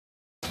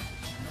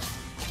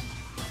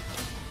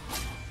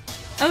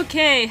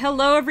Okay,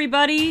 hello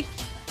everybody.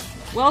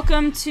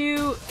 Welcome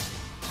to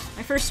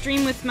my first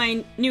stream with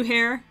my new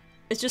hair.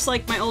 It's just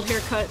like my old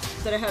haircut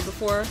that I had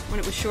before when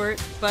it was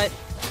short, but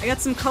I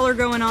got some color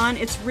going on.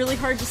 It's really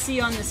hard to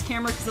see on this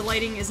camera because the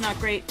lighting is not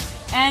great,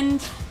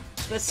 and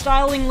the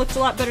styling looked a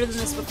lot better than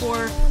this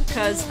before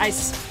because I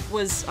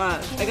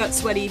got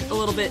sweaty a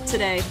little bit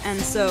today, and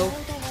so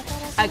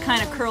I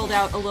kind of curled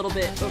out a little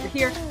bit over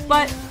here.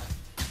 But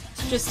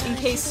just in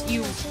case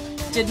you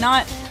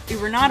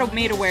were not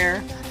made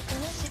aware.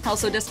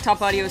 Also,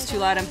 desktop audio is too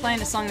loud. I'm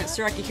playing a song that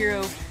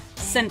Surakihiro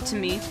sent to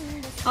me.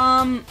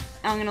 I'm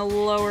gonna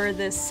lower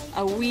this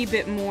a wee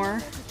bit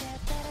more.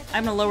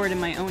 I'm gonna lower it in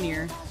my own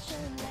ear,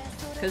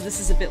 because this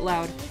is a bit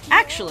loud.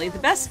 Actually, the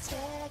best...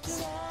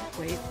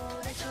 Wait,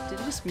 did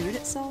it just mute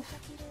itself?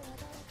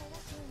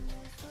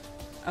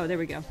 Oh, there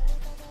we go.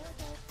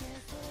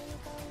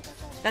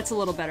 That's a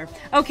little better.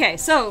 Okay,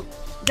 so,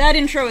 that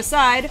intro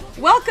aside,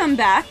 welcome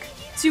back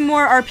to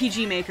more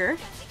RPG Maker.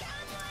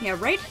 Yeah,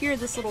 right here,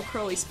 this little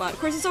curly spot. Of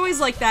course, it's always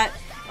like that.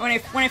 When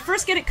I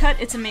first get it cut,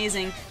 it's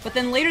amazing. But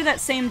then later that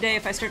same day,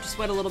 if I start to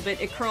sweat a little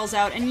bit, it curls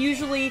out. And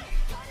usually,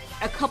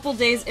 a couple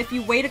days, if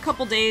you wait a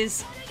couple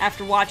days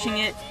after watching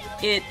it,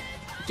 it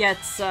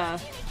gets,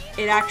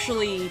 it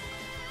actually,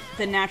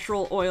 the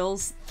natural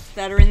oils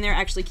that are in there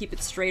actually keep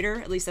it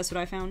straighter. At least that's what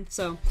I found.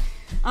 So,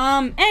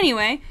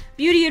 anyway,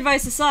 beauty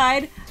advice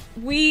aside,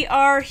 we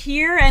are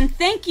here, and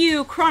thank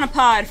you,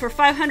 Chronopod, for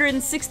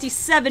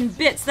 567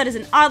 bits. That is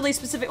an oddly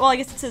specific... Well, I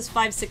guess it says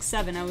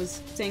 567. I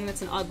was saying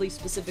that's an oddly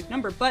specific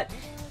number, but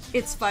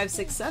it's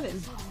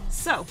 567.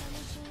 So,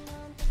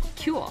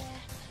 cool.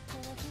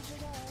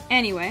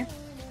 Anyway,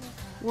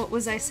 what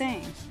was I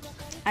saying?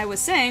 I was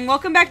saying,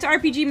 welcome back to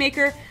RPG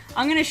Maker.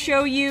 I'm gonna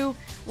show you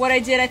what I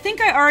did. I think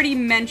I already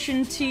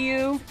mentioned to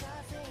you...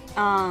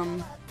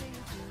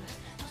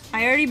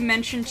 I already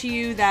mentioned to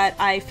you that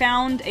I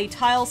found a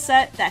tile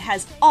set that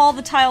has all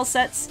the tile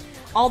sets,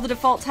 all the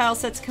default tile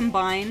sets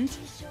combined.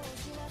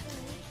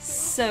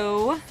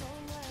 So...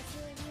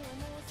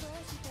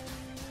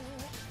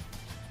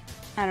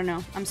 I don't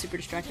know, I'm super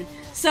distracted.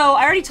 So,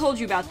 I already told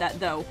you about that,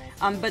 though.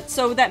 But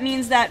so that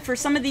means that for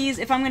some of these,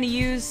 if I'm going to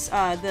use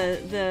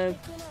the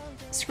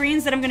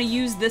screens that I'm going to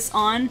use this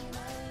on,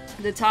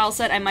 the tile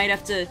set, I might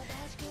have to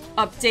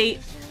update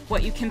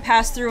what you can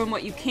pass through and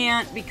what you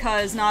can't,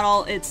 because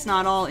it's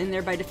not all in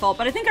there by default.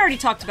 But I think I already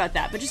talked about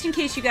that. But just in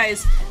case you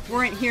guys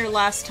weren't here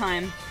last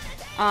time,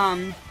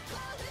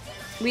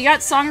 we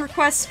got song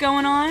requests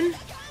going on.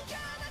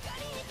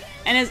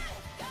 And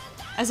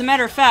as a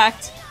matter of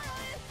fact,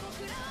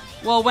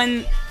 well,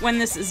 when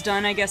this is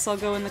done, I guess I'll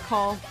go in the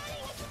call.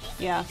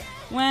 Yeah,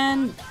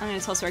 I'm gonna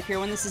tell Sark here,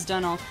 when this is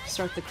done, I'll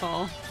start the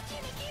call.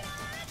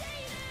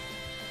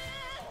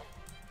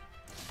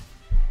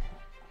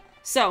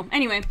 So,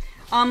 anyway,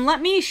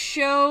 let me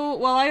show...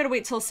 Well, I gotta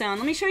wait till sound.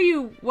 Let me show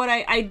you what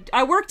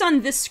I worked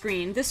on this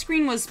screen. This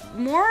screen was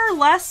more or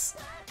less...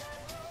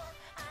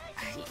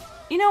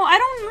 You know, I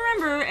don't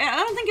remember. I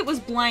don't think it was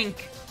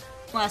blank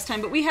last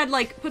time, but we had,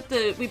 like,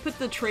 we put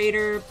the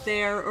trader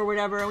there or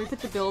whatever, and we put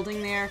the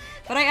building there.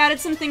 But I added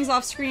some things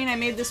off screen. I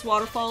made this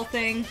waterfall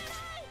thing,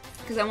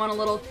 because I want a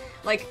little...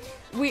 Like,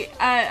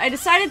 I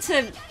decided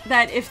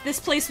that if this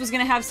place was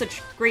gonna have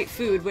such great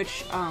food,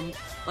 which,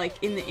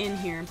 like, in the inn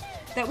here,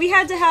 that we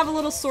had to have a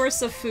little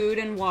source of food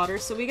and water.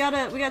 So we got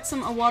a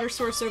water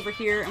source over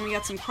here, and we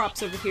got some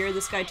crops over here.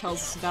 This guy tells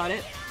us about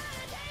it.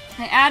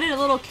 I added a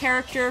little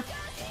character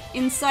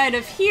inside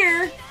of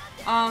here.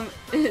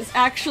 It's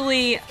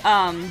actually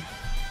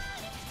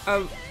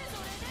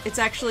it's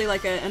actually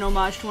like an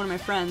homage to one of my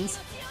friends.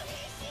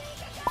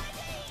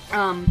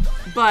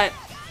 But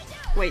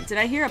wait, did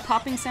I hear a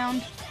popping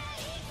sound?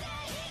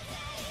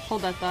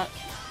 Hold that thought.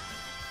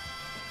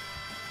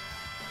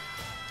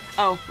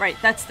 Oh, right,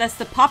 that's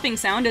the popping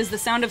sound, is the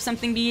sound of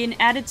something being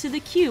added to the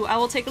queue. I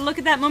will take a look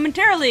at that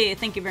momentarily.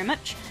 Thank you very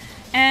much.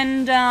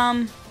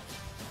 And,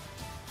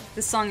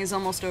 this song is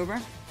almost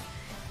over.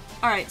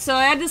 Alright, so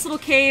I had this little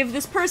cave.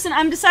 This person,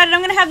 I'm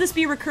gonna have this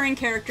be a recurring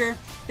character.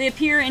 They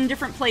appear in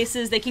different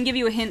places. They can give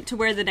you a hint to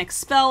where the next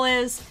spell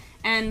is,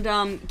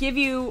 and, give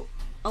you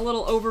a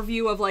little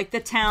overview of, like, the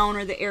town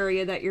or the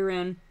area that you're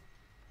in.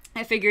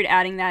 I figured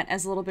adding that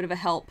as a little bit of a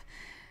help.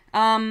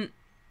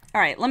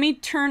 Alright, let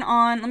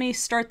me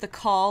start the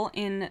call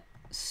in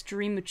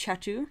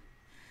Streamuchatu.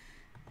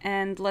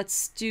 And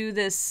let's do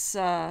this,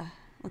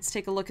 let's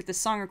take a look at the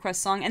song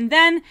request song. And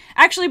then,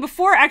 actually,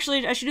 I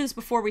should do this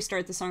before we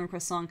start the song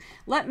request song.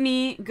 Let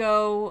me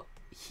go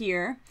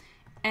here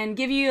and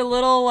give you a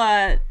little,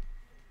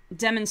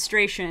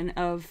 demonstration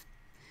of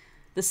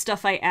the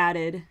stuff I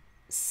added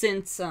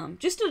since,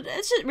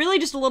 it's really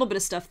just a little bit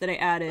of stuff that I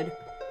added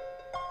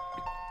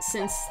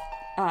since,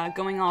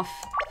 going off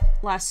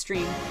last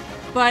stream.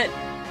 But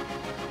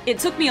it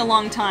took me a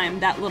long time,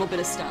 that little bit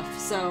of stuff,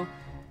 so...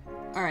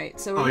 Alright,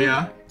 so... Oh,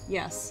 yeah?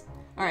 Yes.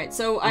 Alright,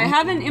 so I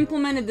haven't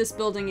implemented this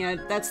building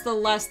yet. That's the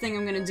last thing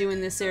I'm gonna do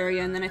in this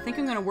area, and then I think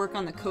I'm gonna work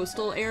on the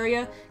coastal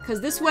area,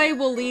 because this way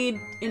will lead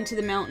into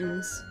the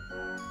mountains.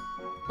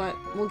 But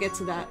we'll get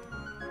to that.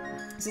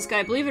 This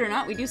guy, believe it or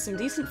not, we do some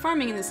decent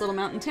farming in this little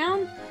mountain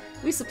town.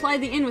 We supply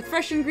the inn with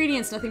fresh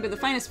ingredients, nothing but the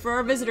finest for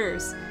our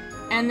visitors.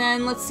 And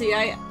then, let's see,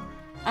 I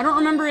don't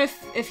remember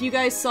if you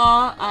guys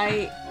saw,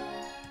 I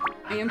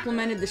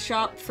implemented the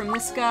shop from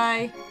this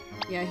guy.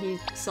 Yeah, he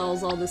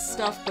sells all this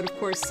stuff, but of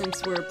course,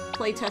 since we're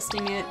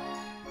playtesting it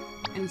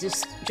and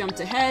just jumped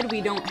ahead,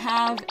 we don't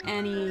have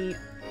any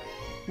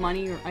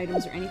money or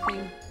items or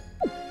anything.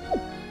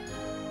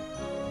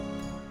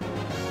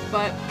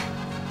 But,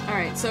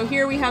 alright, so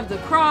here we have the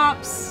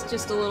crops,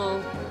 just a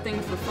little thing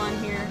for fun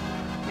here.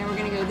 Now we're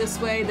gonna go this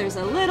way. There's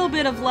a little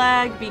bit of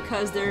lag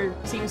because there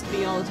seems to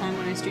be all the time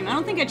when I stream. I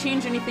don't think I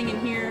changed anything in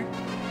here.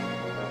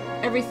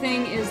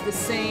 Everything is the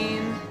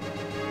same.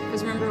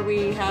 Because remember,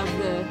 we have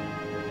the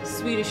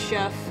Swedish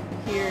chef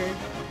here.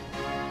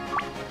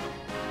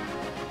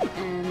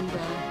 And,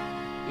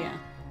 yeah.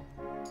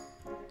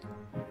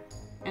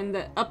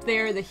 And up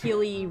there, the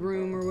Healy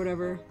room or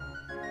whatever.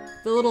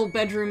 The little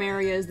bedroom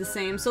area is the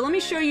same. So let me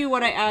show you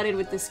what I added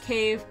with this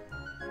cave.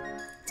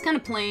 It's kind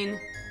of plain.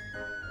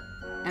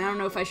 And I don't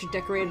know if I should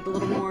decorate it a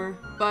little more.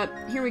 But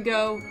here we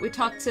go. We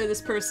talked to this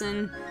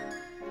person.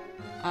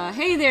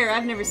 Hey there,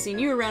 I've never seen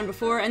you around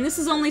before. And this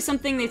is only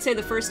something they'd say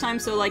the first time.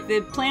 So like the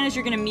plan is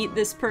you're going to meet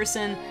this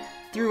person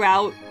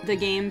throughout the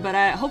game. But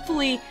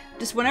hopefully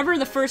just whenever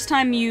the first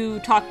time you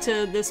talk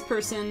to this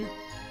person,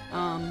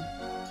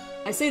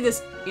 I say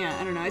this, yeah,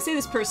 I don't know, I say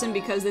this person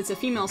because it's a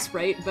female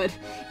sprite, but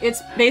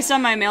it's based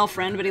on my male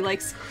friend, but he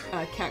likes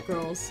cat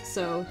girls,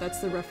 so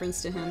that's the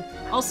reference to him.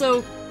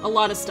 Also, a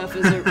lot of stuff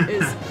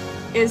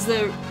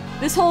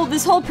this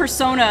whole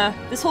persona,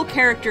 this whole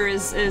character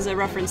is a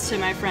reference to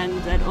my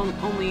friend that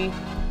only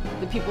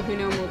the people who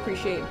know him will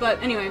appreciate. But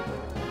anyway,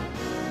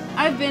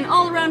 I've been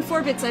all around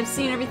 4-bits, I've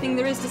seen everything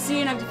there is to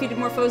see, and I've defeated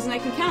more foes than I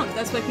can count.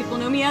 That's why people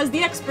know me as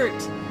the expert.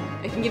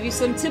 I can give you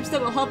some tips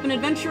that will help an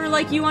adventurer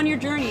like you on your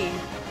journey.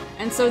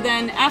 And so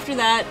then, after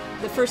that,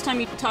 the first time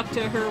you talk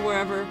to her,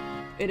 wherever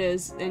it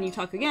is, and you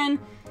talk again,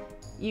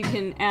 you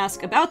can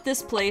ask about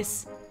this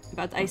place,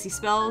 about the icy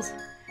spells.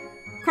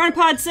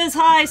 Chronopod says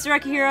hi,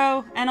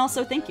 Sarakihiro, and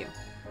also thank you.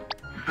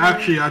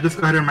 Actually, I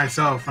just got here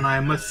myself, and I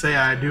must say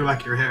I do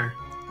like your hair.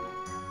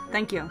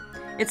 Thank you.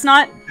 It's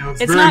not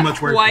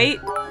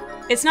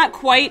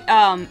quite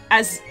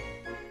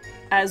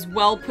as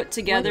well put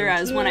together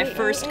as when I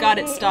first got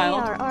it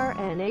styled.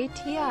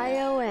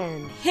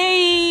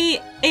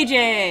 Hey,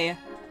 AJ!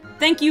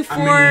 Thank you for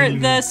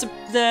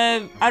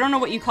the I don't know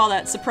what you call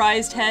that,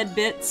 surprised head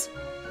bits.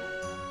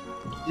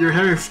 Your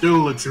hair still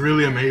looks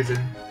really amazing,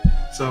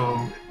 so...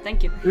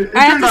 Thank you. It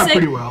turned out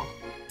pretty well.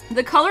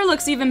 The color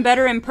looks even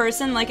better in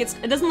person. Like, it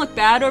doesn't look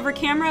bad over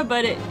camera,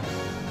 but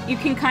you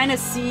can kind of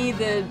see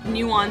the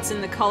nuance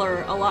in the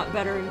color a lot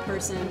better in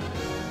person.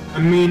 I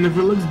mean, if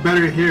it looks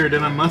better here,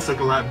 then it must look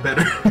a lot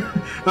better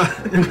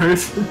in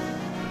person.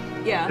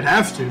 Yeah. It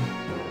has to.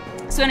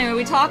 So anyway,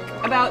 we talk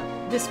about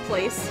this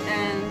place,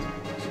 and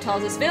she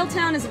tells us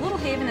Veiltown is a little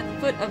haven at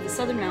the foot of the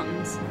southern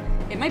mountains.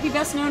 It might be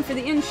best known for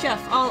the inn chef.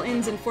 All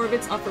inns in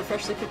 4-bits offer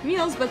freshly cooked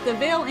meals, but the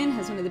Veil Inn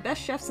has one of the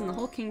best chefs in the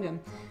whole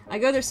kingdom. I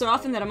go there so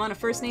often that I'm on a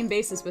first-name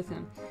basis with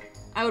him.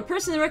 I would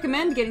personally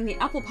recommend getting the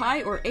apple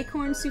pie or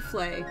acorn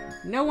souffle.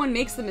 No one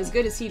makes them as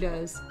good as he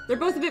does. They're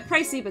both a bit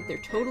pricey, but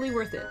they're totally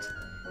worth it.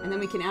 And then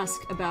we can ask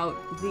about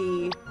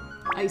the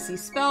icy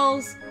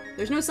spells.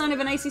 There's no sign of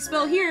an icy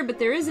spell here, but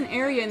there is an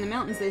area in the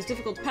mountains that is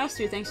difficult to pass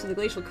through thanks to the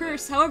glacial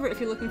curse. However, if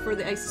you're looking for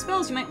the icy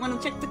spells, you might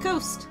want to check the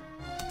coast.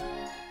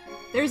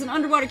 There's an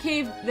underwater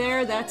cave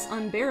there that's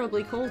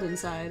unbearably cold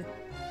inside.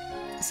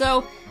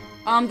 So,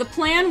 the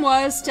plan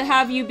was to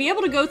have you be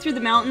able to go through the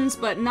mountains,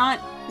 but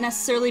not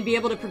necessarily be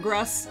able to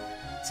progress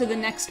to the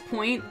next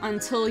point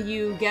until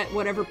you get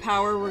whatever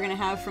power we're gonna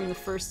have from the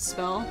first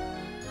spell.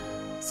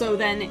 So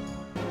then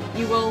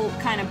you will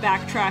kind of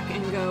backtrack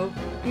and go.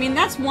 I mean,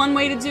 that's one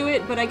way to do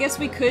it, but I guess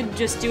we could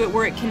just do it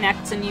where it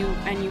connects and you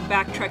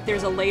backtrack.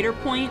 There's a later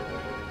point.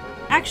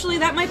 Actually,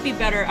 that might be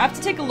better. I have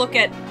to take a look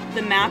at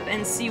the map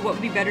and see what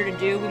would be better to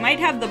do. We might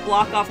have the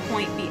block-off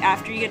point be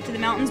after you get to the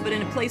mountains, but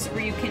in a place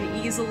where you can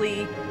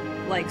easily,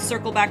 like,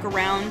 circle back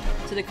around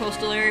to the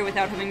coastal area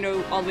without having to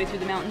go all the way through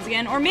the mountains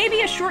again. Or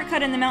maybe a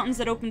shortcut in the mountains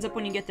that opens up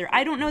when you get there.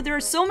 I don't know. There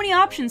are so many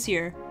options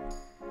here.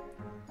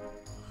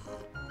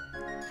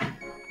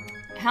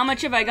 How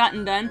much have I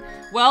gotten done?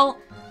 Well,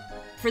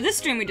 for this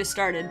stream we just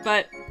started,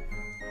 but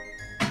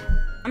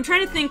I'm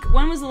trying to think,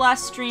 when was the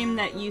last stream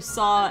that you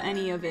saw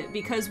any of it?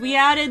 Because we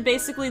added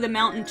basically the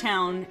mountain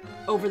town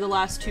over the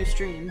last 2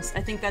 streams.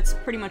 I think that's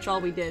pretty much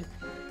all we did.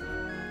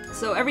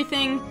 So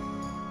everything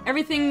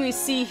we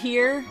see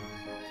here.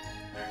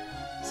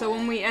 So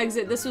when we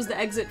exit, this was the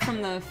exit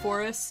from the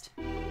forest.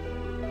 We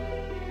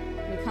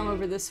come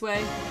over this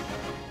way.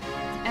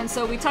 And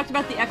so we talked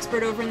about the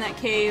expert over in that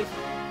cave.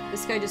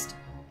 This guy just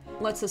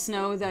lets us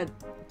know that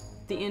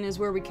the inn is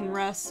where we can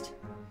rest.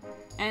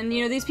 And,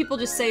 you know, these people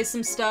just say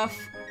some stuff.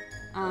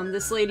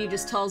 This lady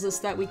just tells us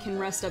that we can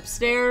rest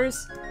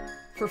upstairs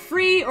for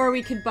free, or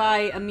we could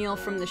buy a meal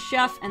from the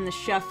chef, and the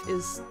chef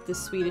is the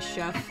Swedish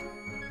chef.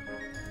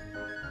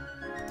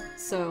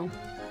 So,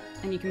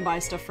 and you can buy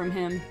stuff from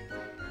him.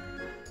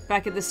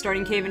 back at the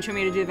starting cave and show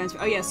me how to do events.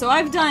 Oh yeah, so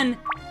I've done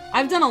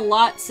a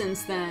lot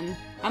since then.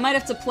 I might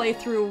have to play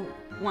through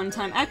one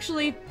time.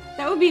 Actually,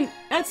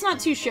 that's not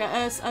too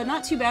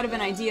bad of an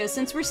idea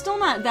since we're still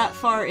not that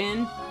far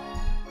in.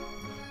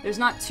 There's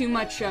not too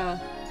much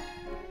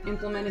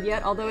implemented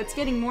yet, although it's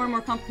getting more and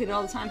more complicated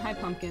all the time. Hi,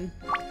 Pumpkin.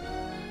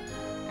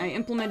 I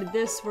implemented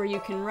this where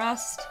you can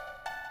rest.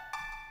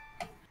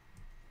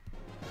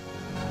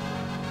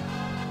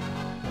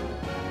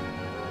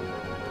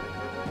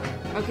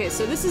 Okay,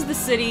 so this is the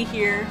city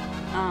here.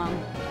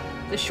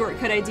 The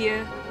shortcut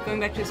idea, going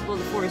back to explore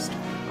the forest,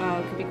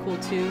 could be cool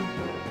too.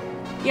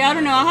 Yeah, I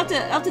don't know. I'll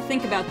have to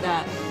think about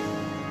that.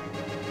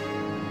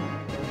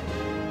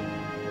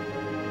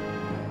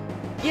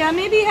 Yeah,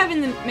 maybe having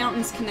the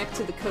mountains connect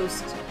to the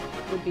coast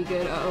would be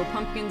good. Uh-oh,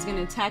 Pumpkin's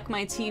gonna attack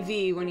my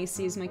TV when he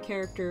sees my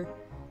character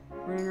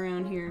running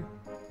around here.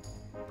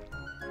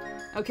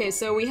 Okay,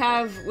 so we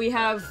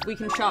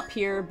can shop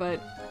here,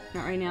 but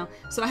not right now.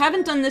 So I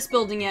haven't done this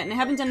building yet, and I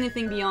haven't done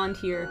anything beyond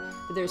here.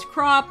 But there's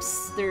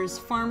crops, there's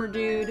Farmer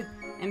Dude,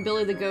 and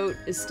Billy the Goat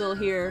is still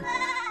here.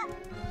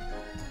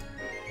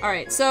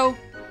 Alright, so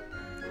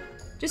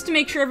just to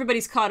make sure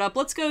everybody's caught up,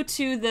 let's go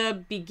to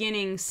the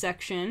beginning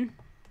section.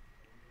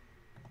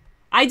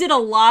 I did a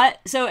lot.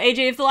 So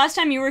AJ, if the last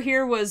time you were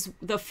here was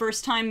the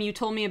first time you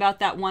told me about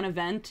that one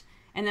event,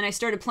 and then I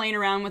started playing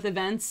around with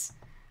events,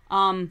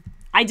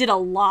 I did a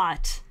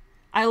lot.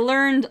 I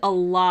learned a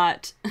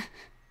lot.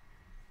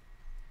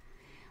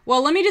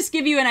 Well, let me just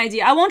give you an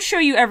idea. I won't show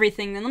you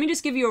everything, then let me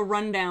just give you a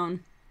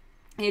rundown,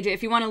 AJ,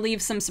 if you want to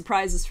leave some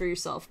surprises for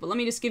yourself. But let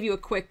me just give you a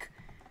quick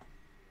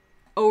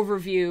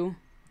overview.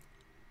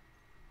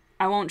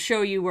 I won't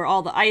show you where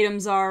all the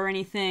items are or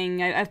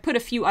anything. I've put a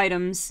few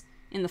items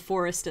in the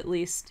forest, at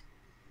least.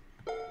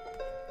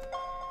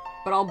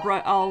 But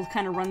I'll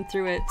kind of run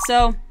through it.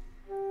 So,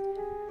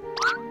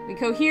 we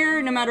go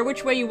here, no matter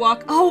which way you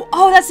walk.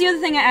 Oh, that's the other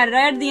thing I added.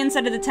 I added the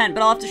inside of the tent,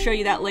 but I'll have to show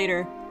you that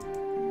later.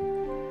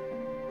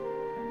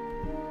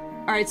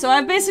 Alright, so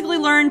I've basically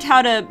learned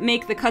how to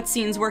make the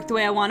cutscenes work the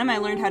way I want them. I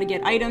learned how to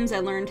get items. I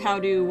learned how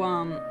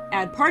to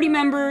add party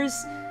members.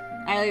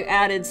 I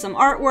added some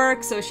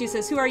artwork. So she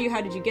says, "Who are you?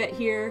 How did you get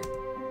here?"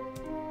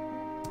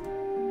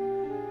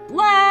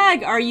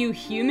 Lag! Are you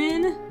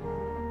human?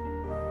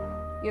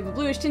 You have a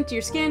bluish tint to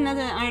your skin.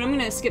 Nothing. Alright, I'm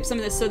gonna skip some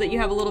of this so that you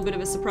have a little bit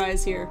of a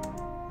surprise here.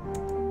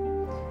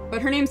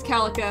 But her name's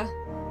Calica.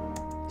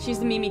 She's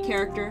the Mimi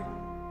character.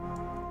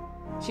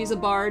 She's a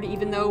bard,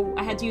 even though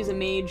I had to use a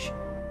mage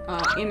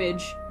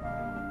image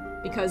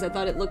because I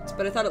thought it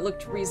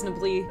looked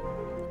reasonably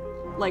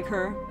like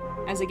her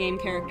as a game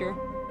character.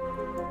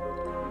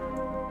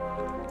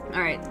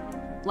 Alright.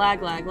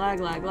 Lag.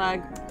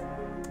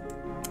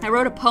 I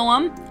wrote a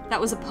poem.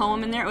 That was a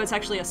poem in there. Oh, it's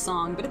actually a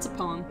song, but it's a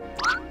poem.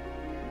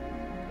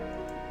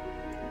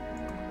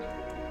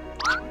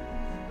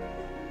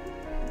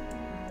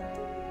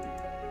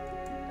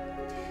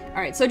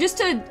 Alright, so just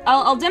to...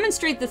 I'll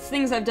demonstrate the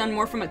things I've done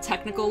more from a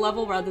technical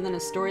level rather than a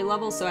story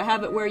level. So I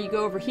have it where you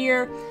go over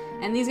here,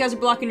 and these guys are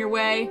blocking your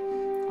way.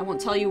 I won't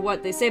tell you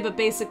what they say, but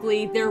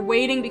basically they're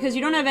waiting because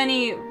you don't have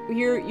any...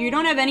 You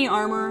don't have any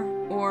armor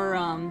or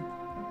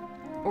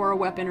a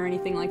weapon or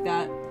anything like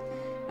that.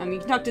 You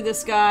can talk to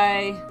this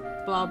guy,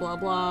 blah blah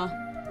blah.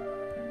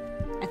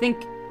 I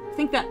think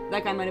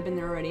that guy might have been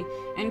there already.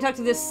 And you talk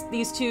to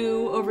these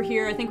two over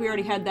here. I think we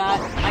already had that.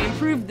 I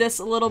improved this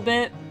a little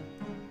bit.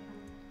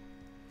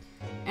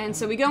 And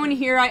so we go in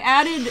here. I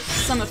added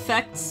some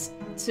effects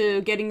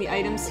to getting the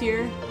items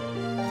here.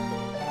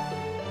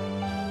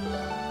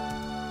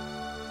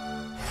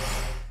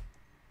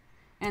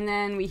 And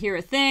then we hear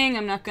a thing.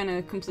 I'm not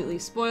gonna completely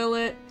spoil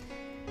it.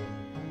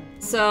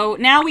 So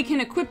now we can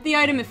equip the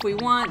item if we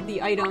want,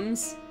 the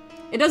items.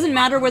 It doesn't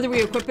matter whether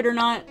we equip it or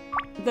not,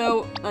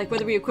 though, like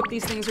whether we equip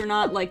these things or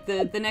not, like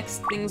the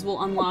next things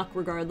will unlock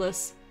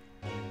regardless.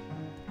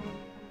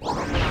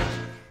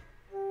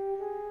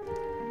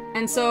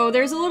 And so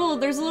there's a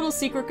little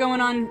secret going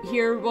on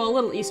here, well, a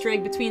little Easter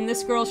egg between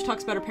this girl, she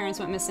talks about her parents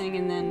went missing,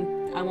 and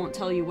then I won't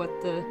tell you what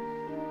the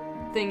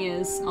thing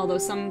is, although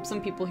some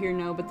people here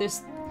know, but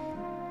there's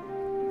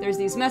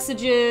these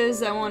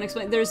messages, I won't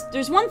explain.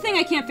 There's one thing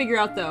I can't figure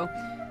out though,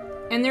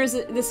 and there's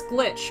this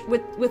glitch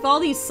with all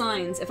these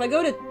signs. If I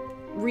go to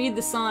read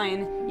the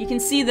sign, you can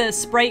see the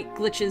sprite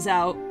glitches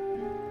out.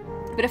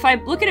 But if I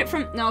look at it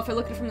from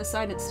the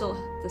side, it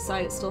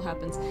still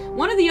happens.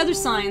 One of the other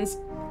signs,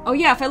 oh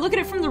yeah, if I look at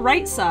it from the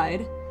right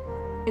side,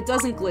 it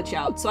doesn't glitch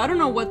out. So I don't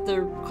know what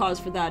the cause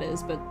for that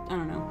is, but I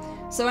don't know.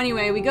 So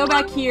anyway, we go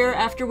back here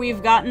after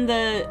we've gotten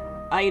the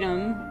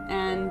item,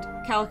 and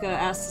Calica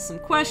asks us some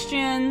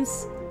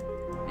questions.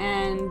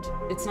 And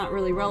it's not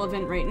really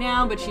relevant right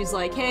now, but she's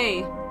like, hey,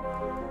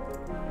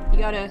 you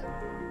gotta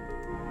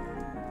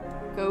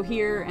go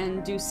here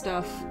and do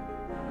stuff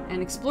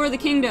and explore the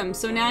kingdom.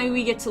 So now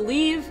we get to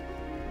leave.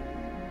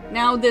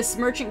 Now this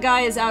merchant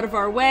guy is out of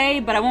our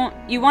way, but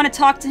you want to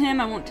talk to him,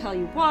 I won't tell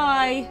you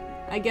why,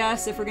 I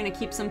guess, if we're gonna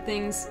keep some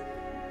things.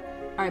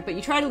 Alright, but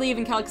you try to leave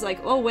and Calica's like,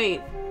 oh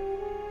wait.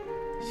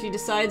 She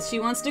decides she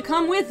wants to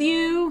come with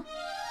you.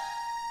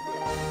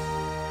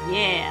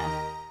 Yeah.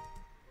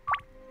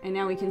 And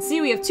now we can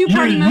see we have 2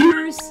 party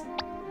members.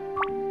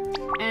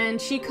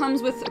 And she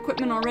comes with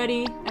equipment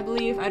already, I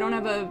believe. I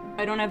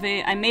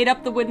made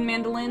up the wooden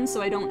mandolin,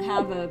 so I don't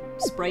have a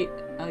sprite,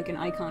 like an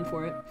icon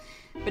for it.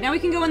 But now we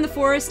can go in the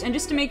forest, and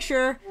just to make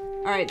sure...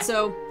 Alright,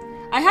 so...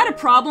 I had a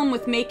problem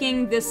with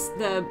making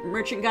the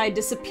merchant guy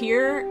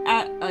disappear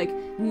at, like,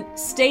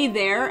 stay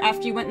there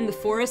after you went in the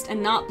forest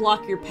and not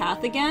block your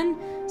path again.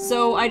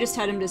 So I just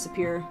had him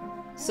disappear.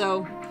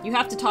 So, you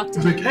have to talk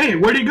to him. It's like, hey,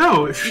 where'd he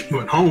go? He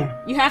went home.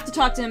 You have to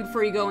talk to him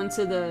before you go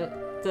into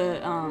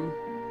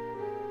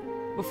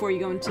before you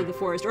go into the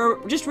forest, or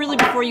just really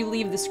before you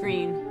leave the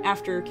screen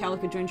after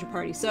Calico joins your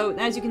party. So,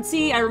 as you can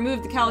see, I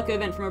removed the Calico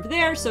event from over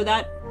there, so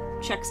that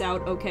checks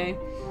out okay.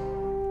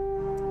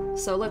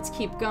 So, let's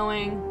keep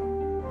going.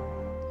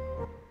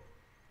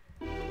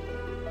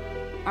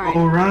 Alright.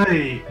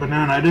 Alright,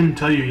 Banana, I didn't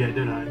tell you yet,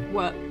 did I?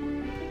 What?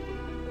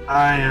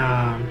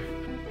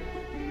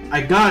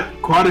 I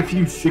got quite a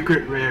few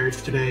secret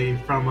rares today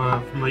from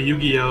a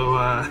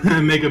Yu-Gi-Oh!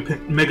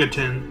 Mega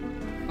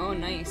Tin. Oh,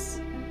 nice.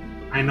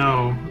 I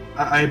know.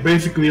 I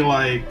basically,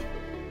 like...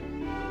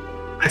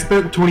 I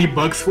spent 20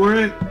 bucks for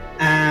it,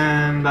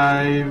 and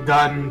I've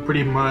gotten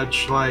pretty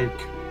much, like...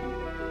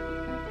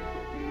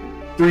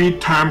 3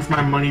 times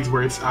my money's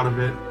worth out of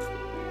it.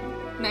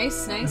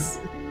 Nice, nice.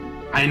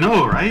 I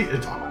know, right?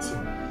 It's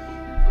awesome.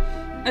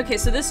 Okay,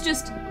 so this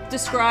just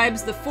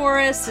describes the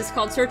forest. It's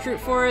called Search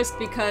Route Forest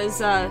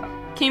because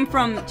came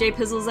from Jay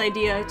Pizzle's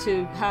idea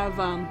to have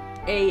an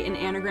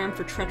anagram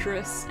for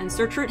treacherous, and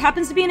Search Route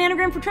happens to be an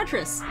anagram for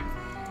treacherous.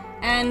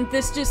 And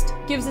this just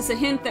gives us a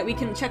hint that we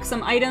can check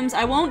some items.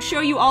 I won't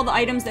show you all the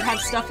items that have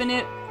stuff in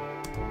it,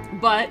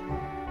 but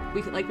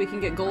we can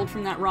get gold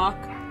from that rock.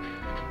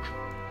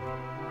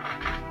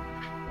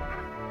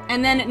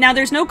 And then now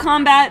there's no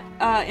combat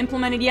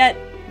implemented yet.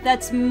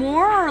 That's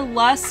more or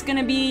less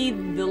gonna be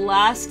the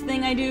last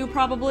thing I do,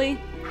 probably.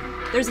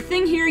 There's a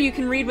thing here, you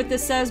can read what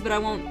this says, but I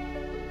won't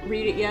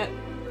read it yet.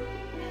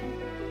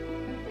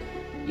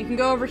 You can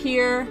go over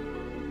here.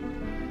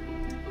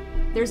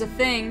 There's a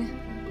thing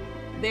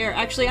there.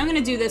 Actually, I'm gonna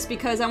do this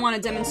because I want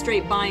to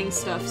demonstrate buying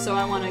stuff, so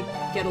I want to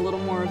get a little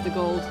more of the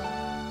gold.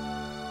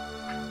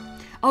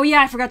 Oh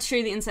yeah, I forgot to show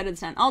you the inside of the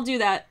tent. I'll do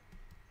that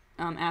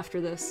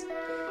after this.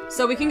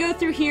 So we can go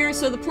through here.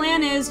 So the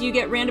plan is you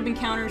get random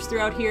encounters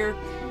throughout here.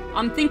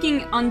 I'm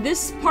thinking on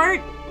this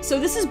part, so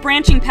this is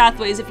branching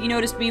pathways. If you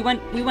noticed, we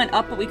went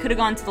up, but we could have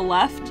gone to the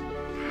left.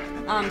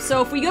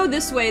 So if we go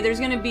this way, there's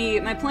gonna be,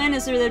 my plan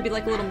is there'd be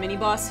like a little mini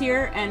boss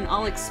here, and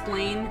I'll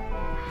explain,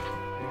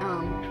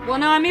 well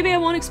no, maybe I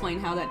won't explain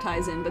how that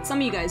ties in, but some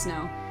of you guys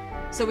know.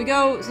 So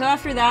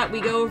after that, we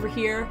go over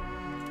here,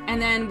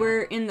 and then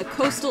we're in the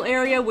coastal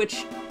area,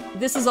 which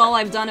this is all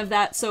I've done of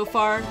that so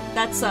far.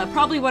 That's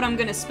probably what I'm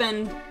gonna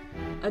spend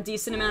a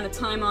decent amount of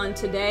time on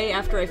today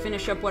after I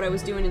finish up what I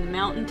was doing in the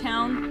mountain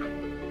town.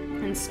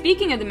 And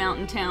speaking of the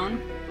mountain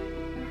town,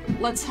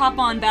 let's hop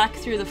on back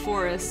through the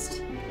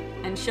forest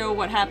and show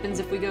what happens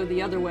if we go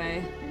the other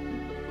way.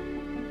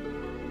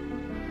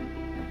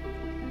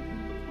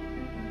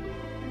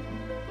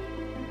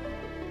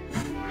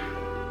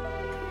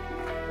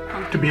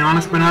 To be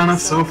honest, Banana,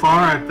 so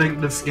far I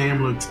think this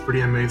game looks pretty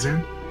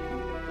amazing.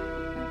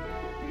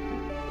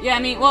 Yeah, I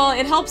mean, well,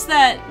 it helps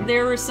that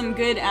there were some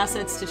good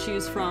assets to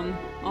choose from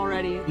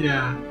already.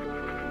 Yeah.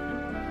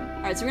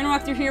 Alright, so we're gonna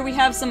walk through here. We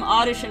have some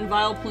oddish and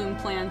vileplume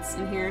plants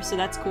in here, so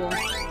that's cool.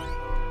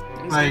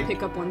 I'm just gonna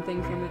pick up one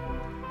thing from it.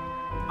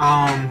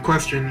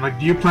 Question, like,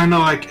 do you plan to,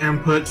 like,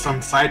 input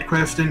some side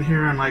quest in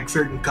here and, like,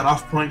 certain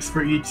cutoff points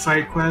for each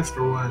side quest,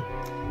 or what?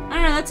 I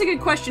don't know, that's a good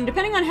question.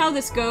 Depending on how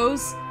this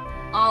goes,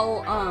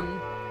 I'll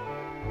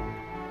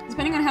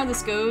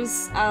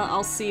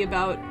see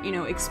about, you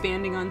know,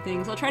 expanding on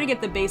things. I'll try to get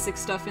the basic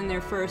stuff in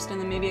there first, and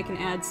then maybe I can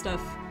add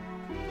stuff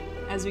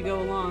as we go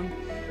along.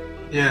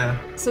 Yeah.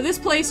 So this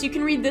place, you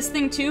can read this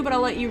thing too, but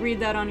I'll let you read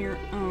that on your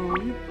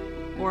own.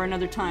 Or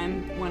another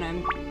time when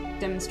I'm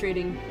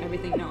demonstrating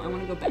everything. No, I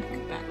want to go back. There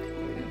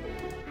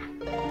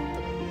we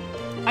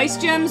go. Ice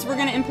gems, we're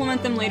gonna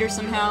implement them later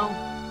somehow.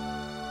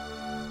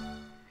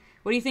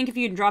 What do you think if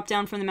you drop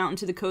down from the mountain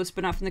to the coast,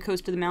 but not from the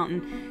coast to the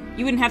mountain?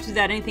 You wouldn't have to do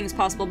that, anything's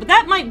possible. But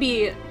that might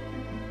be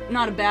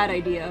not a bad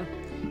idea.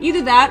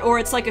 Either that, or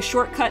it's like a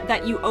shortcut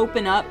that you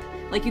open up.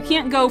 Like, you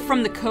can't go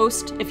from the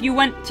coast. If you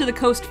went to the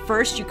coast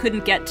first, you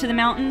couldn't get to the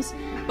mountains.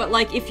 But,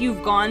 like, if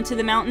you've gone to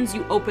the mountains,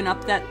 you open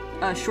up that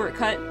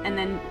shortcut, and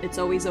then it's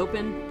always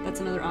open.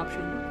 That's another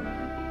option.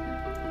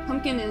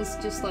 Pumpkin is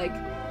just, like,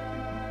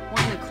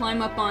 wanting to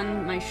climb up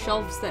on my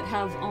shelves that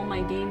have all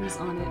my games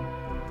on them.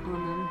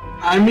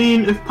 I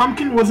mean, if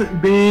Pumpkin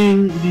wasn't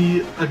being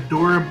the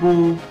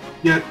adorable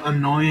yet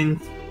annoying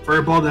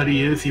furball that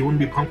he is, he wouldn't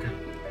be Pumpkin.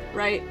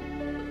 Right.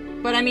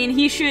 But, I mean,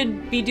 he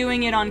should be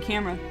doing it on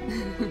camera.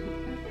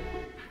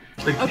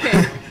 Like,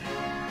 okay.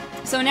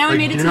 So now we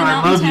made it to the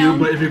mountain I love town.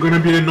 you, but if you're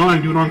gonna be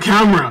annoying, do it on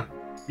camera.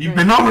 You've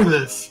been over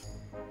this.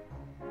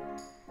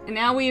 And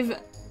now we've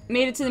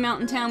made it to the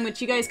mountain town,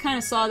 which you guys kind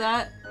of saw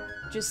that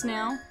just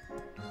now.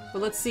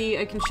 But let's see,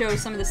 I can show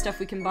some of the stuff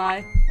we can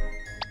buy.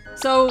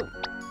 So,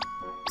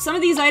 some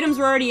of these items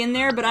were already in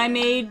there, but I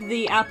made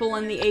the apple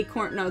and the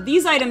acorn. No,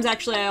 these items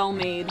actually I all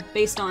made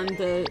based on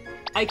the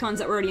icons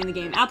that were already in the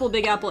game. Apple,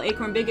 big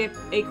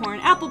acorn,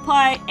 apple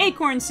pie,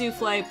 acorn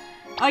souffle.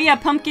 Oh yeah,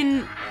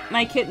 Pumpkin,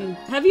 my kitten.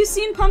 Have you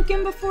seen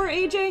Pumpkin before,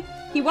 AJ?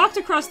 He walked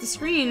across the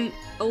screen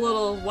a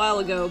little while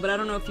ago, but I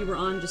don't know if you were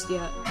on just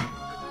yet.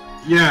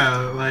 Yeah,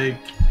 like,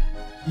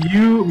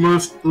 you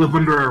must live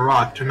under a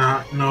rock to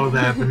not know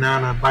that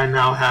Banana by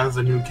now has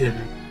a new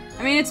kitten.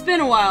 I mean, it's been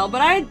a while, but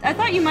I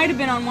thought you might have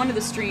been on one of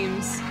the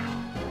streams.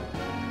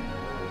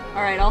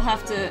 Alright, I'll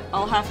have to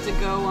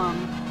go,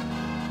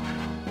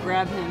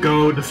 grab him.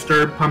 Go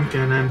disturb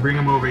Pumpkin and bring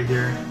him over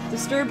here.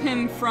 Disturb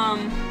him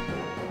from...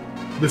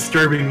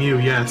 Disturbing you,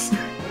 yes.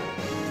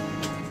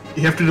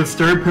 You have to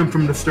disturb him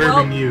from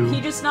disturbing you. He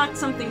just knocked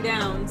something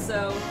down,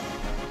 so...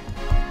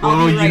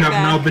 Well, you have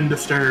now been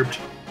disturbed.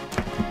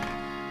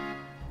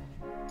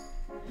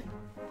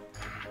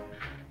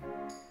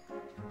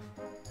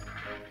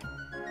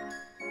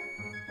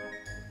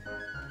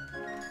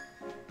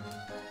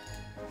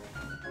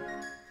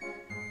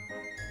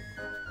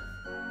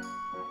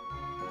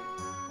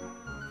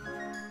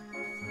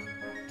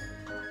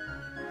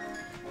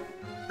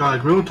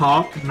 Like, real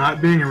talk,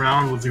 not being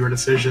around was your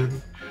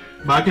decision.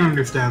 But I can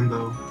understand,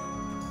 though.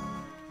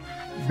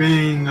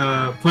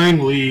 Playing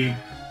League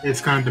is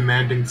kind of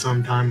demanding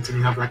sometimes, and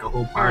you have, like, a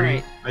whole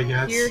party, I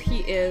guess. Here he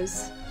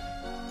is.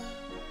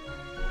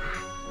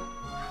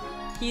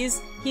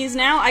 He's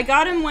now, I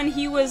got him when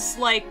he was,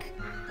 like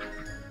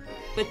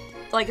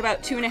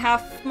about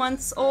 2.5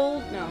 months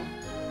old? No.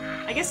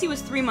 I guess he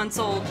was 3 months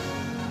old.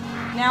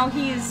 Now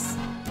he's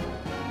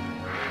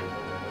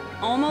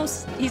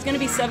he's gonna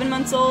be 7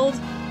 months old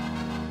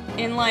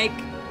in like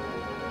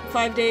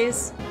 5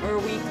 days or a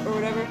week or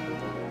whatever.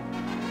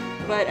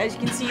 But as you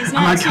can see, he's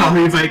not. I like how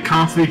he's like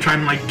constantly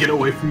trying to like get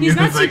away from you. He's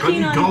not too like,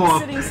 keen let me go on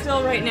up. sitting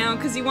still right now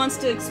because he wants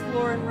to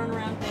explore and run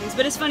around things.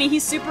 But it's funny,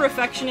 he's super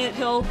affectionate.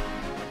 He'll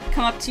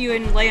come up to you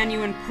and lay on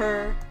you and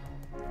purr.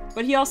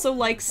 But he also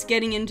likes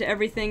getting into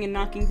everything and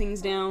knocking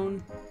things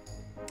down.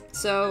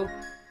 So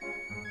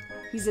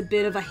he's a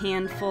bit of a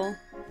handful.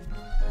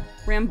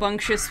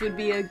 Rambunctious would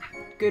be a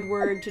good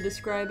word to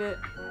describe it.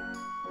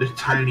 A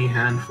tiny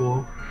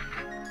handful.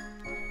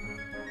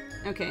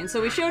 Okay, and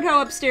so we showed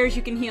how upstairs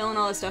you can heal and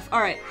all that stuff.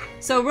 Alright,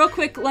 so real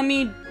quick, let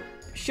me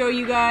show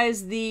you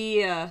guys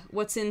the,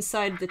 what's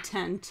inside the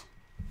tent.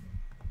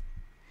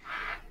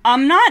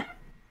 I'm not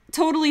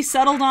totally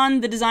settled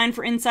on the design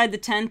for inside the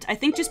tent. I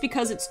think just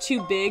because it's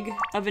too big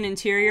of an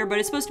interior, but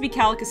it's supposed to be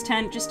Calica's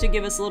tent just to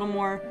give us a little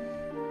more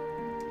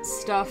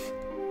stuff.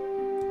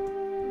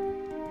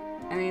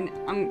 I mean,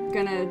 I'm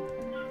gonna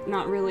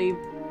not really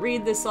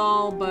read this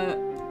all, but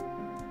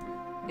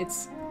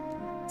it's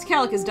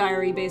Calica's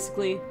diary,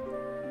 basically.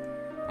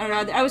 I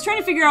don't know, I was trying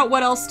to figure out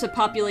what else to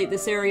populate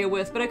this area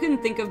with, but I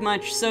couldn't think of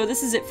much, so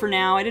this is it for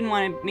now. I didn't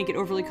want to make it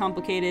overly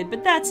complicated,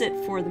 but that's it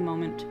for the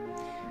moment.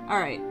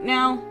 Alright,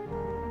 now,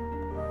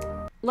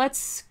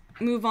 let's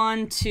move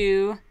on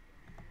to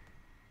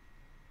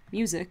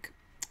music.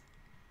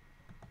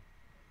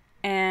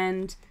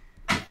 And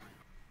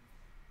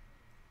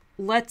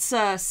let's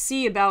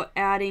see about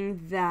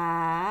adding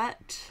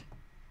that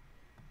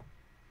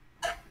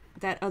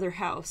other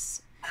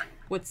house.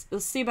 Let's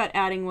see about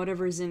adding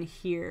whatever's in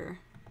here.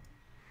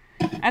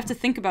 I have to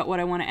think about what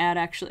I want to add,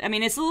 actually. I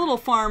mean, it's a little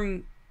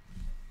farm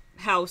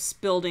house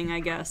building, I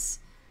guess.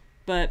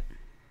 But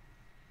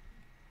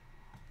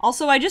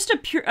also, I just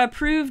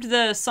approved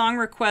the song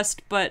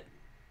request, and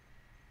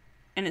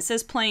it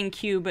says playing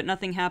queue, but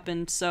nothing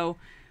happened, so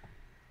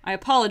I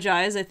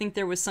apologize. I think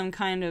there was some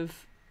kind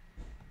of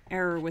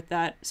error with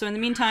that. So in the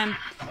meantime,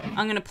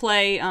 I'm gonna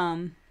play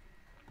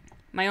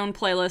my own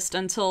playlist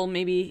until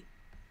maybe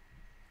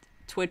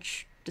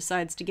Twitch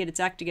decides to get its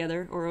act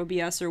together, or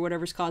OBS, or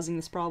whatever's causing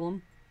this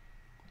problem.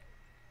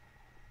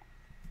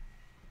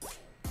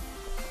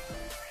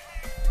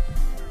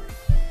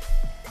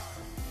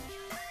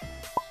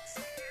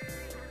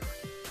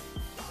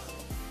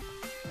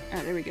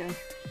 Oh, there we go.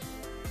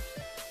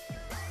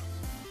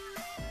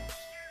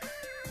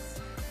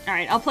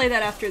 Alright, I'll play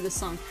that after this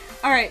song.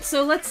 Alright,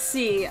 so let's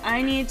see.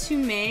 I need to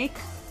make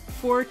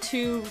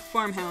 4-2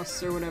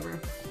 farmhouse, or whatever.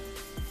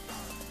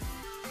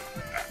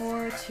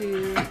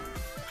 4-2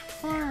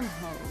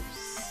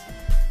 farmhouse.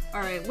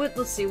 Alright,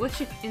 let's see, what's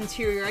your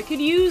interior? I could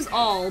use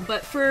all,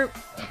 but for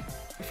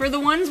the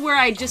ones where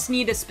I just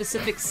need a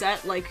specific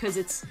set, like because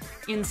it's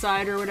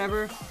inside or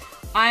whatever,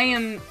 I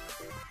am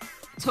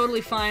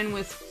totally fine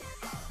with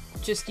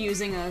just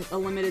using a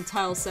limited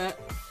tile set.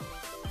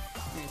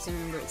 Alright, so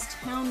remember, it's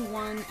Town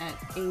 1 at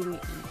 80 and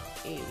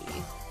 80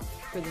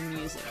 for the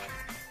music.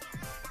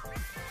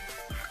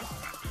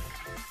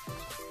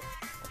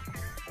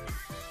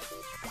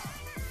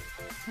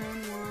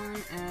 Town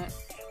 1 at...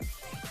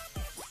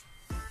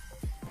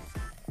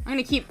 I'm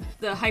gonna keep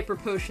the Hyper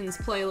Potions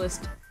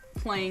playlist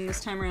playing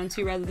this time around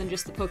too, rather than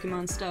just the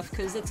Pokemon stuff,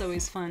 because that's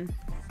always fun.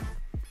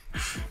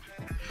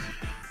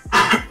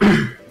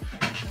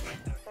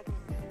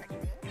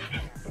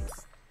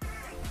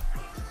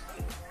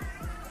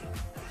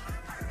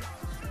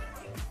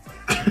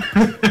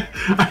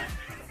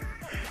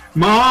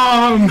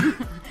 Mom!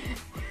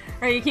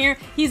 Right, you can hear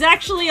he's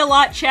actually a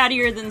lot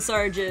chattier than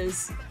Sarge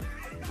is.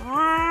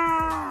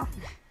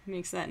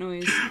 Makes that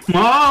noise.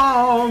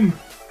 Mom!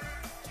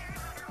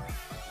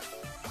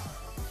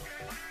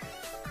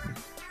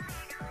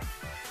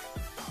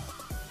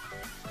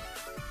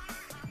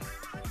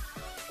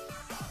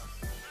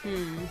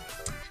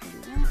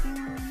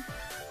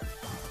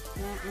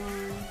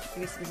 I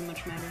guess it doesn't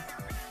much matter.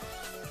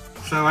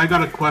 So I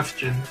got a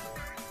question.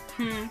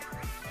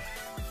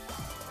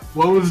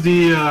 What was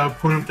the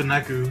point of the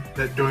Neku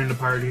that joined the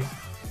party?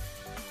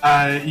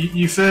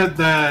 You said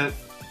that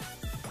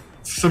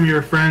some of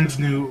your friends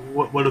knew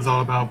what it was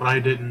all about, but I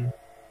didn't.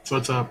 So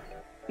what's up?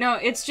 No,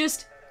 it's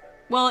just...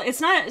 Well, it's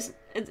not...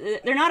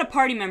 They're not a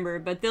party member,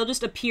 but they'll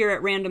just appear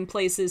at random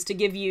places to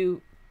give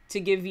you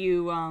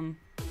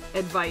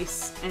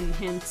advice and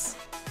hints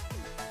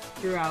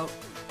throughout.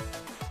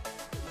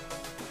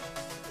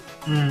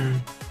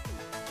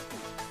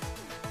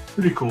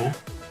 Pretty cool.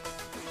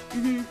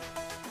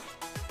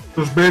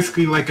 So it's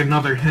basically like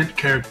another hint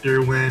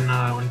character when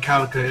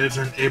Calica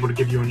isn't able to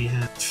give you any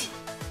hints.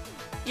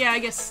 Yeah, I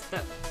guess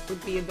that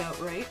would be about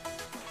right.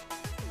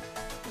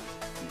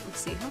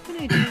 Let's see, how can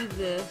I do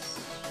this?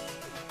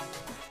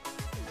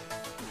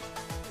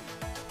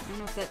 I don't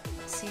know if that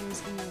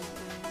seems in the way.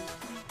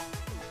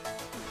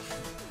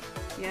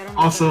 Yeah, I don't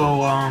know.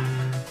 Also,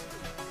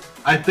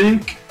 I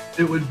think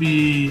it would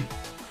be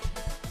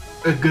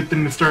a good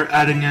thing to start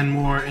adding in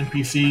more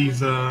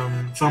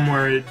NPCs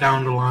somewhere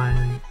down the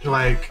line to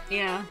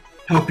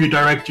help you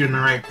direct you in the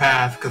right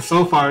path, because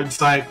so far it's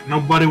like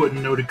nobody would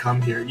know to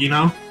come here, you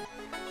know?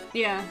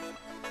 Yeah.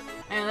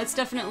 And that's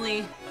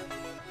definitely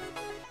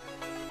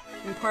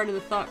been part of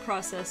the thought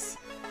process.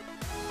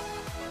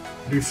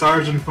 Do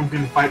Sarge and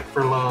Pumpkin fight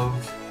for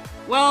love?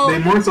 Well, they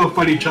more so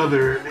fight each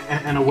other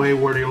in a way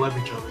where they love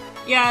each other.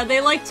 Yeah,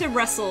 they like to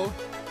wrestle.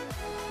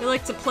 They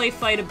like to play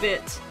fight a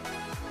bit.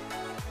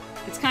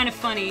 It's kind of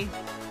funny.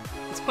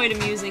 It's quite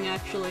amusing,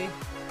 actually.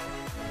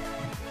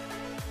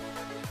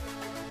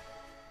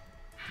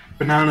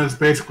 Banana's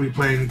basically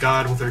playing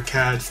God with her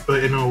cats,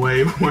 but in a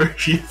way where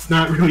she's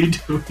not really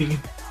doing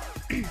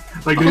it.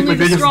 Only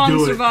the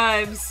strong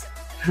survives.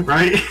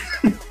 Right?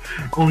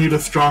 only the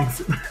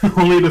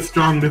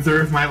strong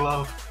deserve my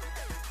love.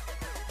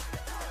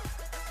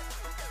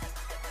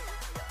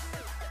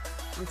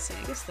 Let's see,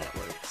 I guess that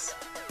works.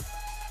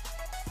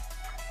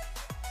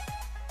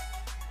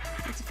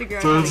 Figure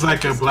out so it's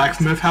like a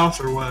blacksmith house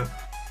or what?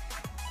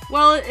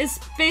 Well, it's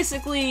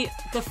basically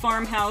the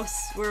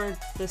farmhouse where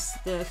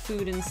the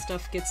food and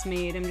stuff gets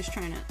made. I'm just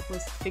trying to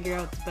figure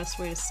out the best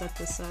way to set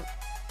this up.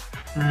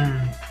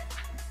 I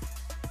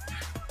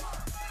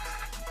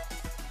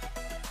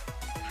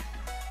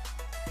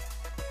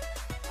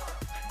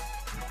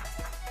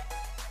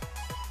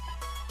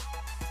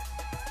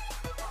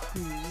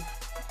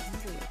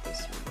wonder what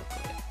this would look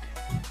like.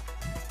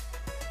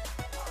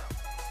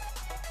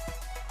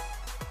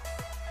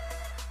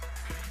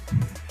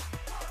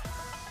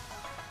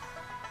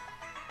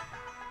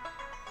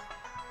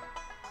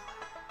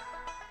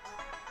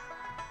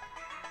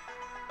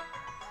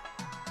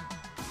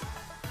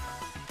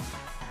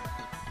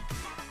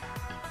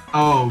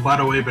 Oh, by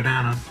the way,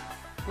 Banana.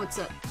 What's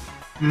up?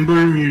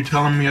 Remember you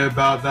telling me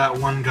about that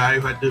one guy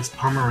who had this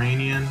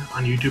Pomeranian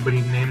on YouTube and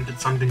he named it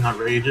something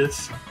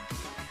outrageous?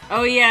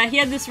 Oh yeah, he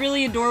had this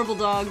really adorable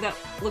dog that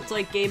looked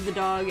like Gabe the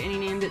dog, and he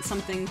named it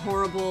something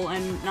horrible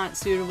and not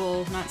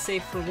suitable, not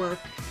safe for work,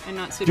 and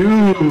not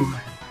suitable for children.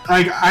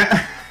 Like,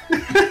 I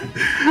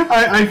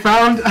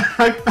found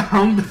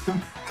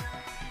them.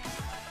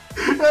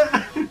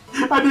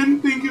 I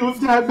didn't think it was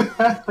that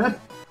bad.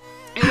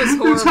 It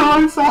was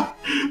horrible.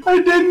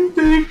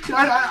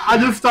 I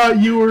just thought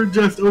you were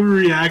just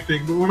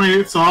overreacting, but when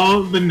I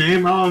saw the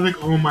name, I was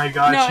like, oh my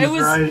god, no,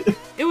 she's right.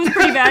 It was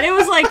pretty bad. It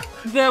was like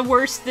the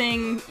worst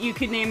thing you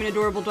could name an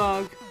adorable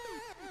dog.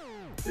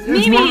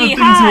 It's Mimi, one of the things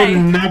hi! you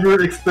would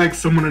never expect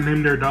someone to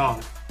name their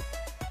dog.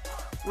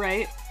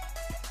 Right.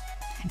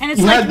 And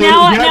it's like,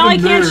 now I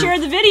can't share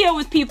the video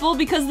with people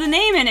because the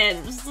name in it.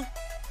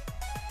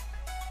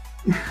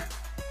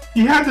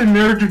 He had the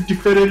nerve to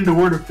fit in the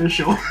word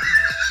official.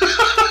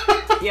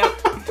 Yep.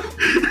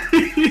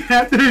 He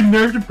had the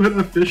nerve to put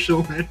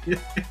official in it.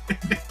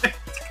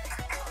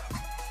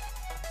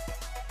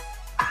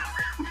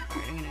 Alright,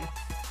 I'm gonna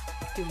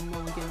do a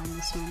mulligan on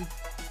this one.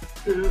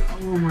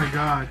 Oh my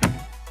god.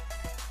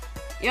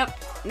 Yep.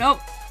 Nope.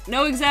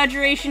 No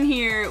exaggeration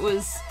here. It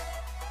was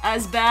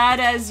as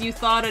bad as you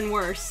thought and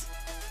worse.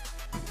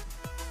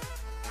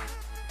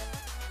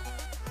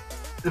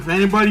 If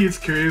anybody is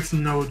curious to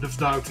know what this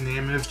dog's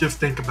name is, just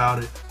think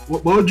about it.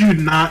 What would you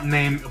not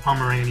name a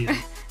Pomeranian?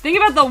 Think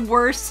about the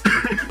worst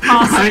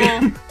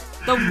possible...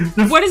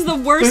 what is the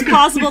worst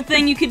possible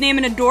thing you could name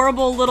an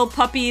adorable little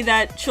puppy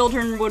that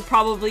children would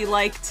probably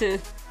like to...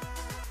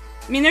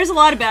 I mean, there's a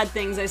lot of bad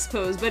things, I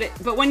suppose, but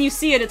when you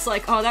see it, it's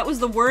like, oh, that was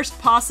the worst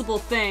possible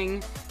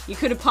thing you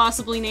could have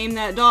possibly named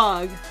that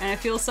dog, and I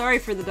feel sorry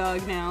for the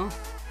dog now.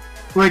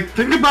 Like,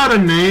 think about a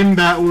name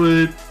that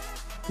would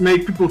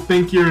make people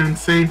think you're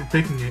insane for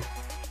picking it.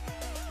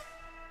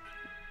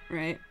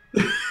 Right.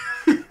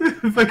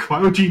 It's like, why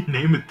would you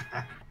name it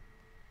that?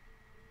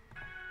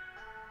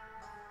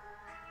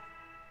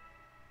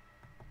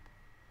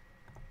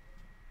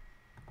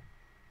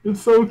 It's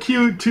so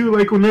cute too,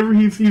 like whenever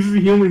he sees a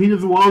human, he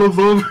just waddles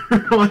over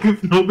like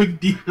it's no big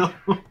deal.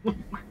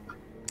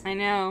 I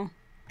know.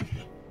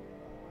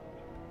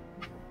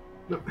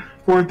 The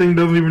poor thing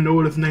doesn't even know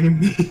what his name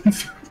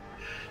means.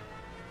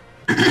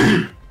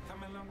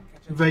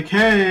 It's like,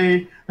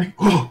 hey, like,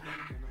 oh,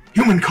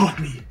 human caught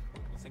me.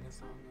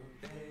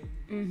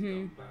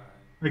 Mm-hmm.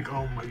 Like,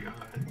 oh my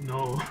god,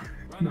 no.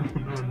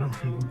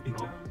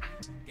 No.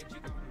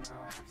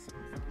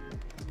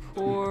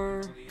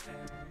 Poor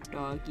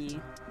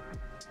doggy.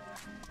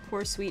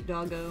 Poor sweet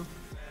doggo.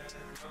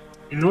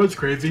 You know what's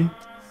crazy?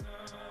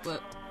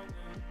 What?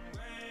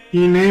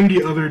 He named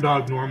the other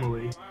dog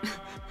normally.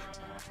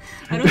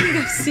 I don't think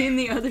I've seen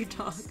the other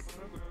dog.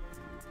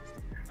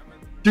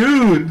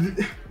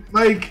 Dude,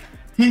 like,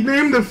 he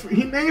named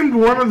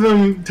one of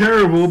them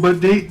terrible,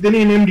 but then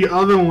he named the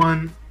other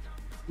one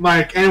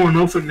like anyone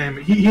else would name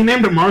it. He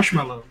named it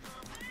Marshmallow.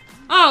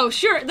 Oh,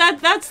 sure.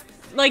 That's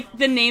like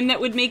the name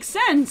that would make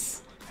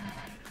sense.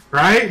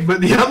 Right? But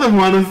the other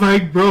one is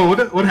like, bro,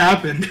 what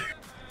happened?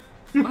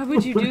 Why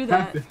would you do that?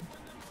 Happened?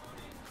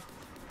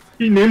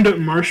 He named it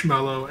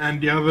Marshmallow,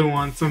 and the other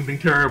one something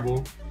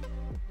terrible.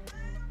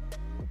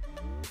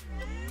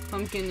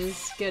 Pumpkin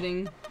is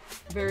getting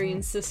very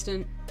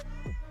insistent.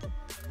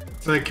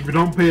 It's like, if you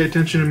don't pay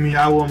attention to me,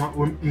 I will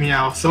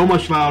meow so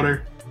much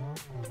louder.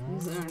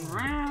 He's like,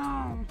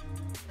 wow.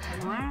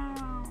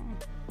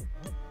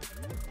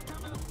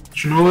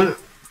 But you know what?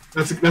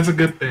 That's a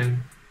good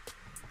thing.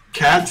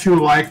 Cats who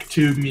like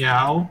to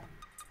meow,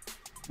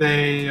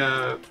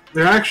 they're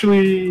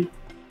actually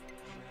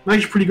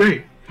pretty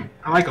great.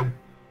 I like them.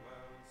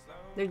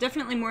 They're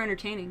definitely more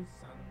entertaining.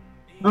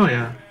 Oh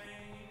yeah.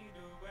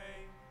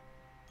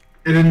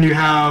 And then you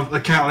have a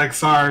cat like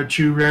Sarge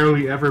who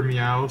rarely ever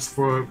meows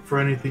for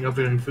anything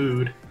other than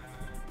food.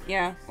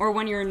 Yeah, or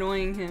when you're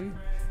annoying him.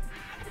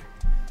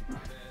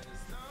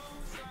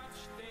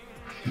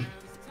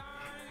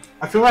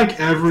 I feel like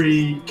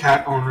every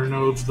cat owner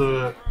knows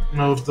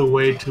the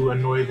way to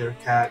annoy their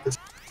cat just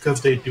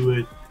because they do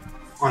it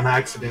on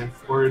accident,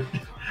 or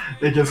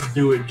they just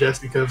do it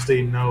just because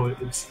they know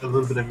it's a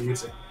little bit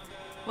amusing.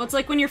 Well, it's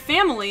like when you're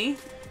family,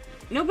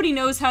 nobody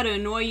knows how to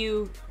annoy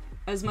you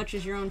as much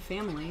as your own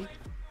family,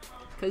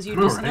 because you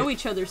just know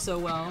each other so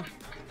well.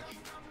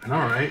 I know,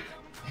 right?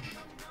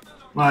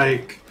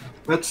 Like,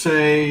 let's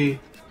say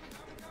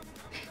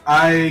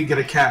I get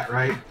a cat,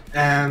 right?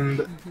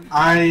 And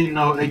I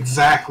know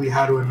exactly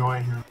how to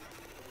annoy him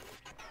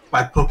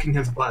by poking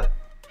his butt.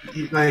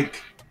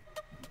 Like,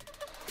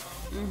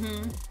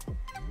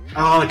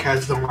 a lot of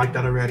cats don't like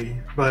that already,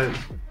 but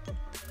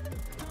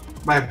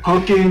by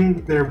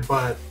poking their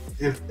butt,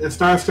 if it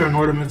starts to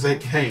annoy them, it's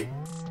like, hey,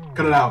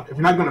 cut it out. If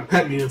you're not gonna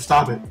pet me, then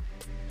stop it.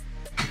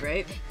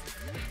 Right.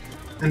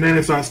 And then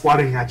it starts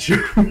swatting at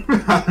you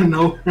out of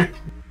nowhere.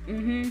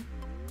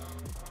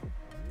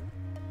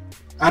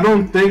 I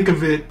don't think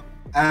of it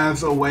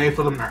as a way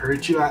for them to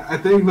hurt you. I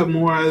think of it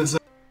more as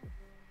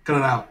cut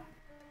it out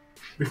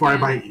before I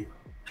bite you.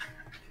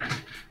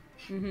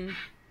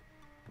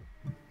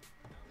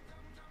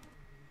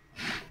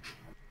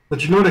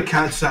 But you know the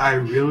cats that I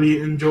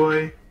really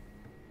enjoy?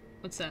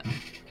 What's that?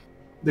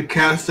 The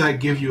cats that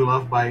give you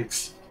love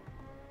bites.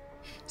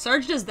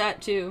 Sarge does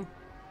that too.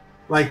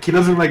 Like, he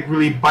doesn't like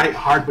really bite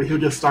hard, but he'll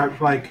just start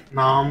like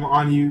nom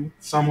on you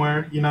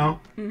somewhere, you know?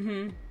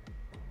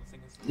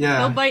 Yeah.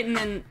 He'll bite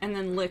and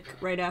then lick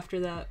right after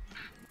that.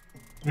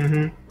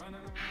 The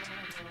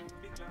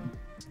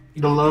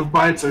love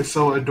bites are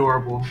so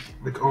adorable.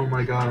 Like, oh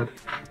my god.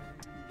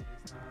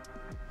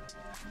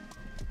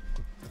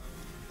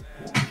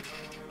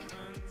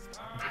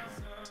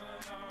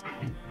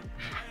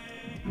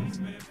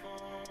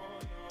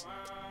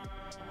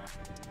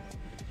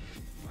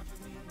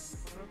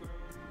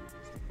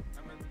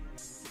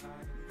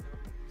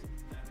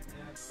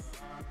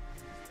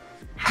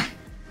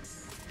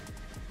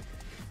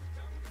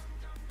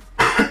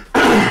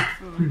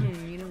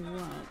 You know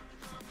what?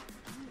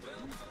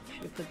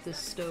 Should have put this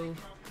stove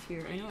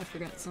here. I know I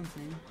forgot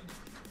something.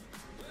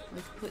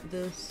 Let's put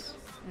this,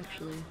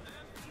 actually,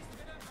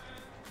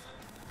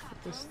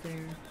 put this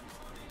there.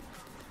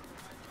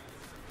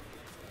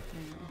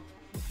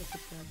 Let's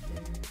put that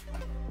there.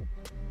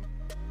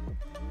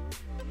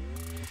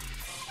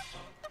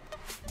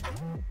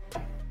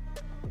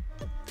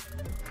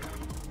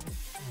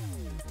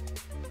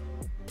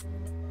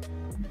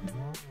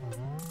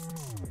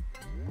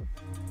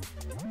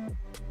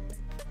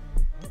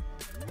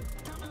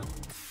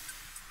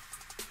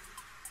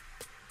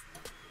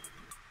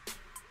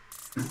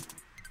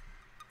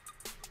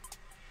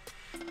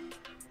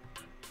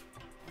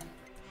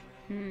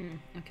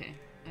 Okay,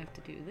 I have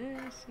to do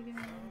this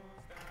again.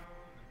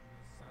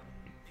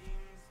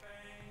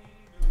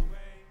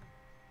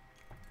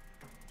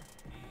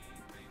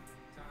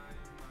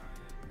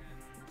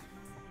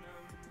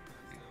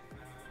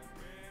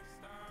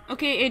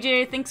 Okay,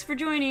 AJ, thanks for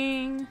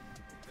joining.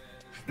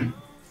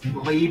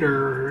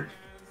 Later,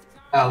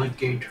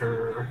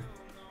 alligator.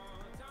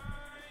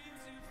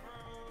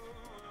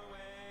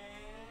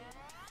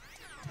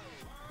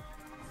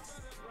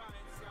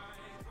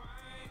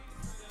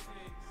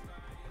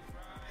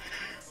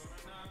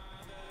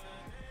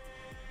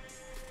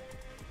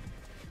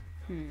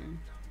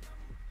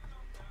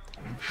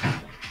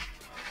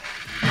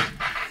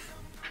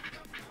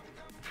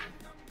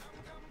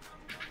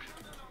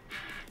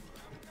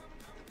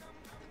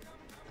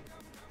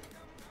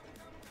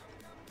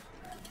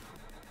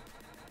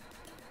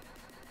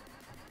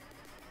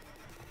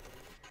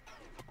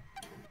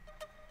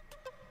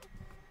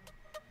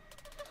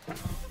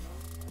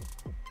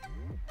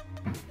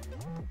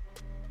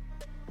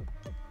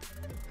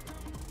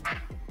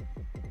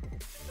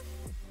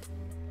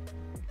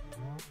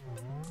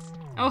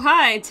 Oh,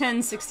 hi,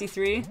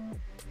 1063.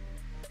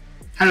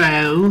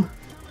 Hello.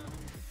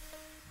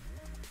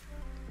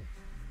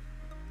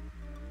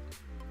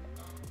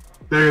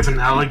 There's an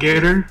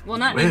alligator? Well,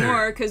 not Where?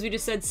 anymore, because we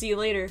just said see you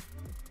later.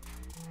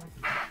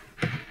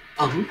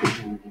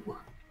 Oh.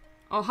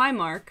 Oh, hi,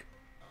 Mark.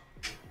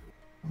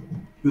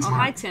 Who's Oh,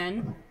 Mark? hi,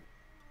 10.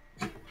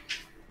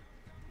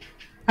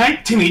 Hi,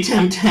 Timmy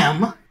Tim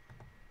Tim.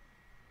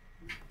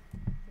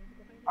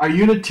 Are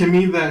you the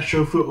Timmy that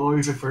Shofu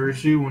always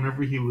refers to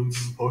whenever he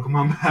loses a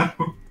Pokemon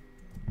battle?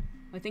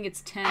 I think it's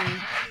 10.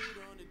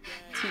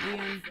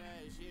 T-E-N.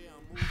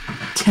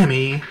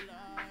 Timmy.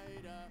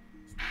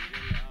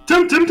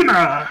 Tim Tim Tim.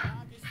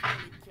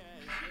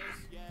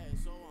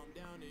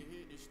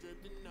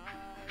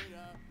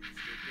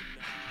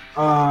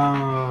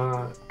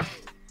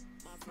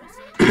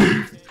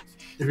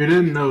 If you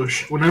didn't know,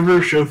 whenever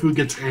Shofu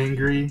gets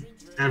angry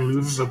and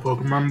loses a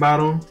Pokemon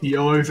battle, he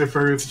always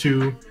refers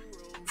to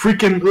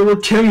freaking little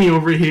Timmy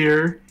over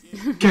here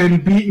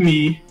can beat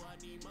me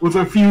with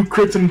a few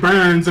crits and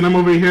burns, and I'm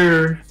over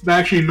here that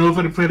actually knows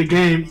how to play the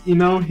game. You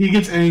know, he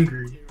gets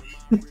angry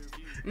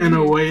in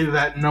a way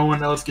that no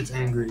one else gets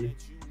angry.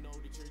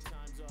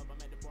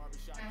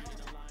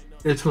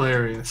 It's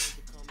hilarious.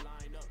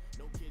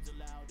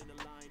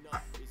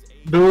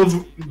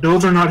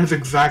 Those are not his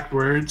exact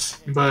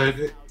words, but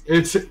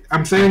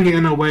I'm saying it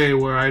in a way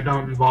where I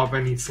don't involve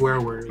any swear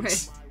words.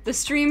 Right. The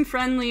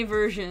stream-friendly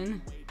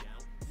version.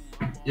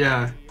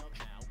 Yeah.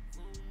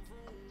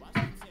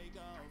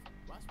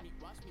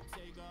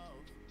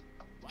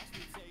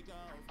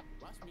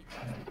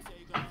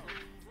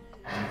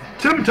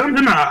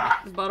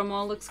 The bottom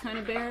wall looks kind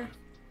of bare.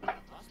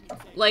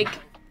 Like,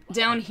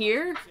 down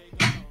here?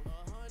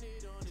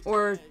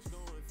 Or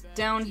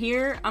down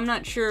here? I'm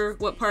not sure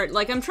what part.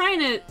 Like, I'm trying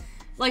to...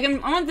 Like, I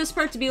want this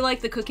part to be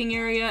like the cooking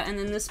area, and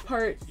then this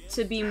part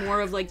to be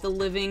more of like the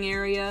living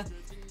area.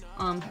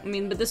 I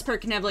mean, but this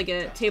part can have like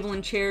a table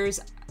and chairs.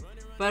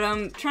 But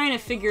I'm trying to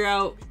figure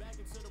out,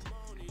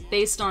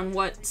 based on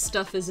what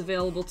stuff is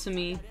available to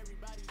me,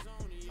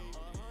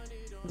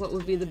 what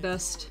would be the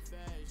best.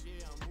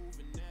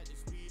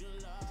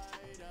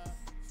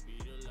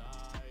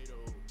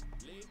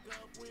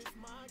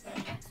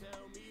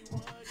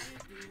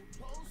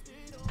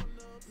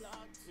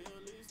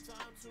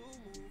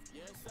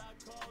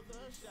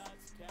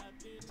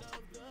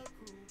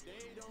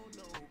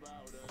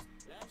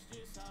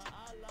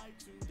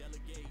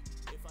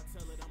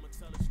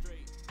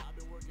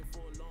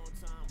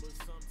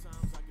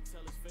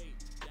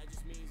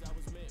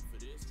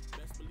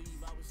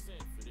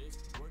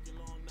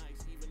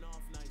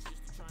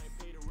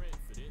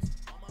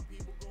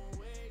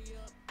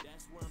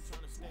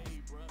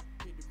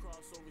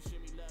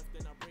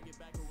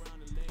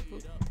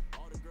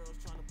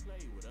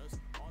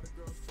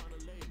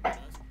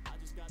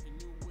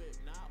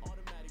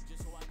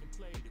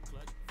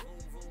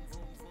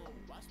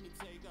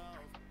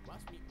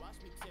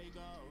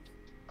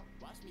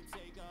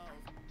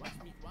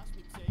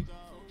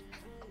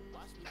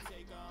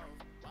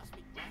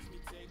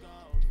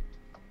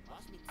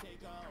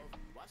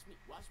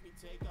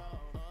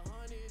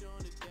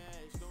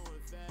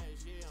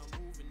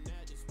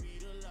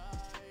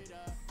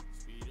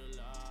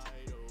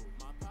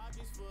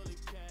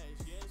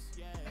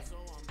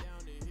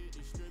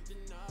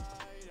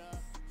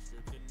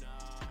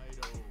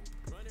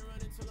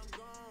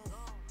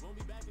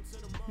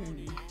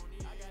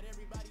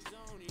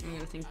 I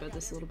gotta think about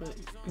this a little bit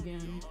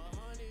again.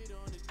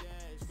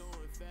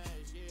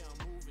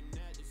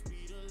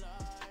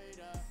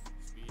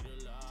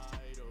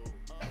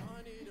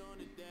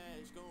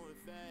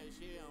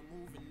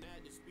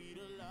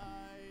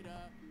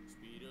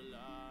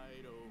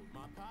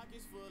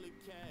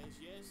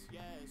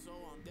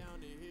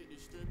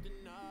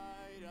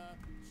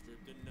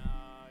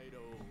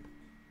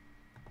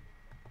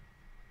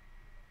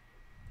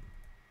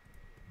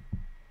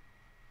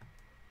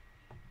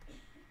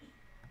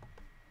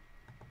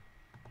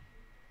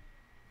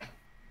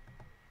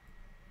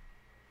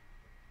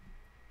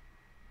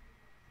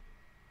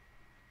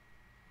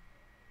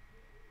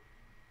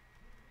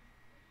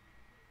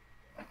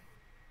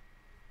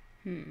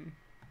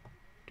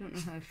 Don't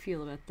know how I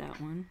feel about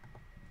that one.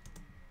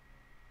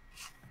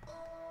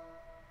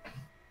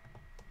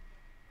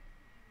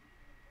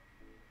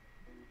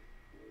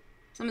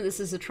 Some of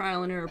this is a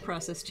trial and error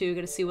process too.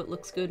 Gotta see what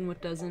looks good and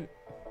what doesn't.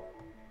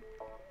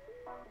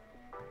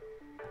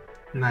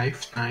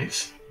 Nice,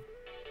 nice.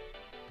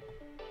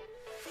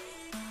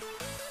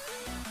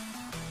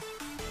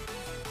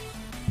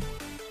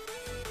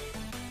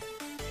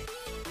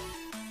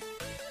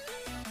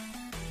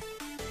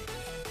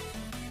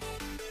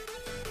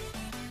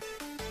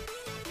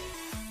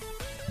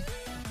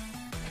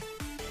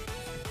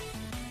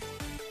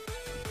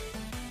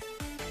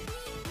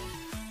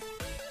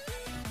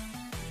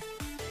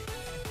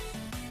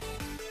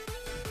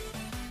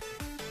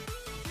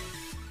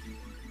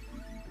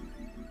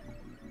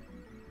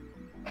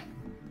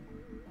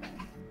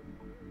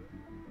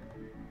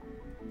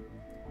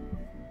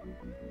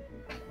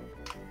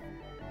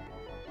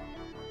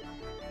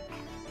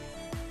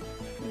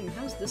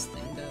 How's this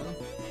thing go?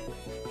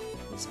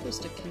 It's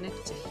supposed to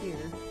connect to here.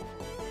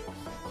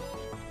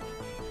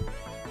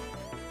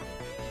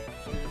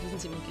 It doesn't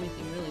seem like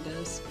anything really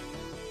does.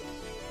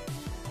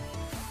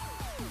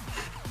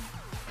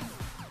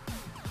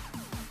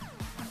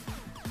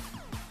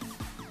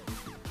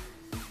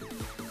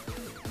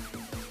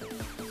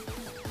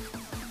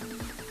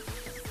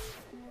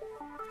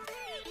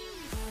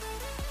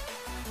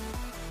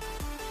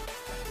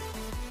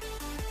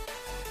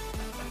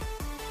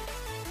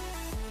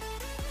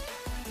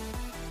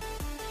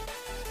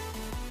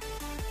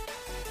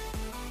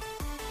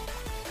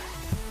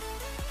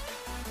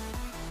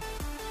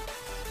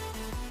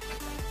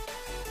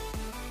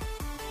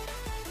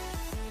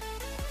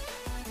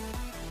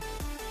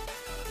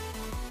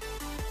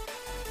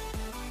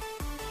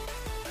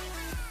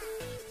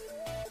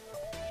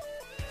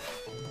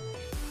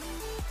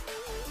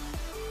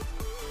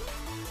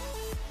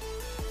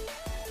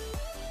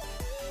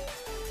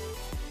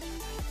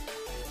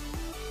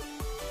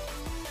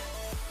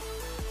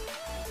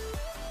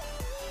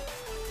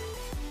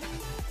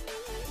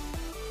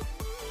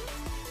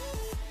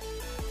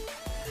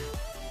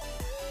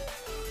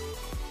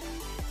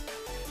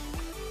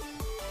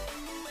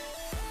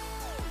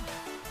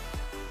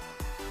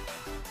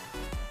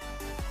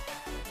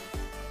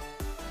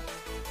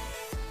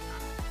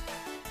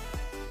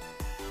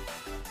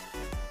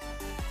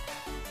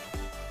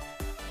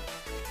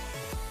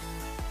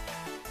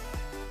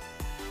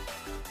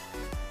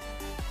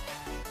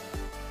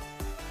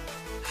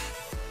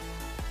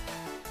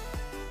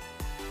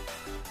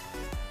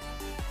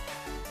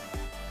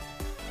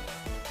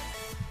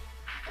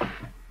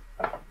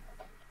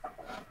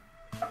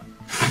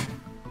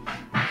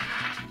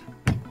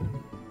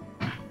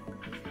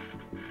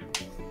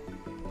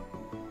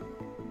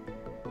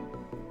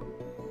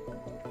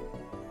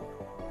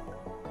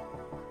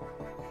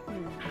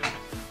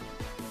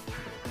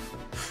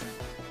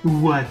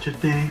 What you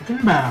thinking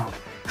about?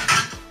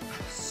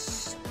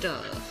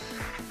 Stuff.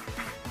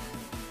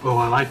 Oh,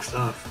 I like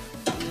stuff.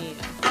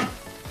 Yeah.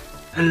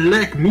 I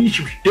like me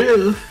some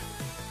stuff.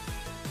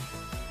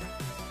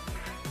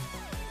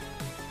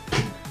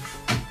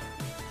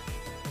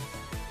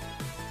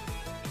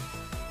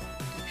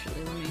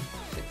 Actually, let me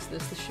fix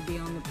this. This should be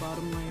on the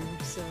bottom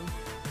layer, so...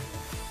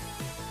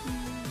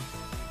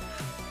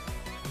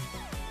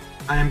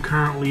 I am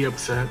currently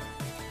upset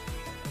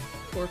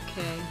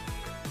 4K.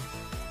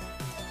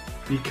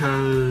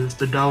 because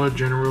the Dollar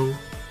General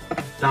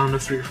down the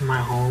street from my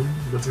home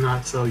does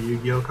not sell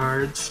Yu-Gi-Oh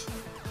cards.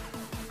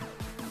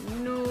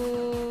 No.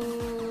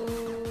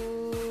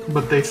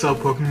 But they sell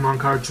Pokemon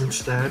cards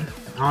instead.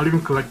 I don't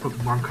even collect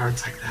Pokemon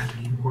cards like that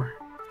anymore.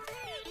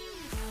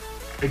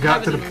 It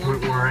got to the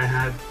point where I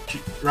had to,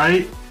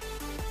 right?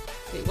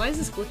 Wait, why is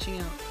this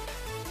glitching out?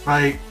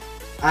 Like,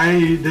 I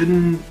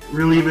didn't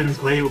really even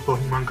play with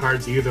Pokemon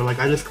cards either, like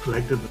I just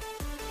collected them.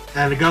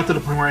 And it got to the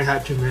point where I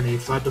had too many,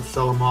 so I had to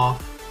sell them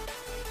off.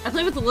 I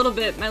played with a little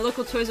bit. My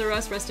local Toys R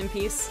Us, rest in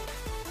peace,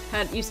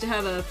 used to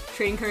have a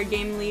trading card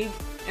game league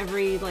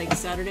every, like,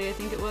 Saturday, I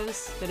think it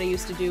was, that I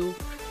used to do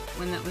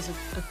when that was a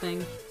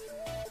thing.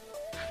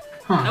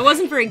 Huh. I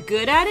wasn't very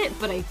good at it,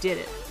 but I did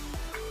it.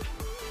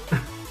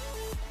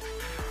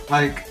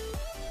 Like,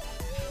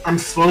 I'm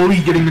slowly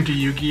getting into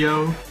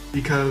Yu-Gi-Oh!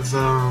 Because,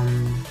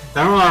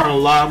 there are a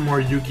lot more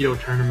Yu-Gi-Oh!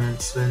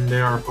 Tournaments than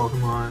there are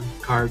Pokemon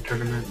card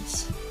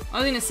tournaments. I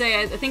was gonna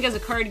say, I think as a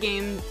card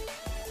game,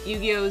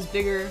 Yu-Gi-Oh! Is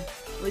bigger,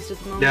 at least at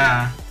the moment.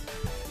 Yeah.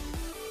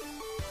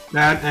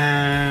 That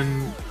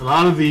and a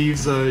lot of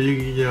these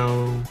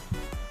Yu-Gi-Oh!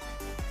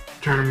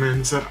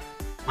 Tournaments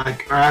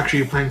like are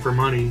actually playing for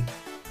money.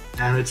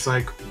 And it's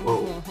like,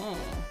 whoa.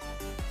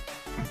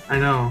 I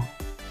know.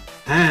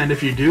 And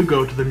if you do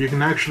go to them, you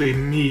can actually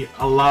meet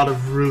a lot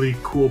of really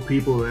cool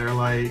people there,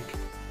 like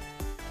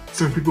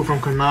some people from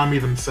Konami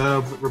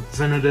themselves,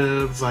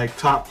 representatives, like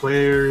top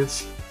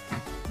players.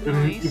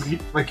 Nice. You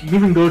can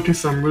even go to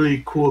some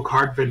really cool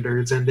card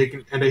vendors, and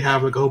they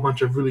have like a whole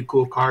bunch of really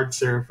cool cards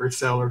there for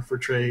sale or for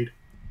trade.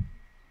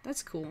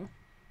 That's cool.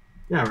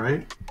 Yeah,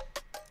 right.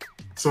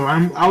 So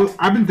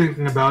I've been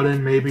thinking about it,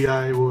 and maybe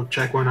I will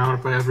check one out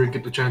if I ever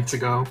get the chance to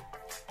go.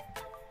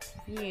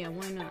 Yeah,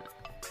 why not?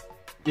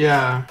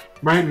 Yeah,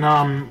 right now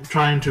I'm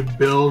trying to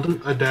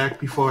build a deck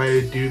before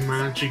I do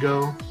manage to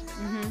go.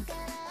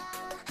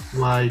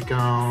 Like,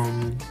 I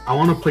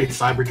want to play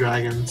Cyber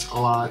Dragons a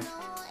lot.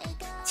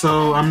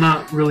 So I'm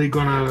not really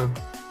gonna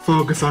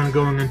focus on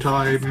going until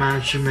I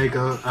manage to make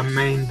a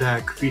main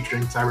deck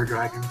featuring Cyber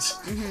Dragons.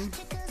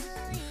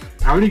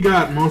 I already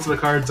got most of the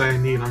cards I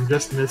need. I'm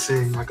just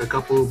missing like a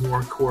couple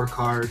more core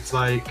cards.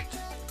 Like,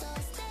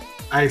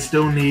 I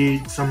still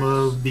need some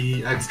of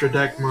the extra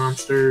deck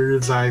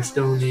monsters. I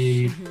still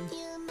need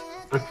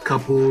a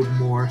couple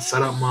more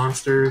setup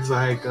monsters,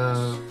 like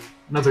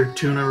another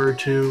tuner or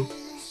two.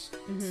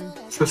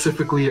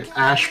 Specifically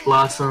Ash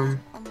Blossom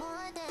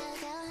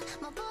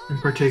in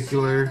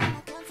particular.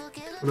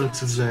 What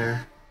else is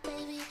there?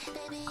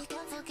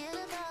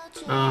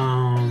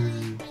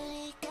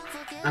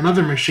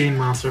 Another machine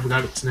monster, I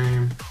forgot its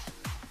name.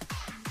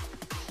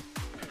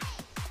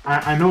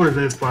 I know what it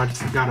is, but I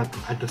just forgot it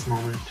at this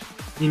moment.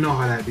 You know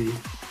how that be.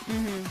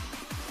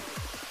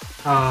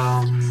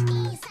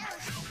 A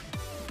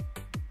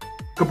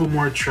couple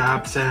more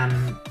traps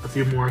and a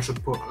few more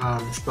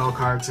spell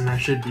cards, and I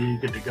should be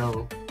good to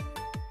go.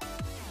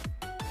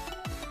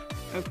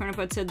 Oh,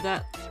 Carnapod said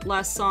that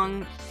last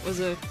song was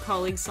a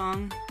colleague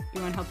song.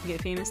 You want to help him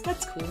get famous?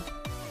 That's cool.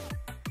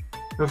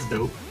 That's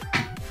dope.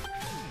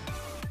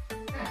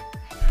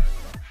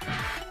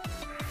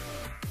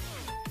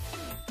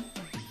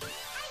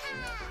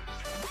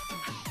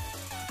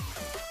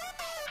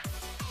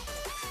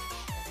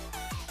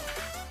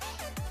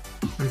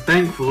 And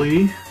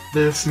thankfully,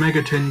 this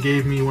Megaton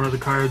gave me one of the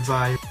cards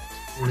I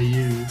want to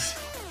use.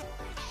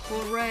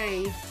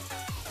 Hooray.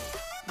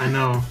 I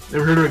know.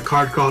 Ever heard of a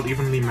card called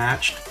Evenly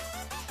Matched?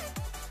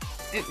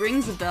 It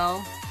rings a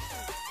bell.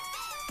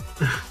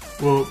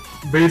 Well,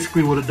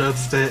 basically what it does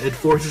is that it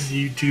forces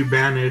you to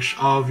banish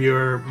all of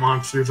your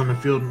monsters on the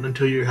field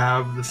until you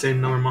have the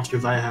same number of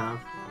monsters I have.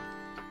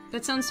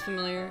 That sounds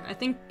familiar. I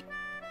think...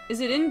 Is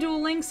it in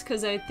Duel Links?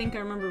 Because I think I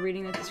remember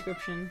reading that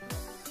description.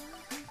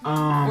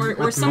 Or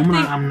at the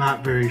moment, I'm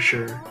not very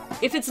sure.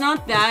 If it's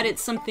not that,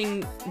 it's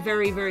something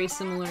very, very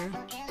similar.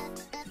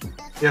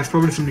 Yeah, it's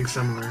probably something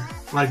similar.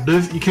 Like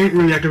this, you can't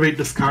really activate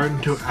this card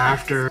until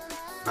after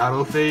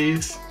battle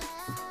phase,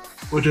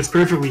 which is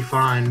perfectly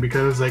fine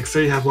because, like,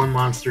 say you have one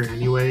monster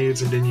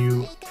anyways, and then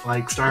you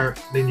like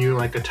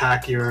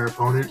attack your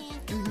opponent,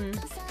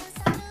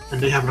 and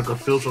they have like a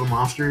field full of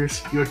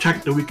monsters. You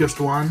attack the weakest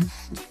one.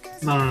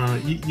 No.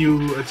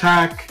 You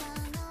attack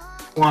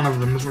one of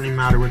them. Doesn't really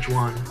matter which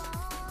one.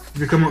 If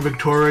you come out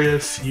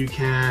victorious, you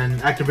can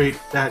activate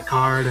that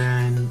card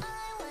and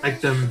make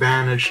them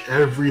banish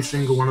every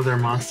single one of their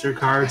monster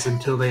cards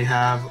until they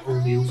have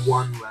only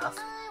one left.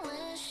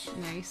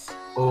 Nice.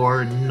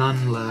 Or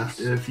none left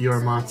if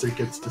your monster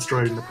gets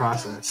destroyed in the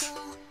process.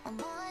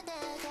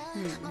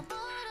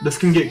 This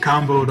can get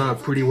comboed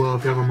up pretty well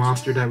if you have a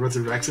monster that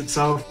resurrects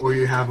itself, or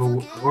you have a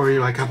way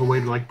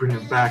to like bring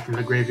it back from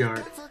the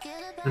graveyard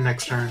the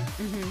next turn.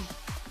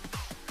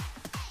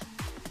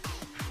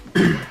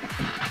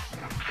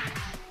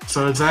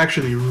 So it's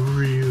actually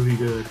really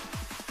good.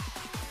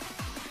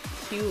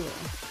 Cool.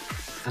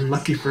 And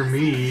lucky for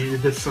me,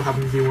 it just so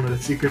happens to be one of the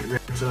secret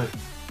rares.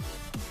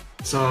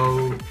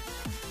 So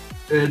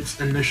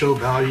its initial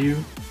value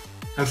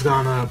has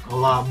gone up a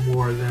lot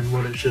more than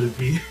what it should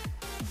be.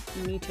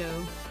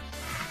 Neato.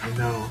 I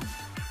know.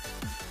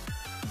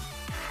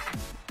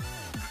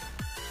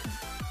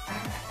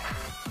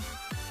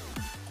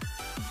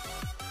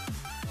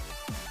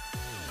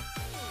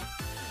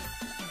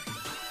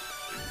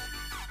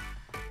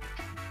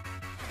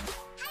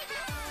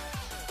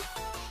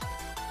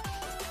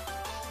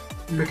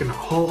 I'm making a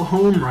whole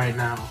home right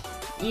now.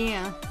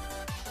 Yeah.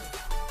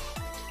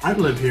 I'd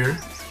live here.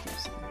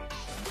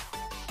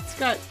 It's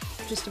got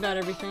just about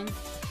everything.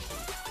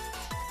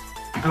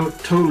 I would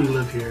totally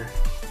live here.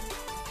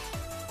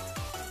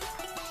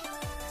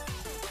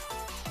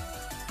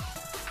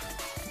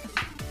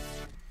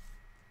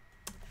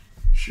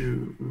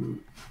 Shoot.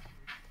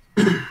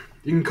 You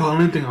can call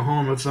anything a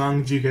home as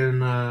long as you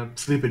can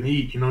sleep and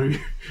eat, you know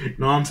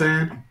what I'm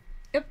saying?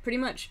 Yep, pretty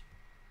much.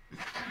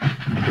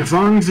 As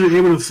long as you're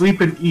able to sleep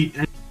and eat,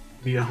 and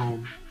be a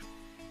home.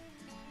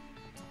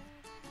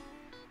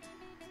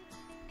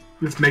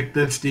 Just make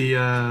this the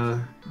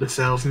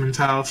salesman's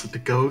house with the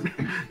goat,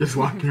 just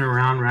walking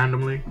around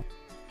randomly.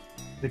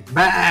 Like,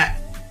 bah!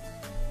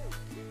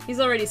 He's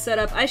already set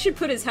up. I should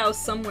put his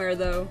house somewhere,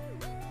 though.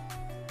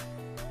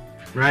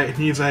 Right? And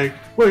he's like,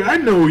 wait, I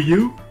know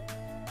you!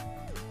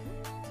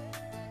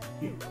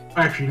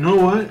 Actually, you know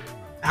what?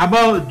 How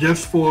about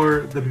just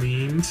for the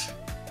memes,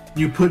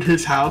 you put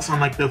his house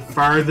on like the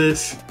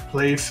farthest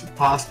place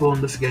possible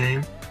in this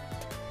game,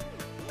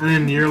 and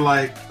then you're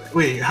like,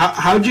 wait,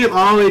 how'd you get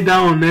all the way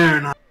down there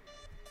and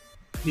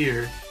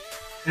here?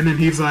 And then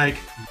he's like,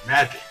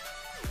 magic.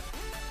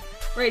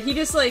 Right, he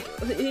just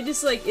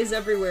is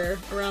everywhere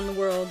around the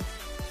world.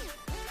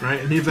 Right,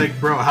 and he's like,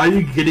 bro, how are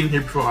you getting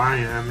here before I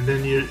am? And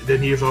then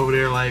he's over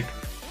there like,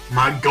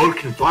 my goat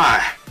can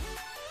fly.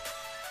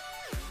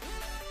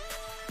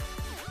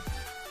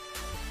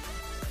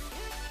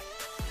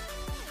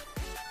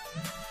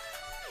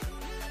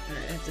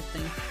 Alright, I have to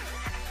think.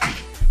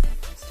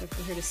 Stuff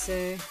for her to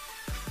say.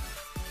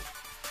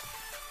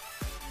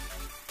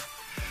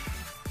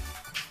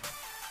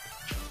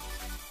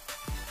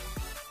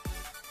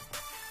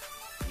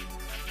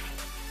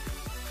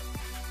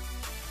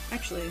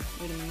 Actually,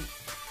 wait a minute.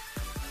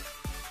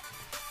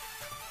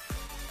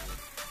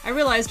 I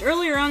realized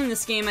earlier on in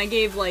this game I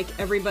gave, like,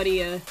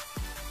 everybody a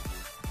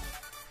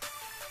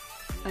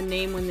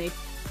name when they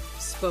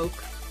spoke.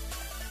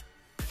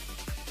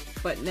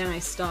 But then I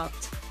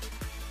stopped.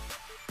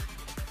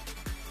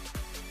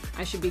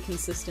 I should be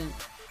consistent.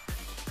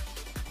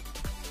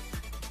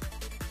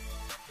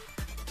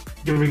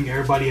 Giving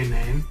everybody a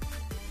name?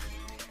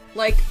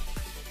 Like,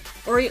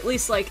 or at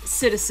least like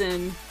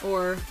citizen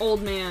or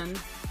old man.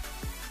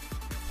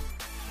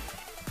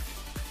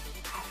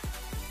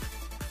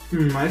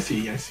 I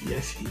see.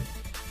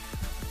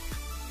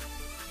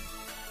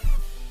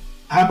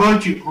 How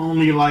about you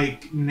only,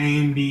 like,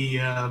 name the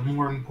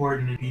more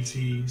important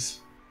NPCs?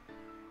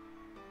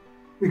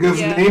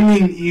 Because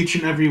naming each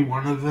and every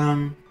one of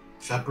them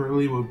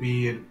separately would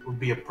be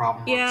a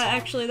problem. Yeah,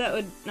 actually that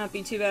would not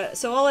be too bad.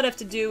 So all I'd have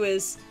to do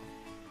is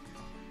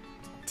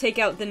take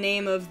out the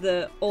name of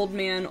the old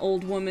man,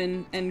 old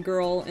woman, and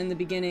girl in the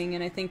beginning,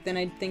 and I think then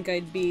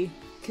I'd be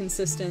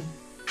consistent.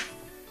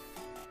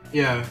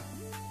 Yeah.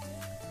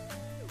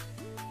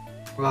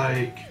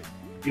 Like,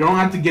 you don't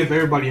have to give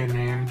everybody a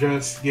name,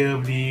 just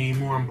give the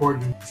more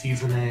important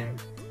NPCs a name.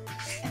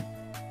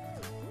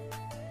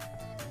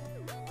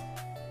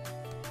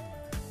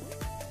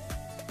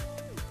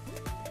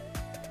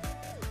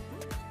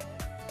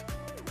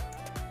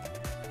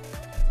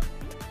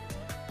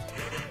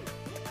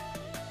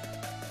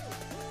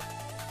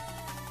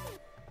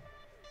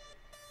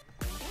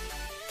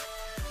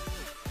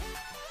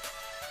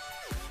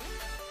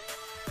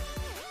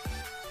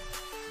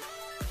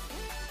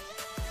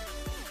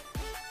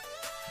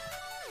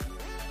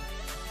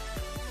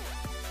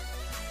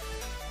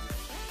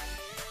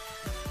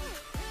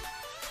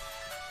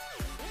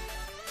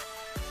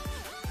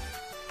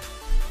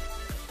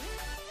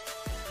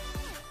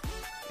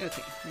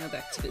 Okay, now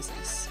back to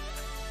business.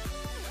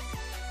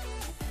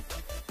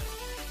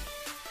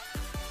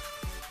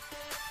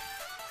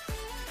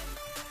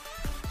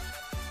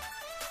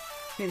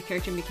 May the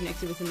character be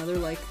connected with another,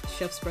 like,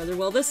 chef's brother.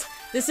 Well, this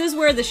is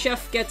where the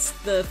chef gets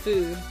the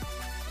food.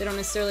 They don't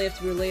necessarily have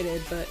to be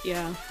related, but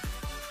yeah.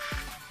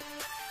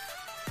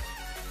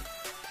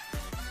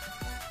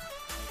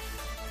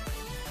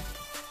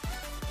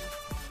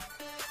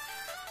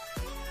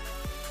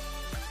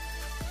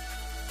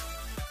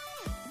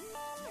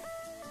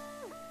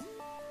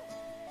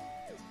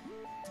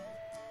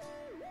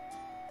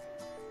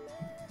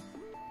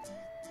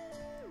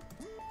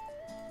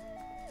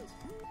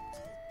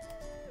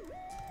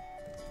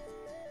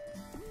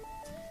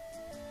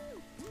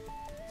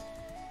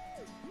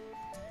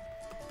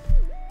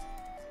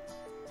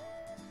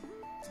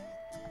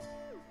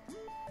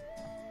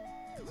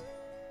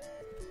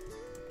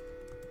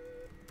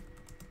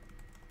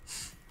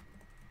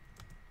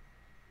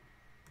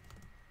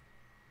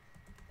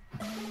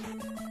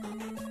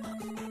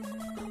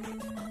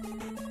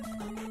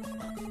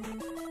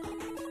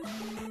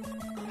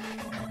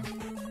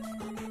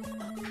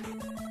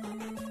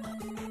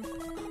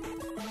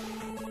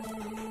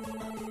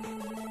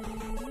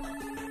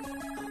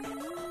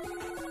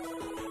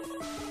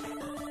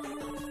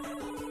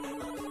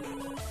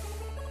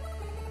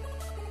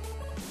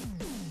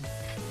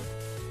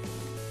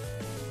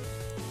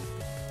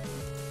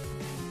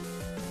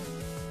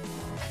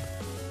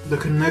 The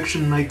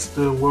connection makes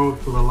the world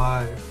feel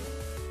alive.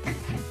 Come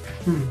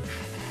alive,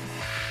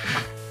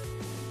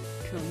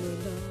 come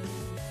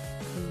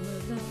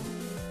alive.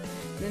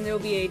 Then there'll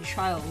be a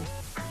child.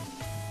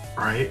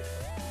 Right?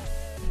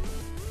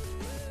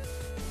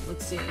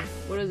 Let's see.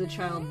 What does the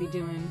child be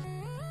doing?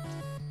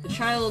 The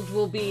child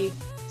will be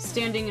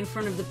standing in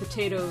front of the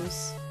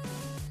potatoes,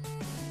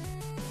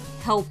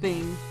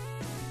 helping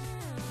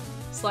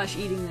 /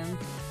 eating them.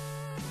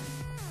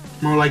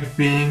 More like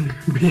being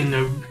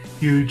a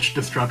huge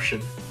disruption.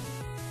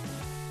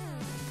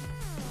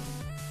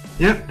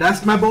 Yep,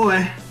 that's my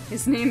boy.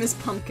 His name is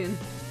Pumpkin.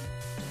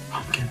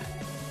 Pumpkin.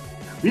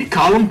 We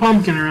call him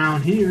Pumpkin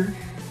around here.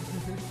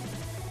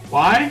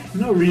 Why?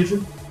 No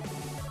reason.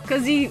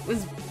 Because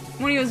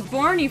when he was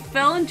born, he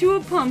fell into a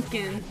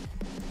pumpkin.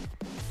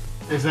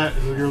 Is that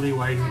literally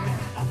why you think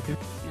pumpkin?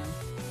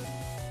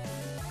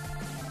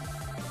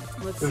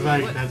 No. Let's see.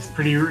 Like,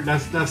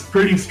 that's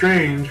pretty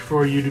strange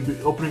for you to be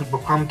opening up a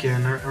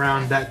pumpkin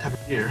around that type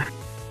of year.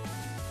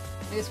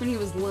 I guess when he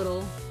was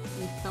little,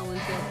 he fell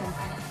into a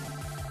pumpkin.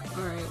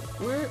 Alright,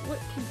 what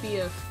could be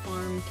a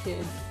farm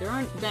kid? There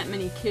aren't that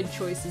many kid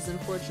choices,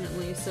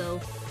 unfortunately, so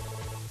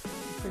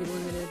pretty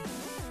limited.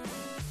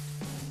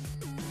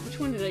 Which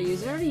one did I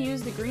use? Did I already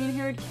use the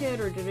green-haired kid,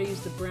 or did I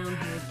use the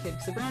brown-haired kid?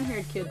 Because the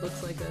brown-haired kid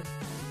looks like a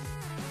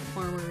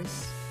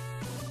farmer's.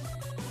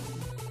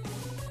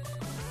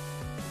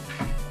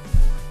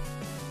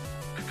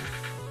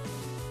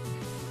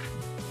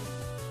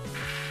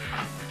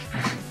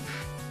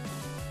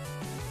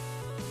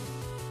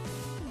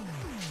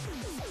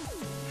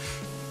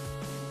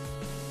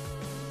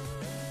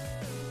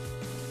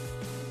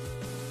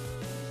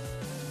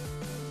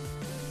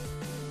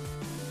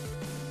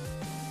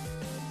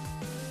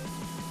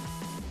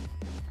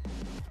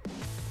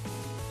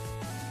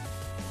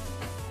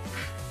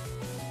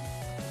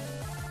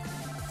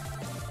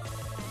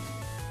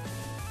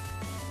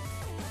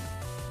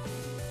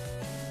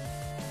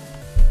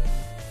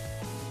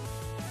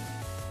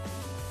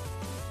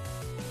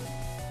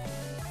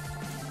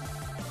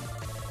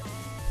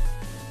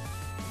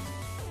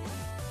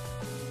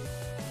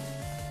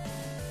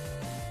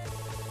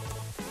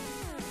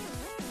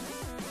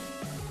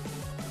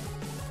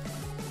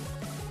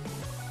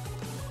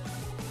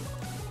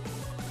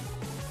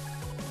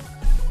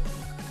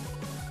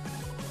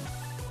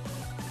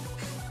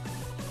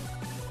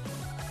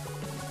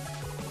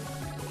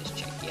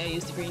 Yeah, I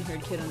used the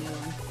green-haired kid on the other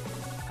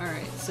one.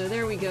 Alright, so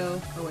there we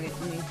go. Oh wait,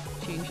 let me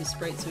change his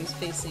sprite so he's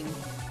facing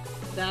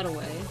that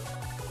away.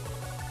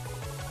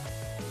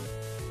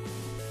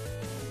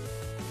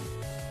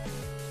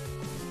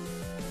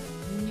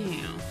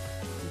 Now,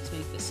 let's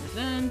make this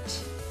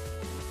event.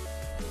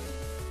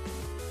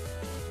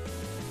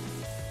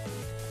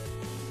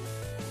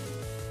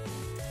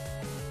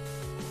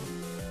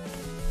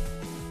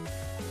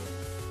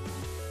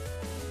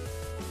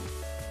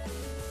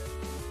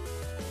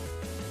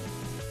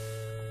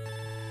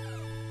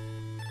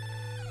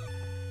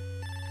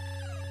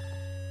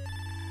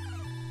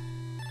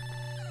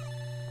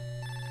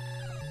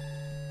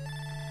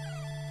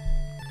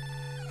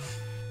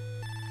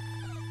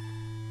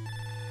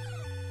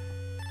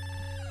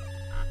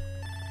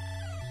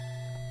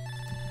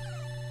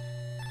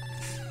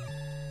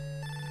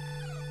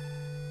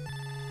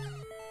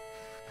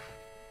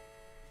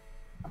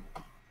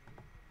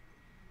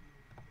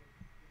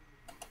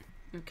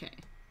 Okay.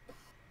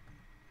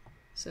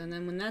 So and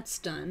then when that's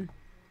done,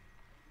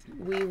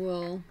 we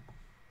will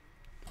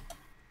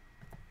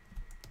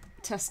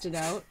test it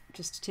out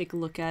just to take a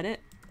look at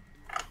it.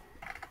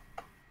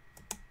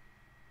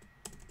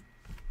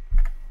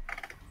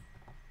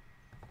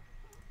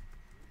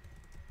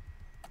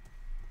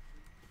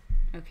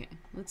 Okay,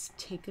 let's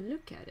take a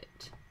look at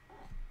it.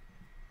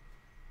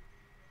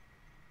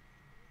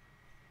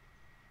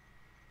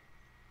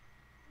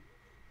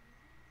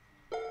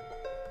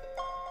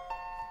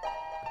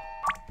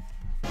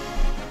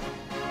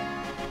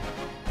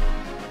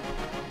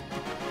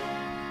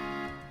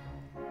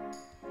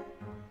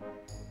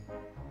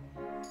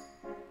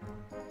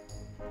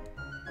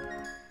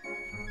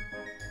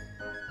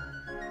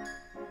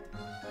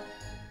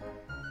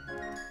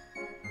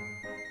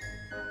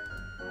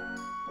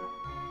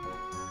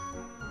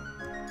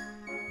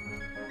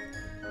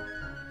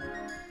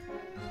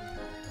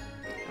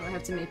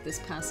 To make this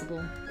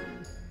passable.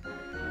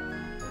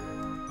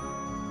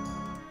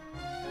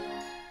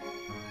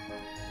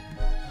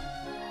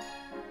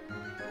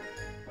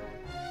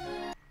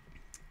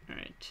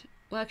 Alright.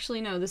 Well,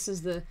 actually, no, this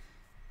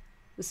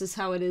is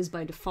how it is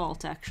by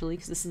default, actually,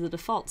 because this is the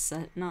default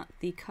set, not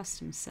the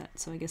custom set,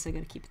 so I guess I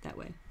gotta keep it that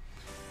way.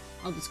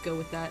 I'll just go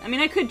with that. I mean,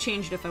 I could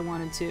change it if I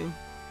wanted to,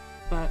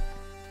 but...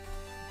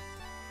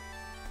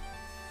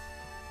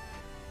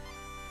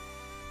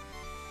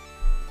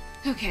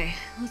 Okay,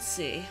 let's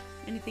see.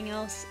 Anything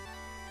else?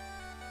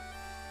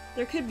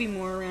 There could be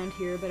more around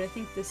here, but I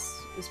think this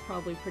is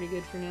probably pretty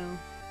good for now.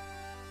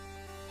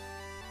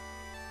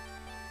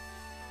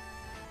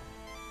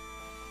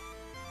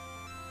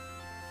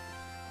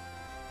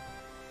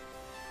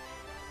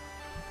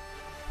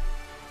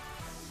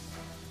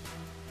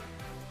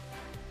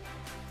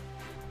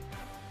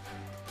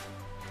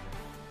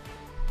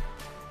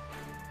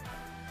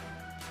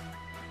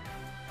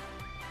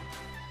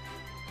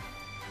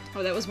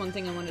 Oh, that was one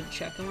thing I wanted to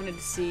check. I wanted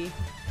to see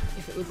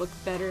if it would look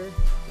better.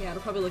 Yeah,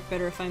 it'll probably look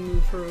better if I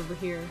move her over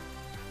here.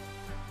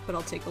 But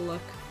I'll take a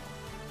look.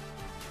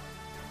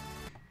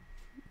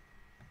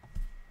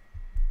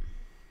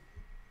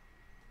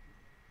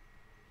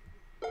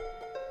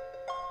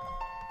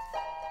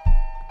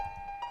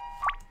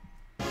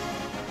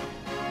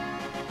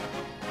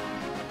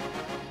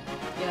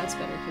 Yeah, that's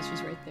better because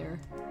she's right there.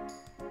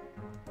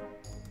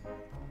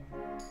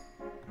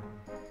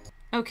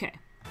 Okay.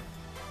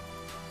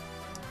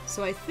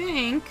 So I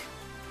think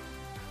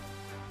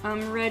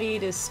I'm ready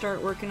to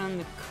start working on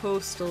the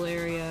coastal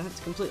area. I have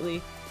to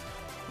completely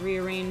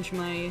rearrange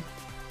my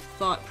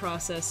thought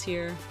process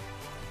here.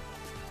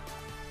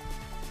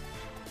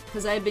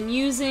 Because I've been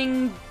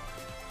using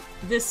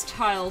this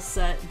tile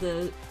set,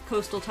 the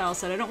coastal tile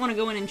set. I don't want to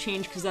go in and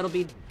change because that'll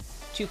be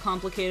too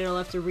complicated. I'll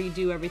have to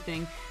redo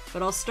everything.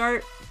 But I'll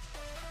start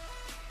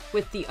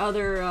with the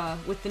other,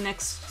 with the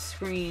next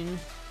screen.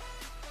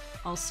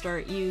 I'll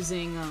start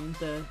using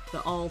the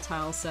all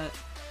tile set.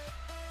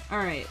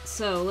 Alright,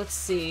 so let's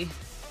see.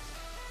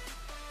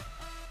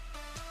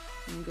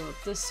 I'm gonna go up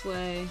this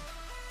way.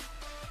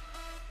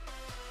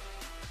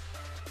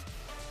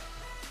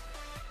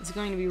 It's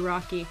going to be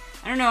rocky.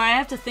 I don't know, I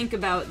have to think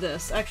about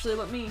this. Actually,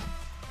 let me...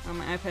 Oh,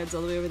 my iPad's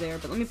all the way over there,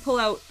 but let me pull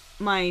out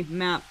my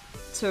map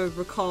to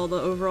recall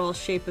the overall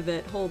shape of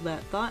it. Hold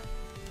that thought.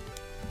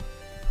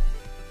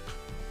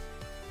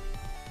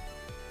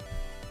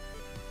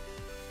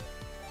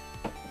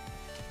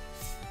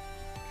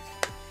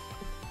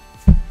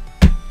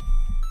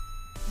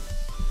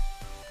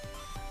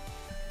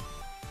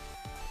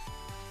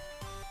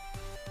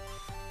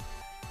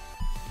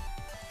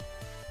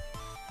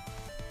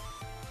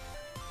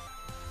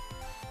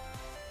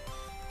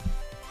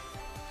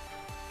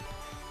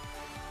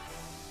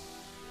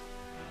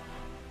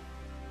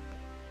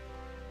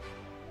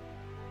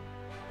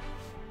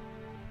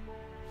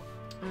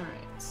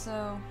 Alright,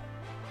 so...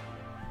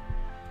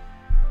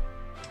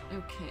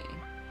 Okay.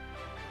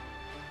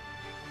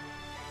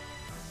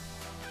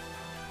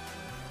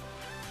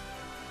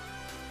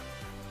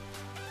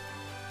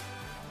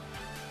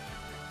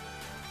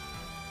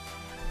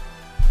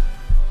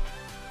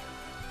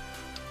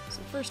 So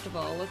So first of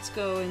all, let's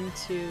go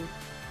into...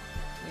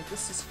 Wait,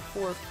 this is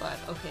 4,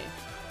 5. Okay.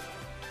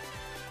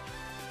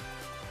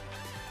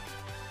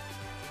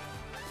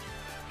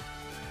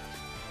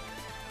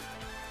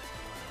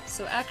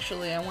 So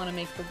actually, I want to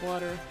make the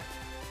water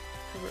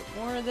cover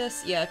more of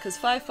this. Yeah, because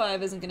 5,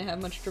 5 isn't going to have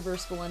much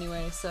traversable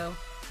anyway, so...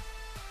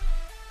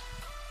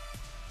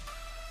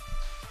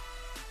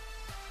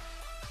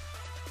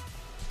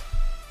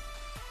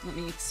 Let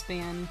me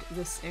expand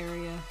this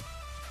area.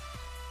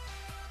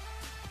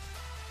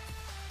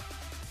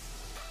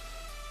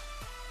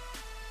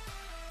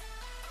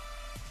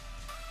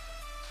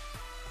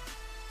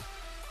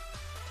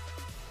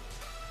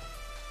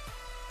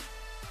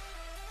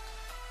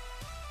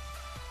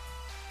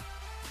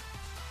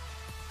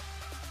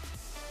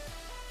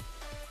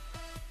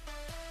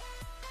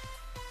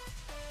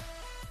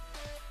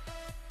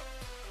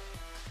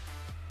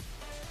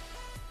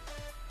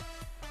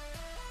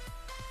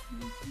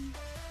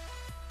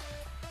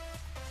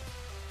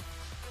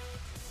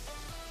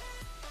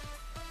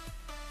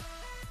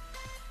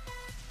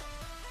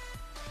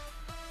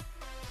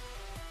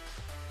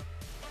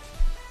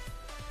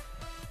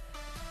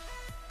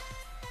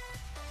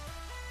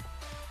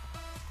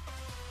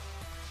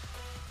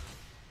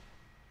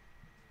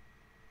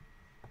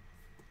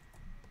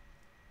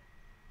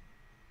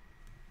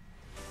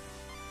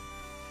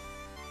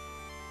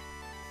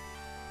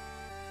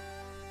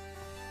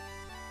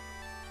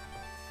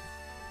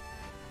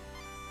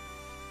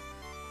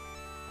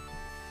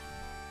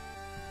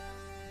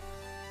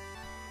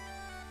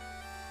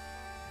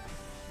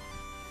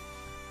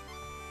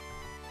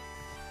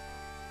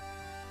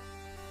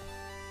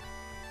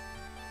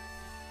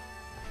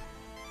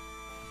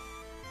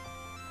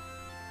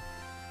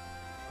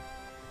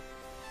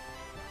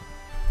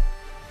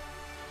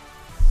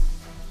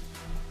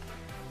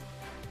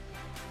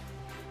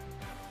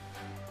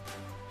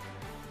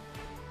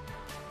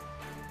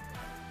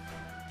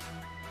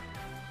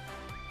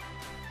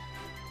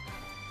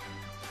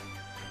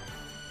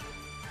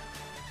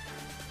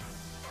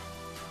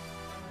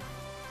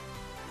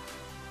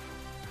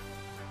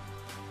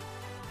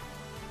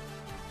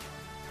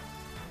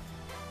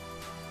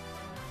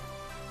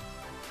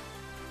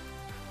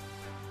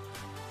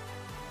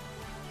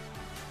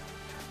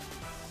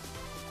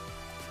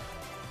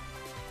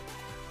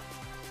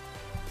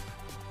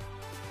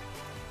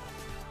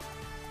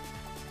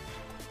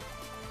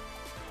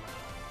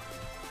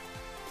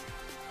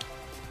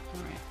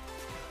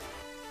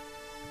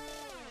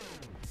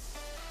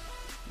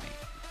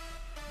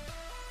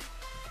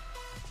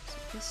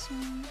 This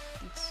one,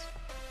 it's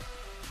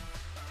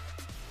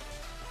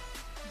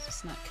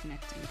just not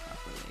connecting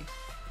properly.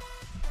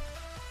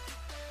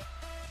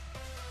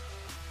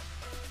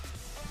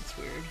 That's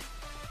weird.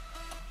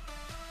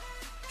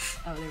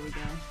 Oh, there we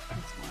go.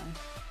 That's why.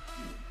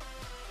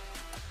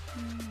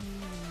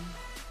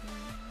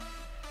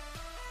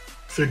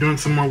 So you're doing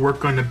some more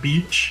work on the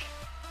beach?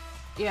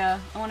 Yeah,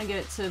 I want to get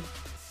it to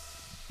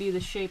be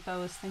the shape I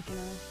was thinking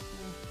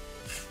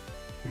of.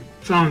 Yeah.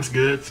 Sounds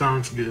good,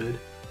 sounds good.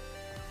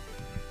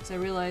 I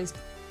realized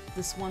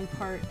this one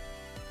part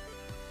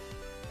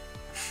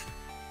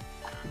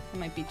it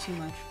might be too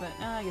much, but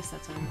I guess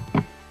that's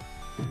alright.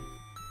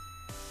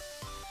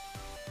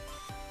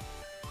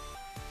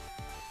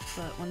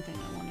 But one thing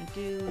I want to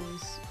do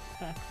is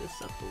back this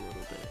up a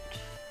little bit.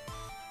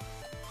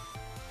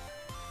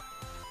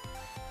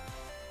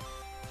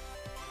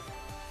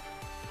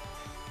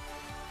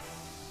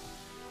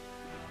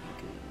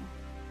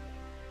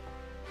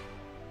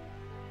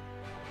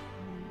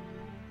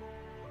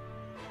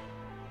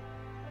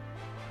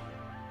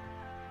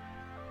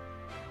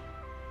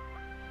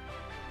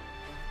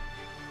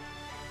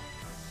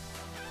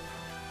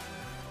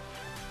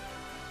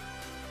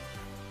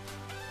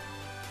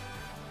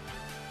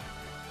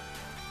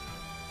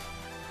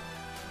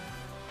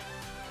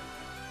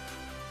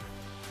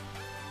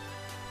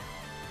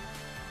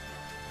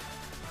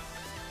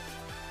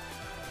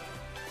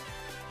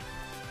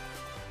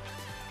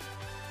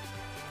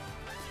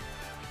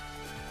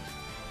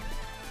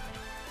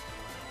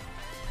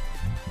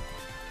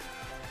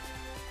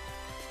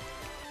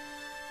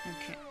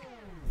 Okay.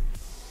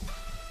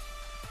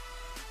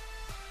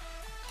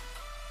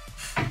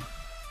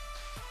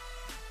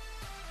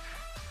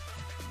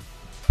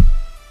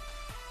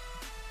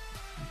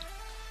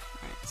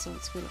 Alright, so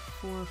let's go to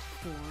 4,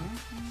 4.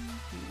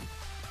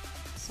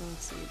 So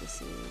let's see,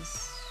 this is...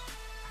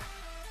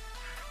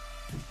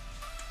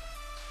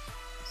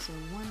 So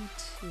 1,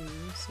 2,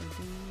 so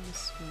down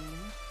this way.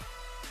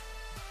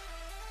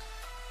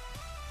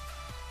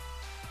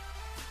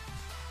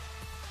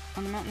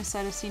 On the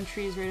mountainside, I've seen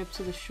trees right up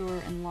to the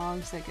shore and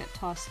logs that get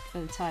tossed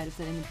by the tide, if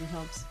that imagery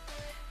helps.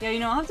 Yeah, you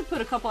know, I'll have to put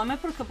a couple, I might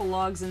put a couple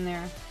logs in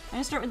there. I'm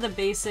gonna start with the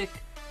basic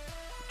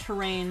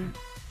terrain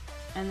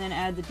and then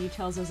add the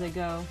details as I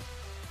go.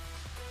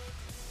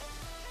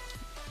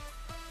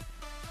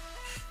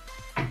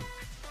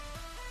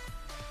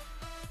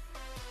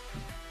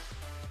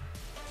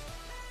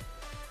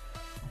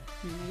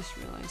 I just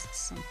realized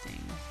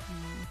something.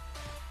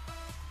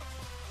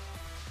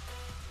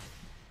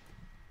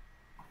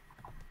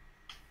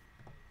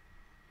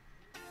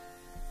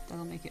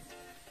 that'll make it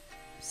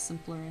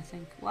simpler, I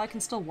think. Well, I can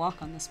still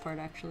walk on this part,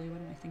 actually.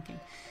 What am I thinking?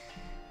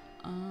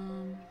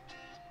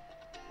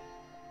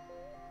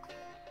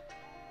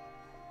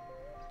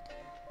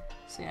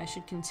 So yeah, I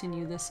should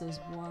continue this as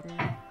water.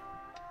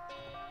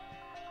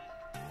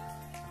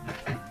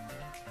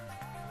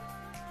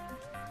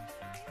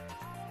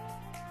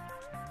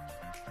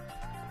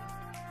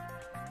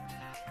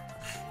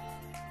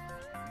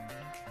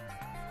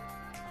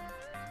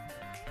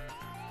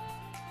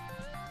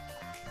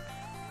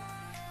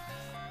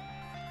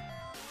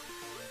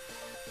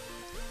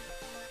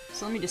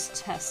 So let me just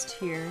test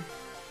here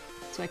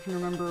so I can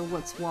remember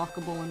what's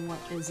walkable and what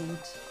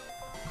isn't.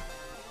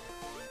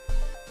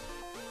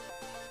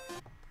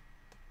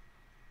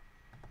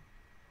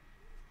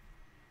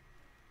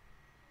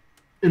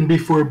 And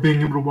before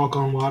being able to walk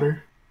on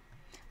water?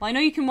 Well, I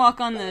know you can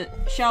walk on the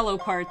shallow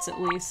parts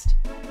at least.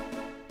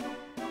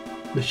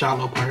 The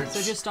shallow parts?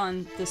 So just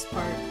on this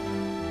part.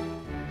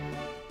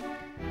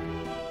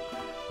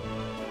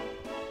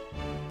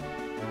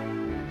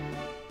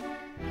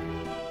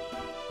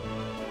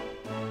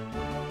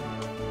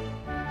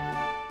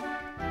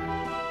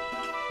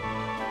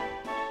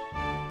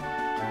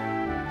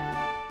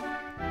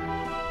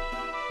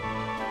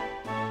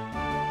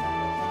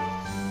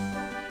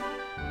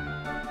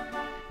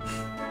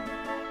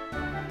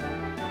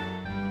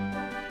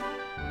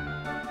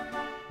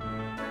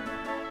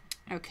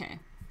 Okay,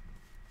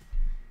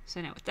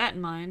 so now with that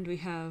in mind, we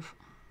have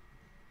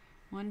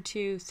 1,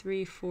 2,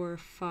 3, 4,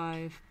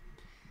 5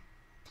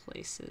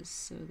 places.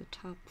 So the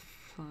top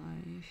 5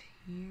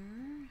 here,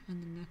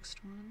 and the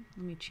next one.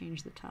 Let me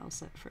change the tile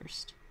set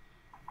first.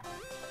 I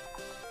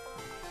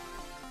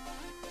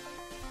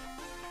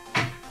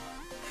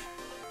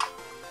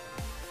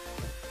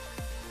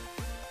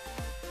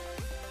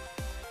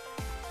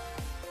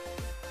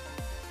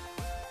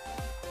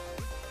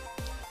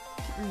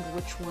can't remember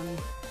which one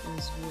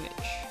is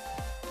which.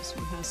 This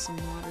one has some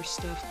water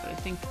stuff, but I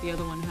think the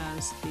other one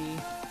has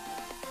the...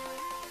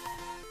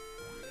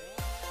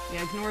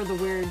 Yeah, ignore the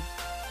weird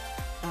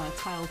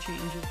tile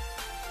change.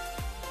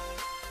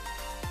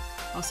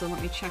 Also,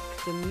 let me check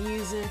the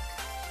music.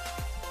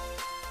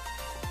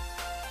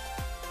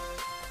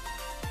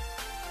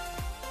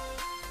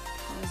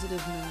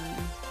 Positive 9,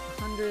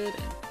 100, and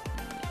 80.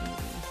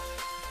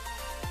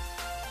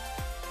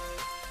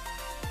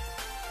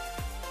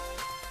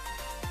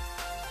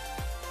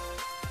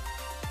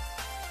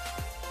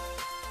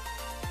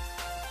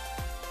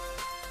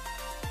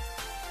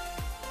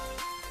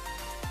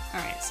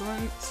 Alright, so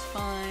let's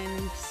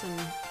find some...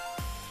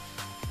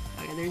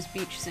 Okay, there's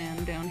beach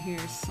sand down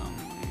here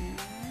somewhere.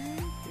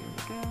 Here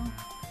we go.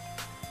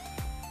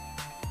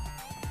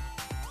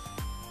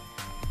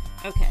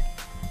 Okay.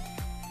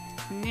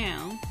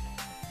 Now...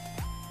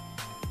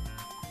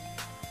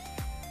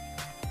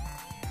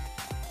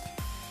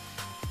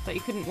 But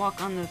you couldn't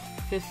walk on the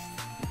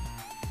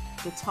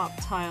top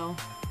tile.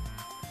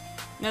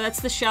 No,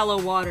 that's the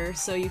shallow water,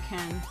 so you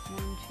can.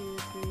 1, 2,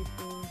 3,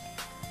 4...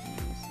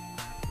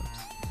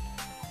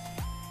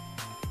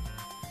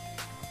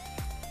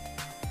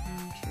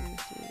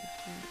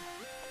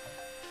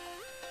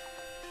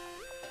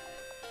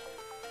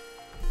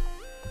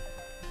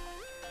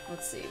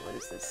 Let's see, what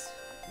is this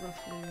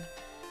roughly?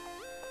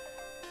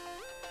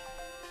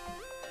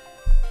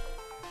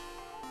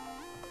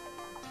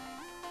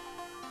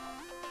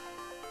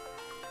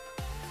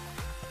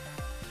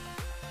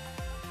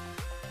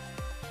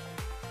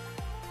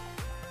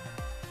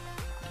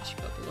 I should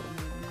go up a little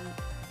more than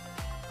that.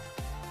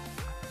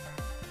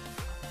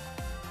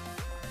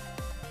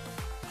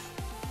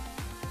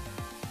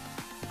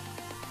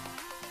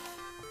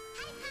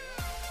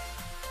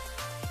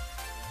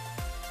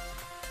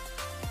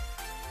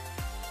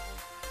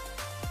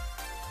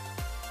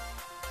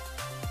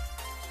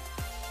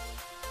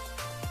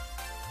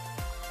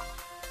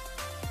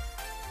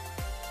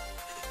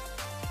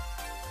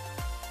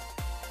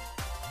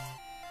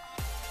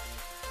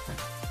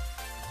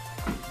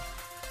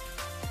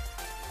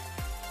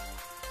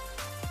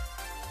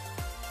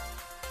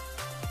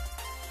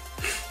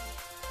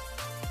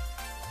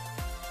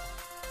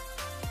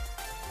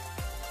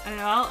 I don't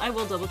know, I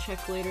will double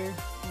check later,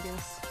 I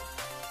guess.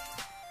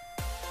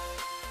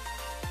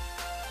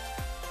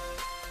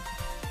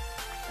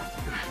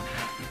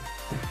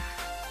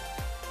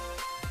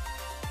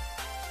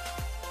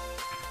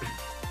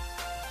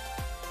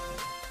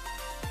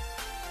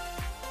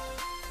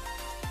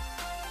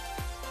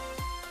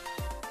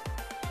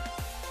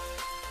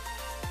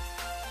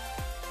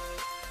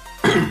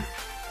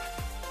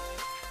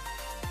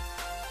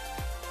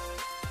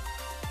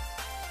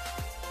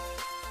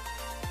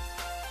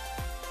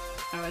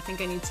 Oh, I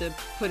think I need to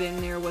put in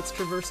there what's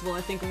traversable.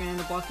 I think I'm gonna end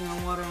up walking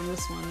on water on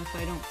this one if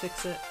I don't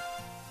fix it.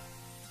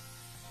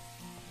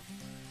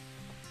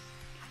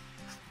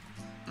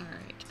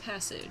 Alright,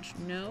 passage.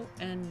 No,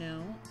 and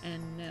no,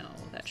 and no.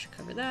 That should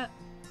cover that.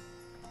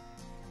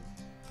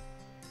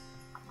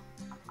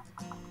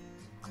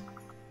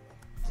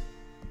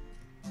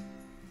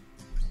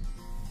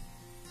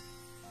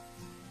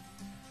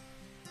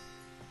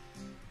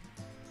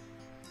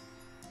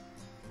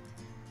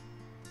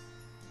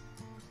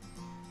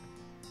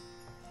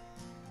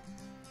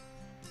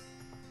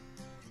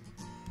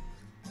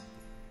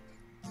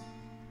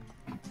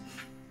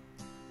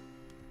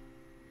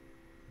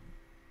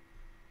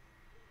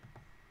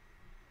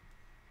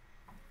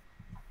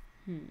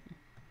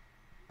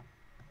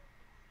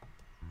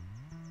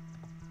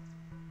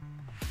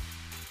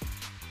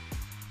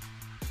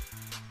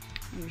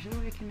 There's no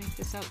way I can make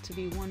this out to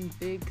be one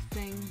big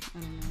thing. I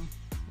don't know.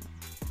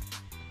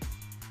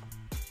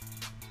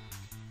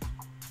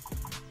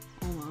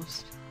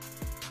 Almost.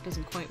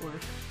 Doesn't quite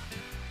work.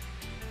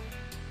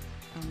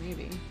 Oh,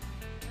 maybe.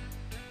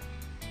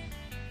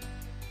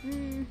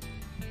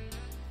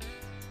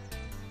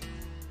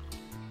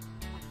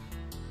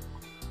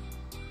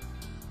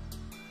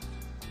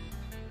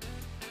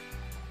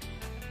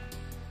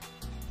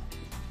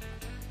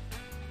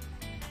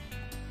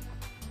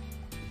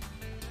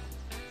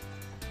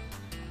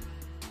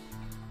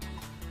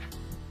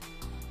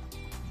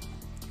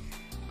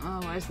 Oh,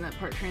 why isn't that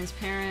part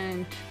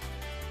transparent?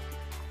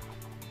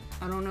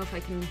 I don't know if I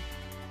can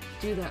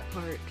do that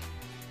part.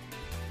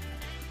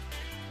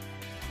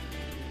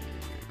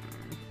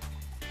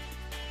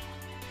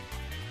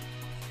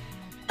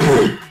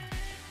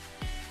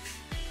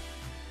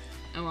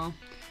 Oh well.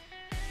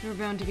 There are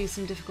bound to be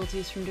some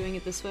difficulties from doing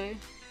it this way.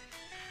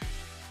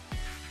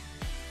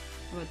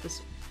 How about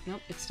this?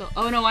 Nope, it's still—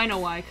 oh no, I know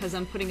why, because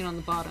I'm putting it on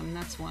the bottom,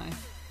 that's why.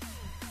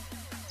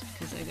 It's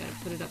because I gotta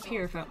put it up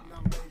here if I—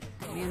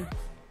 oh man.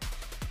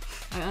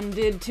 I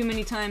undid too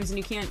many times and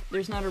you can't—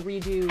 there's not a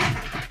redo.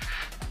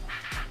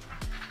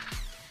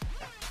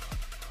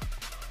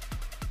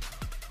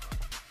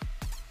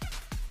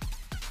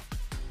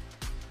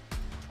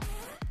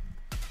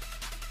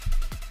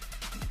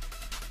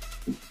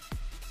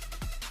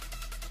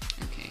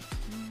 Okay.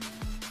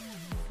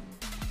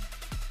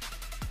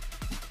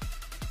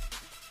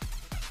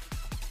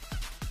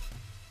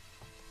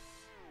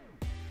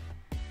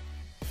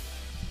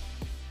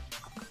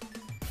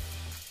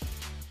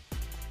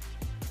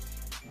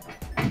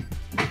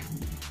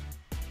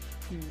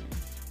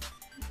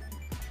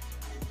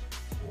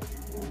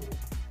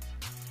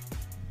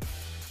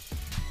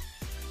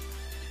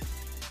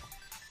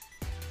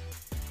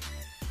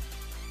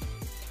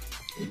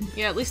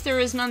 Yeah, at least there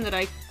is none that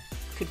I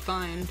could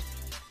find.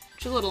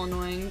 Which is a little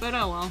annoying, but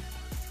oh well.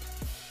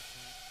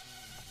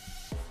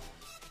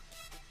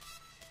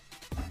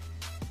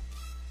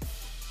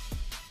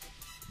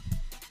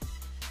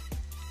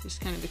 Just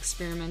kind of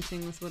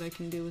experimenting with what I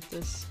can do with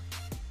this.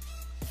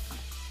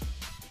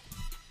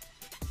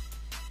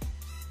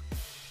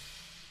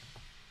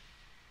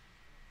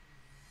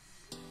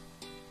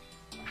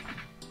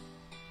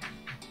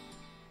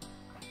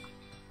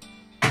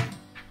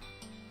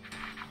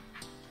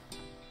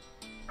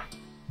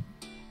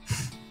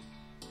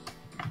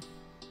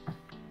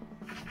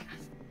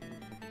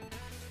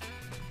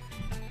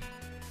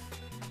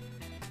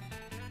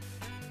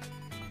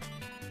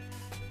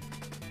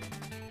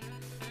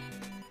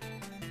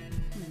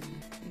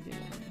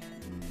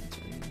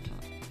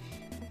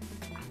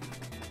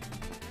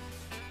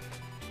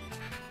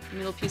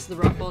 Middle piece of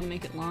the rock wall to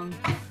make it long.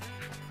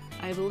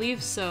 I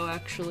believe so,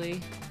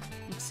 actually.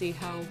 Let's see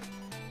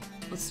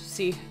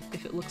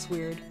if it looks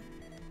weird.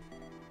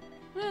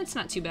 It's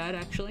not too bad,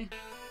 actually.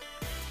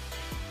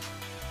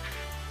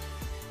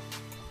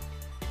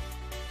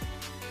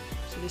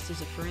 So this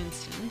is a for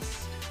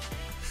instance.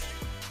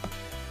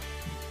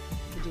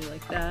 We'll do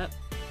like that.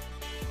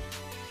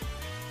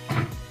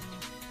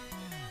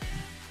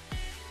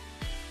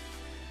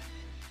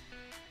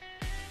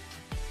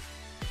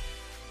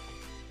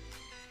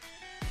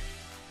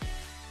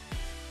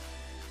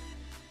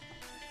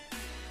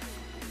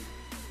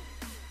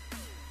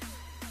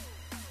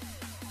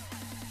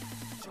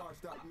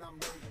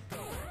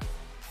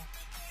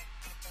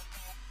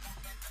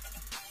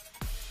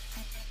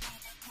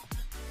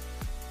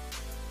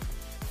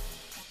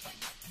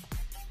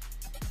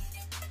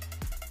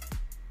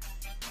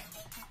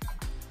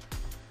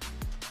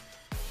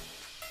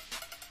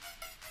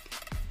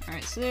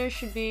 Alright, so there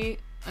should be—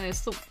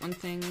 still one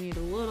thing, we need a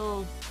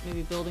little,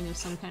 maybe building of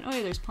some kind. Oh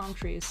yeah, there's palm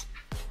trees.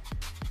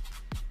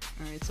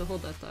 Alright, so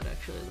hold that thought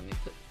actually, let me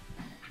put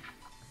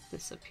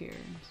this up here.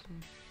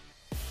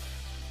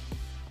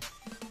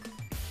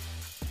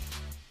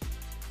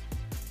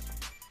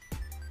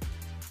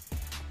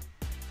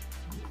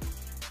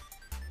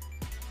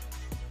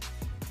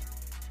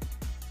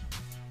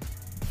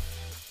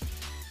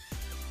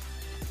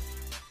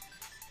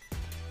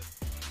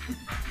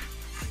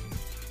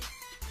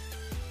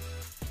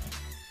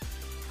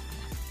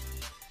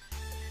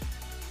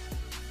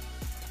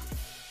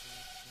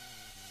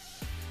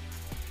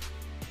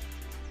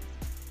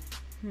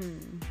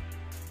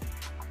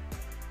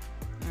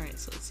 Alright,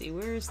 so let's see,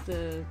 where's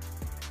the—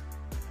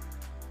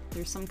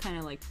 there's some kind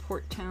of like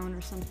port town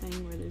or something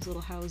where there's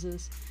little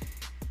houses.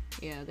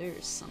 Yeah,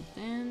 there's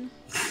something.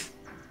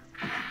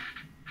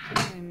 What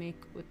do I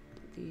make with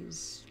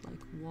these like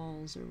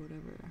walls or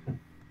whatever?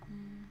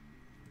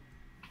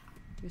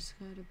 There's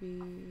gotta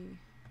be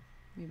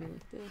maybe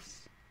like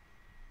this.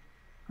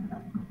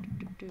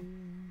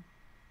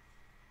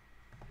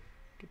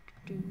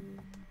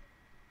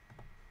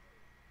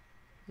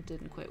 It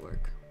didn't quite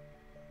work.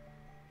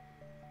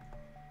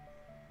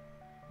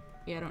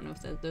 Yeah, I don't know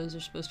if those are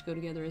supposed to go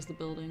together as the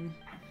building.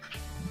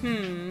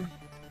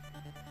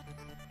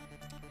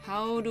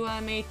 how do I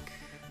make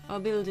a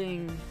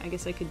building? I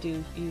guess I could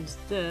use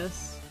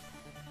this.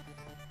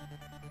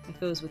 It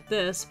goes with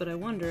this, but I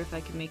wonder if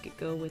I can make it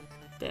go with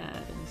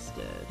that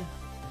instead.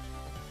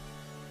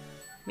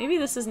 Maybe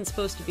this isn't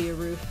supposed to be a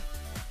roof.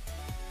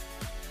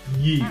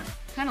 Yeah.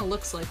 Kind of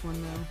looks like one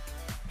though.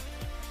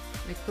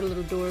 Like put a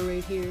little door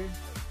right here.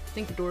 I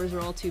think the doors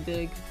are all too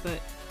big, but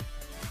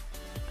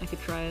I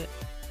could try it.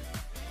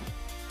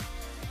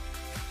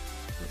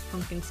 That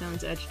pumpkin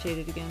sounds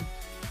agitated again.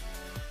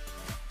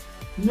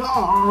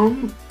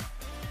 Nom!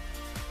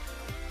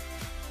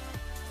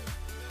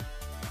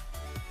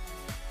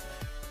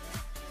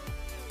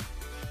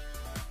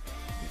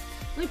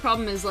 The only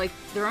problem is, like,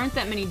 there aren't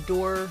that many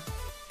door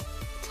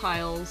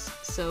tiles,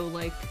 so,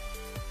 like,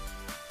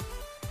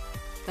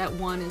 that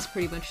one is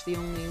pretty much the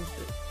only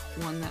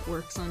one that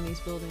works on these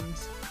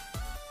buildings.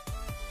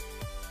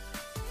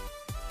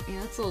 Yeah,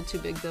 that's a little too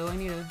big, though. I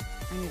need a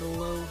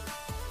low...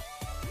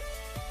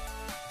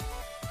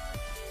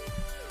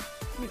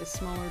 I need a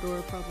smaller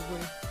door,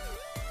 probably.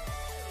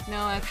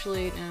 No,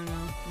 actually, no.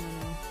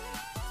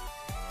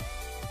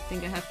 I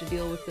think I have to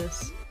deal with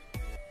this.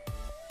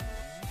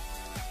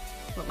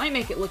 What might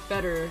make it look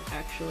better,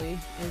 actually,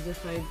 is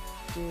if I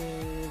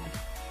did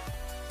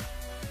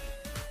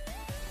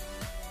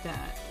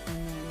that,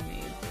 and then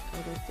made the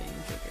other thing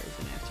bigger.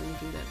 Then I have to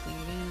redo that thing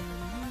again.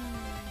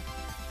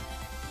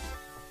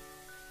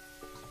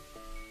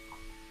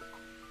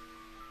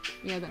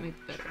 Yeah, that makes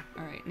it better.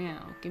 Alright,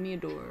 now, give me a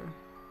door.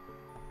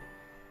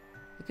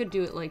 I could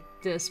do it like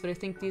this, but I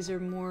think these are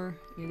more,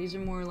 yeah, these are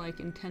more like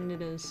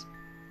intended as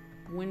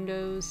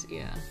windows,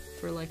 yeah,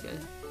 for like a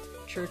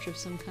church of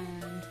some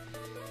kind.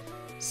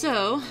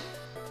 So,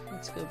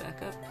 let's go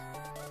back up.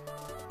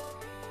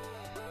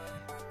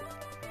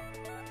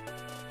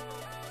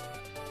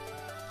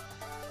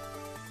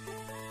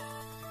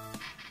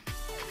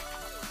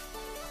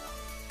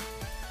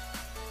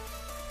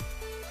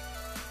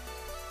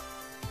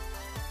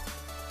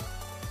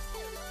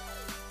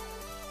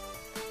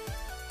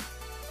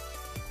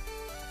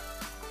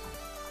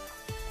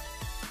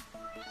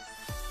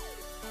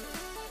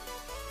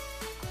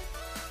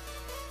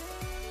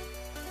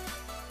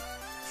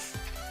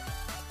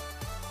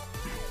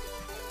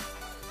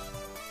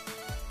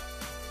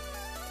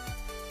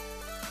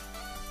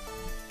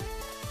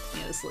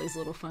 This lays a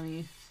little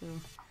funny, so...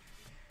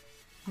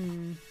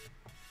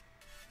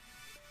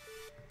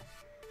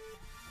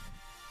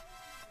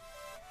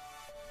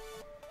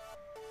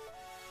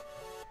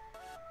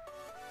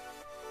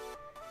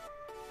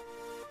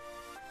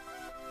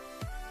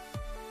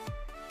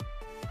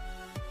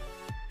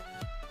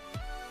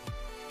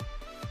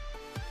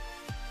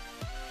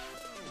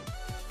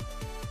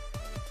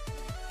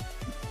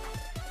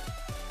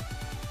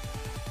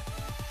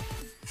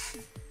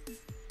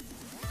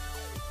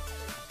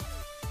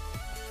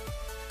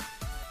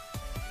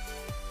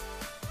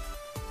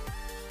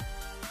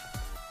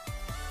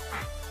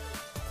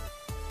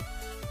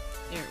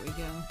 There we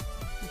go.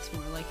 That's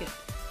more like it.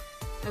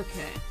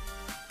 Okay.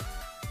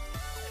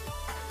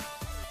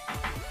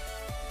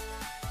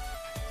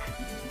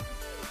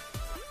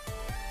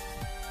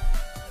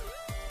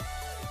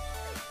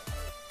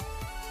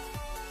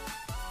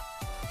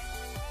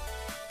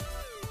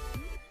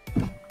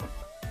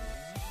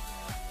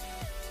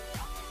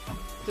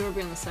 Door will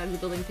be on the side of the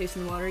building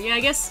facing the water. Yeah,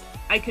 I guess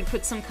I could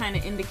put some kind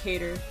of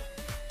indicator.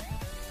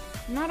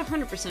 I'm not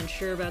 100%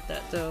 sure about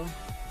that, though.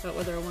 About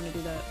whether I want to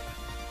do that.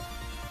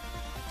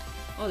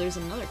 Oh, there's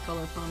another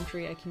color palm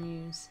tree I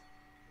can use.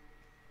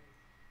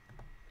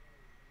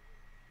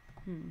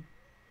 I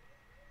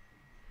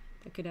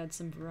could add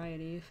some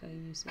variety if I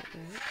use it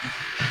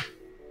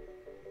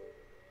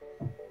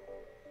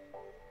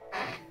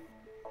right.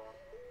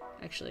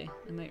 Actually,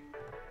 I might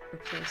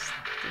replace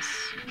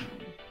this one.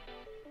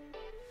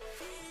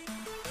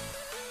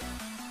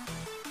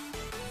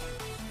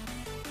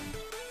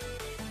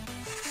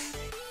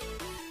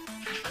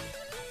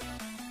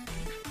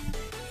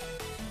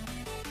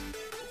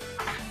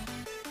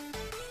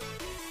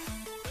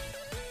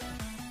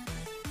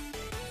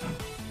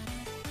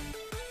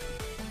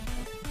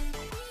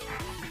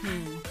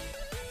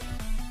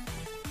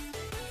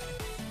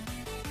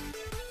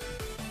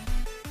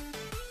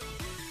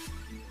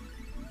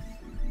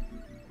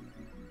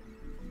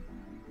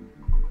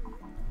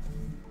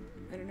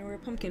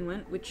 Pumpkin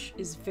went, which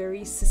is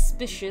very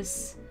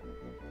suspicious.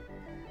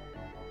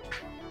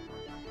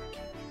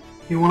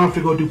 You won't have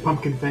to go do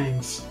pumpkin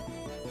things.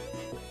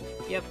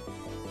 Yep.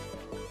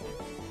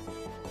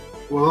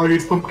 Well, are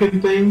these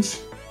pumpkin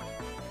things?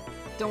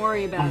 Don't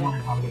worry about it. Don't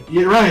worry about it.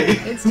 Yeah, right.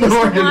 It's just a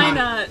why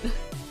not?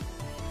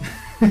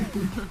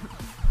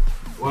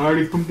 What are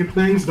these pumpkin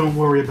things? Don't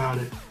worry about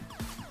it.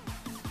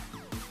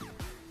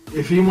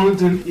 If he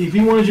wanted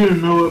you to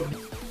know it,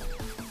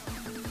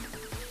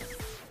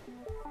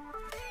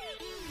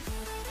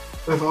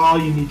 that's all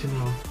you need to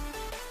know.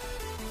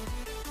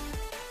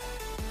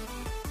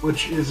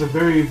 Which is a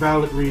very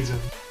valid reason.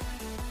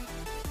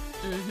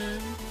 I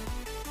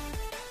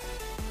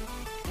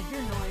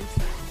hear noise.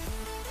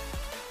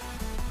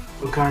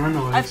 What kind of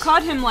noise? I've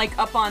caught him like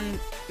up on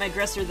my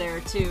dresser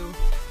there too,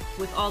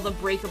 with all the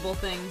breakable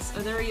things. Oh,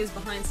 there he is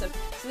behind stuff.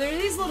 So there are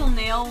these little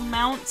nail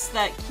mounts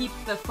that keep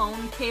the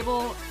phone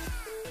cable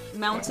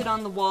mounted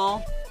on the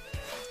wall.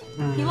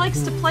 He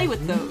likes to play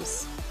with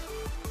those.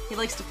 He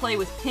likes to play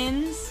with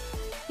pins.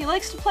 He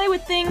likes to play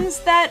with things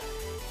that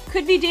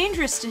could be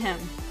dangerous to him.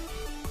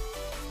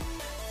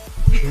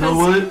 You know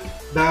what?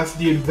 That's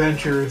the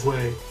adventurer's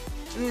way.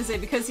 I'm gonna say,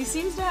 because he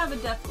seems to have a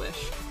death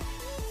wish.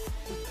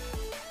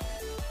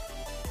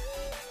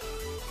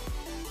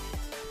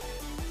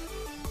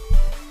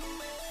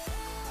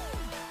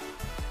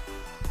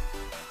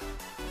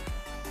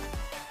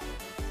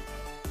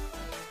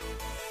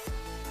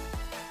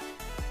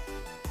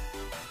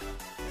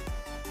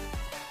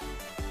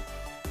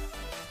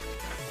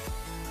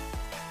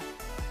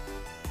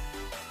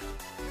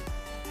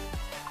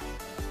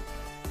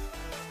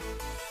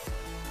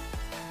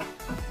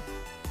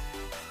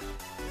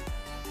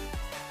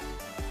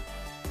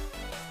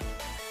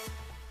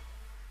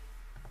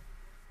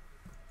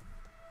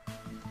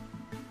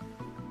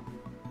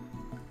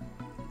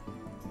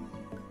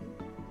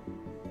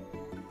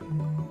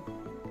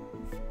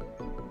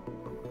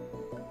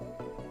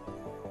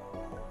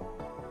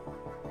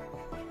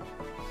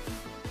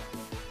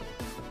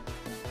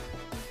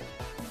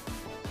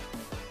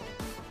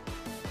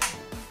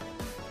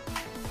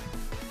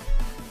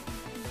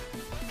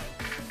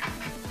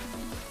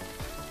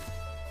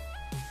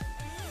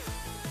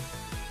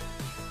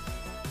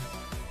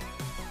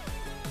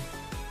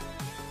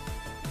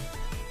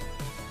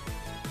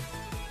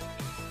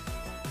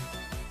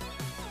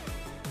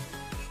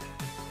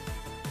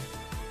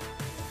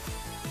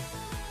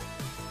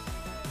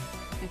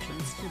 Actually,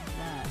 let's do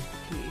that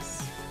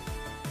piece.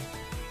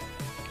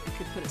 I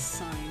could put a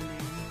sign there.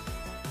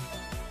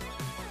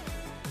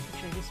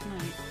 Which I just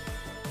might.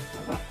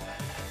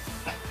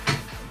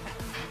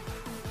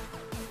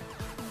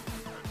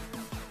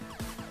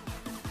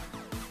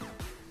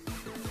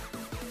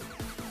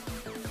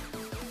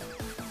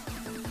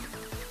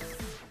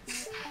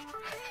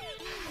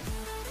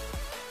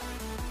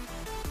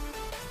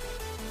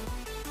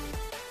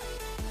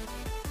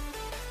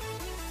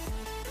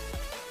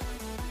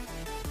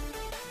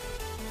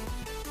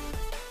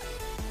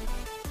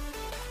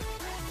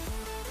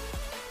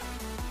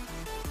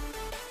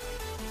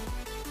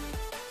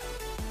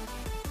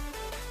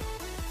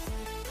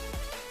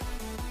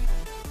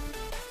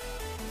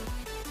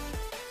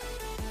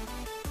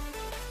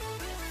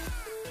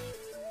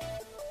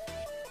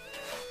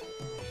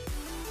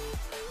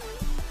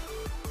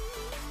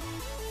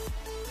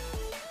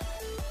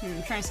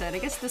 I'm trying to say, I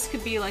guess this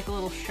could be like a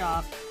little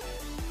shop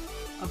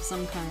of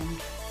some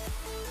kind.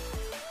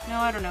 No,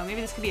 I don't know.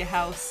 Maybe this could be a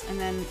house, and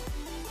then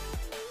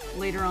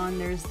later on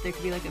there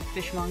could be like a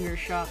fishmonger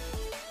shop.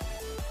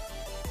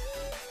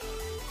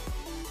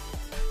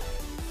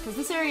 Because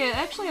this area, I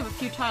actually have a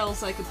few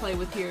tiles I could play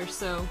with here,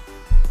 so...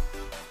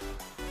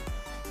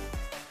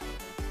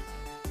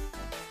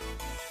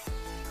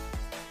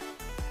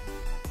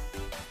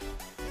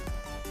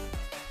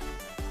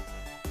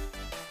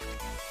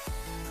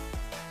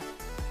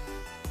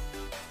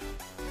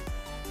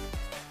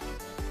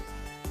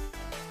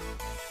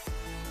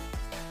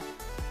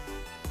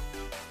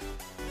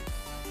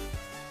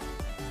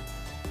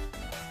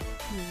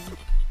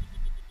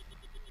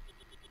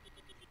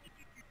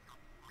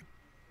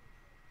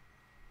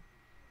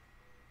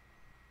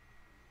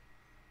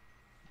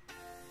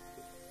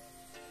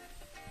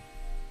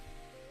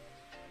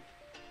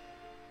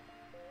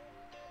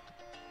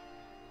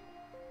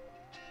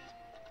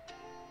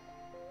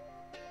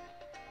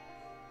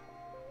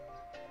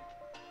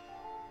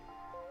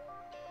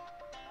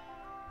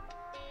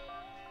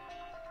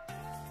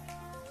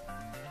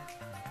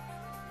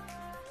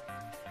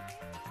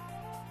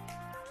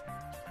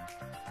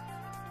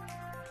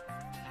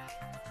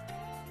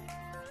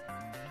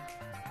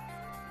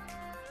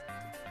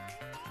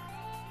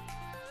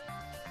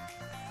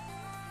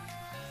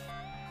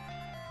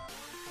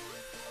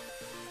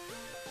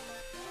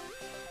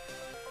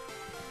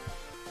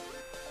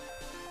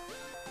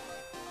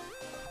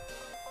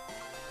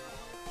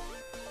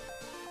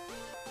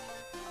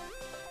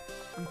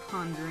 I'm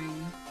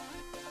pondering,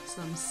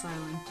 so I'm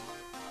silent.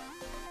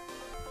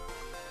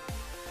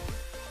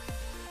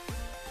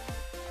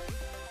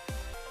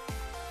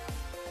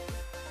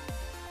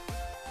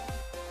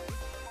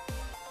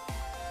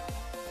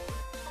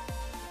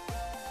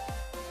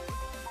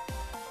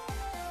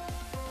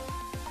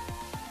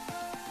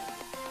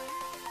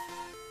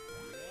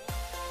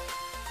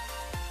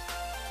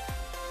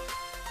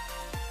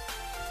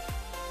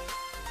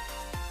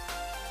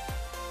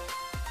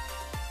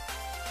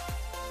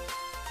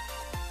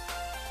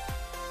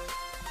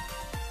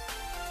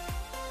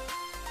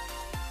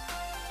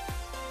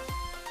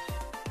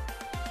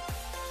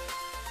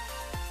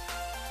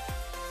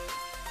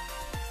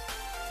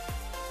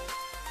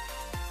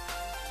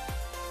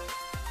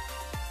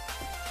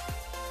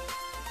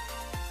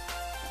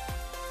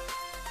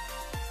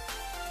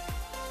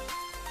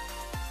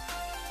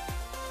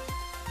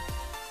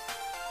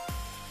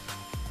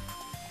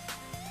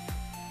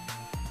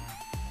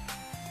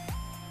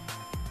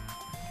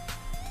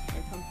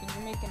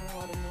 you're making a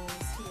lot of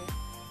noise here.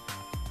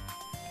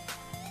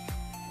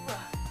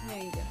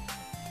 There you go.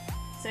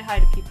 Say hi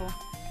to people.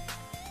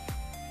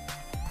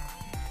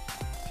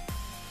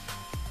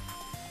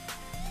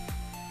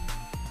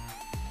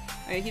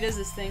 Alright, he does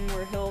this thing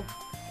where he'll,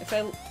 if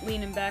I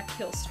lean him back,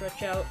 he'll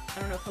stretch out. I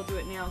don't know if he'll do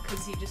it now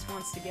because he just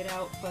wants to get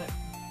out, but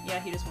yeah,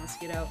 he just wants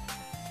to get out.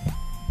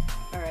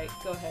 Alright,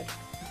 go ahead.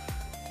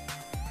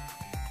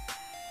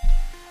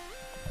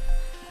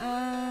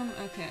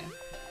 Okay.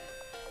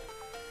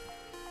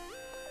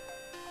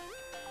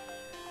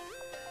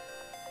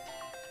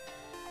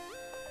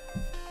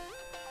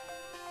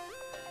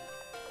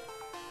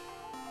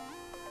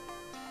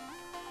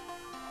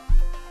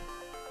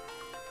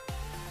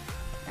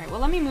 Alright, well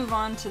let me move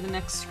on to the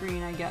next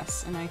screen, I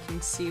guess, and I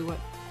can see what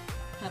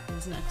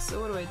happens next.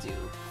 So what do I do?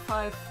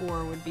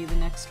 5-4 would be the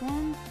next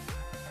one.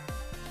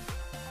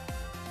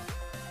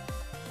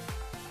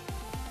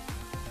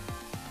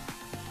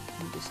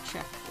 Let me just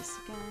check this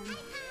again.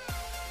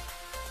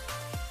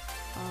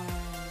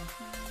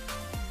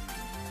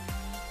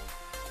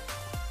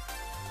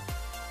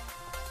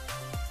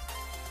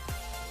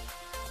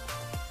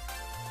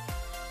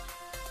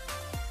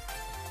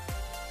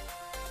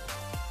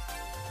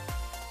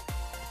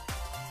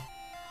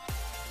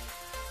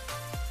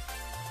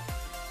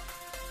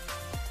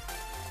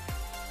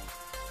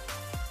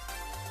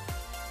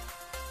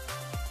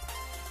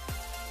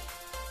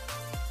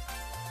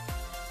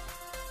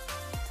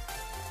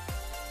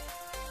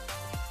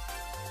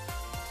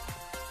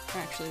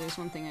 Actually, there's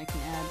one thing I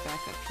can add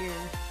back up here.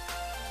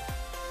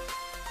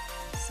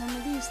 Some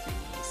of these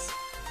thingies.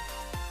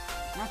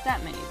 Not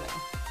that many, though.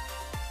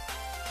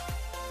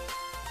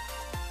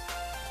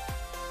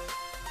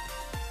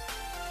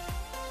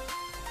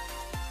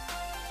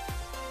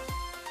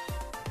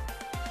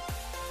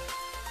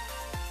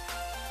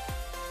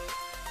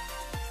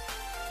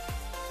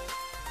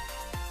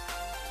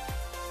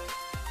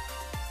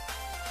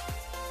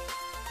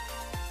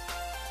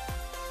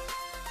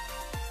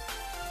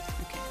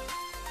 Okay.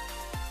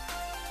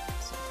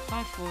 So,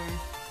 5-4.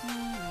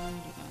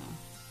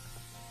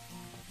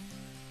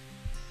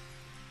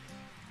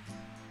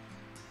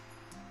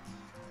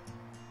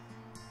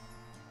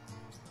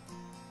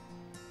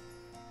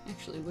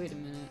 Actually, wait a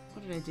minute.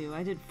 What did I do?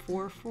 I did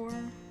 4-4?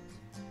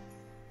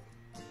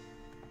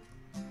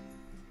 I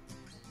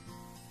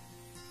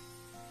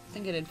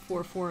think I did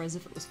 4-4 as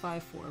if it was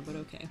 5-4, but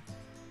okay.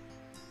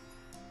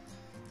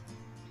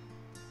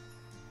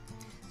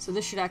 So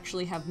this should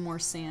actually have more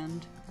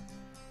sand.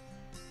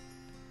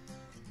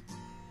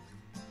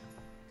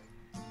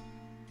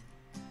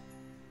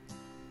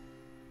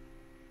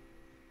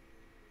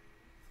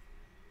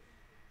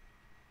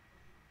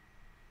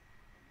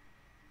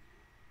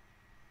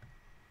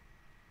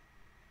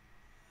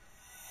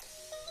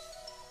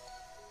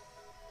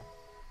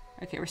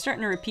 Okay, we're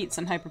starting to repeat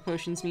some Hyper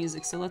Potions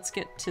music, so let's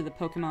get to the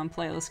Pokemon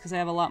playlist, because I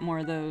have a lot more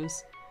of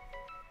those.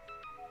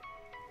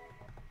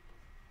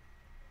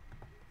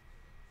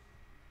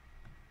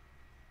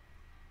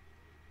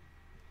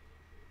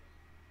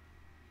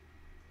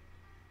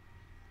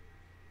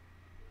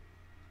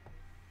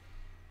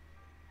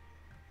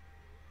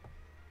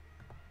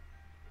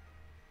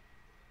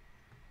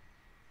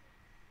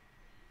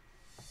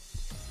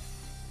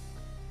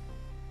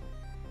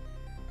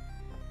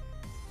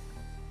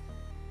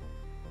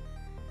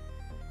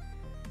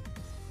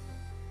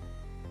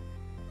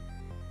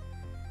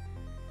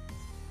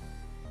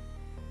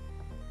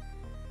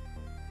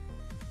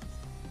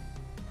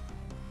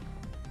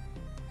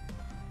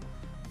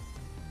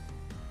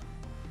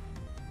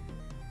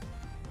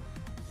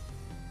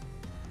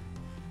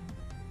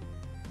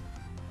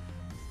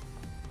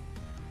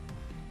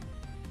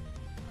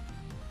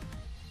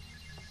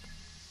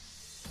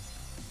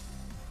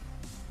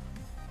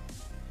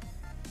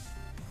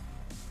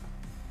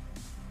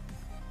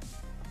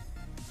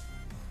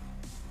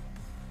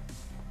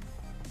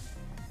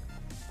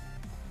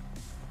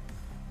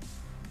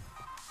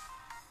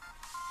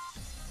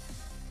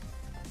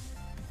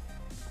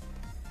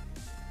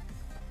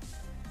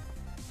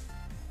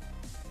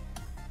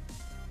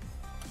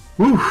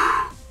 Woo!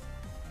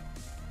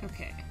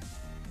 Okay.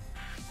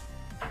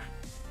 I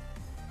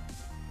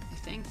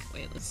think,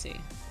 wait, let's see.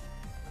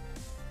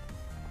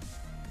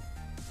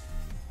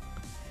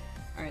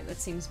 Alright, that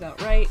seems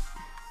about right.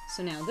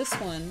 So now this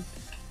one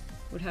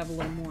would have a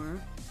little more.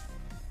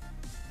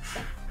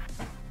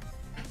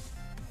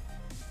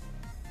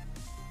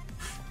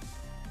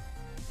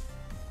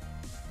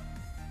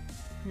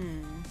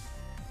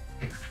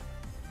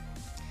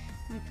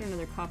 Let me put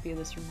another copy of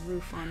this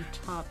roof on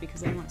top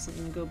because I want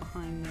something to go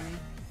behind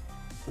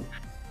there.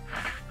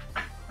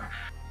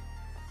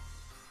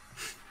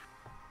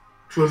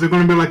 So is it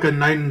going to be like a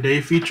night and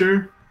day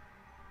feature?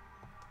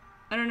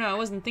 I don't know, I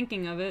wasn't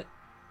thinking of it.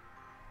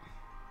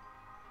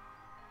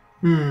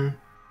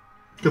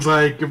 Because,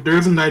 like, if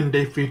there's a night and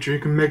day feature, you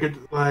can make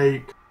it,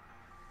 like,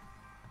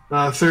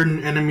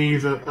 certain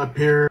enemies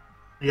appear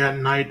at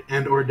night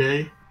and or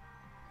day.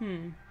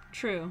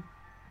 True.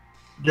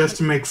 Just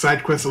to make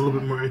side quests a little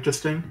bit more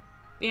interesting.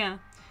 Yeah.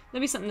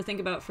 That'd be something to think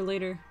about for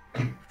later.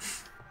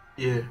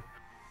 Yeah.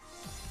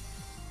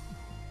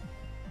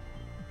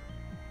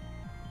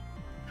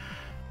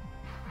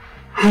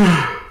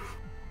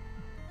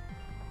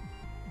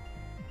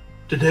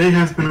 Today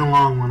has been a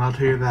long one, I'll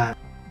tell you that.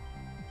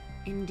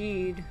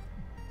 Indeed.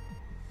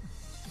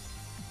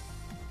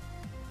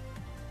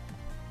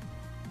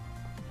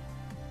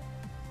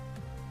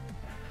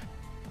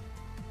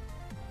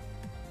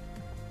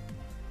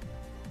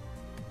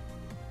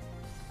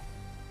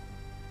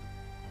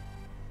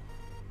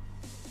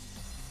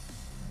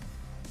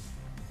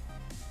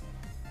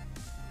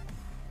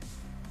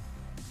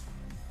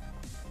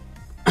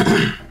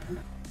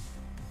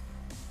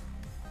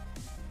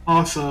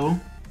 Also,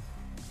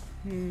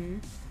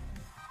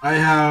 I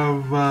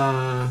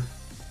have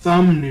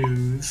some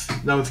news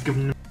that was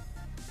given to me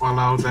while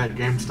I was at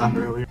GameStop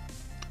earlier.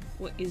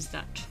 What is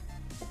that?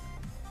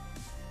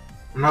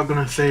 I'm not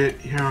gonna say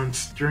it here on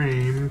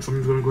stream, so I'm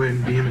just gonna go ahead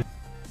and DM it.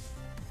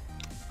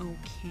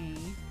 Okay.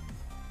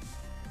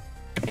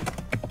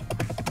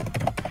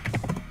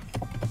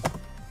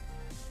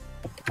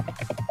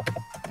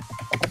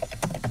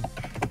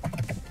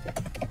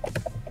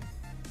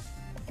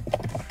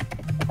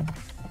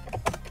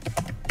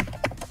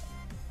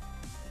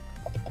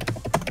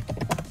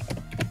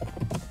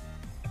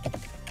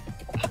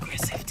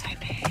 Aggressive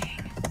typing.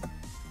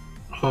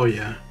 Oh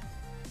yeah.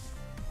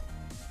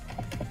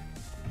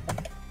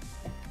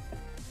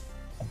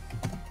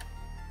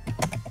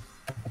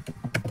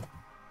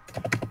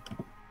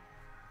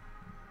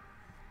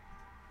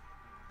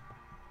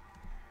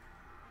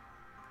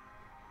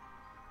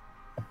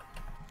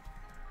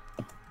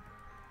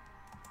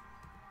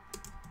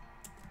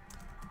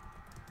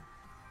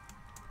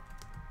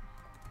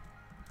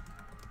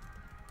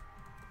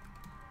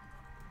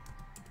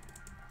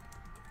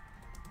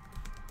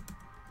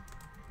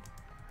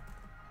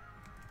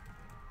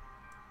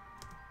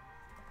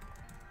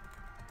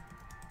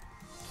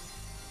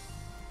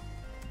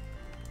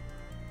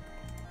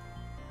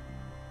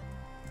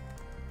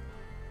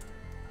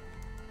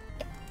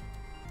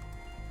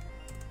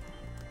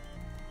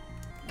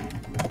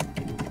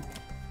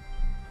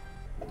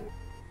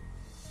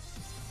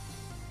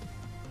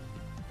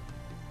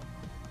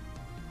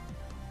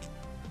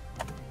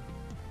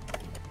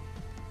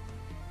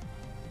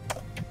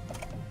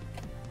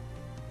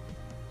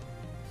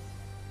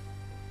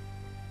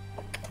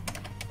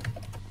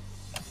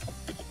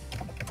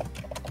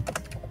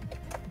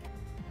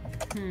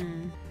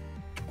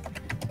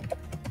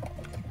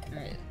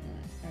 Alright,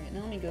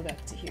 now let me go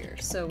back to here.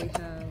 So we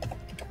have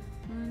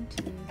 1,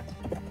 2, 3,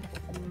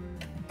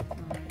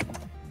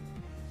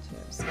 4,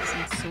 5, 6,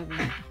 and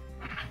 7.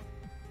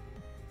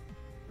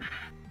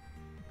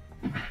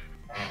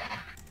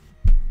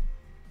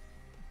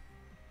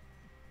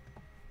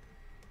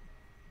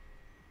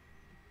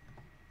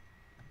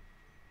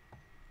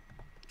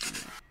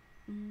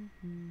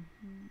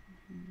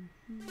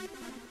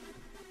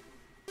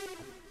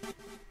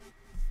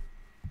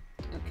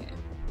 Okay.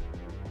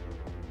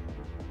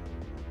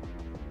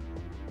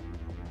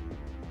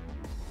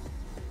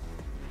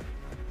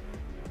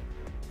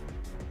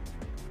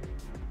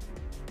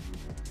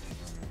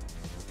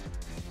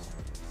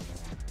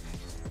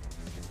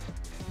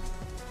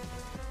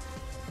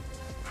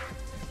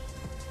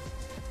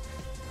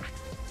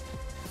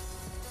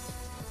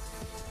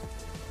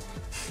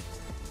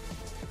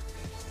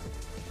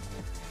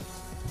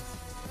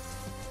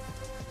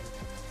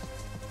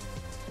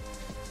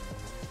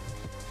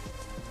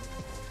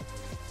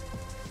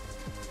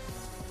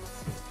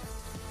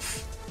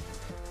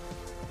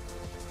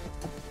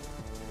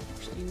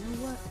 You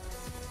know what?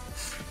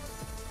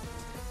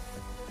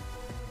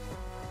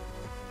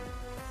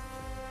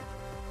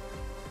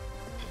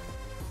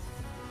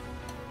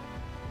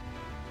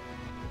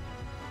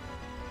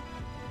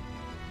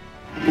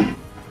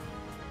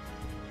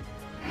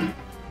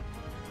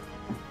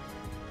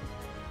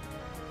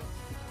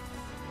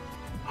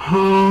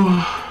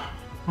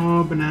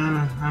 Oh,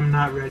 banana, I'm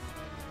not ready.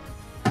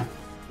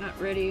 Not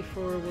ready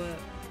for what?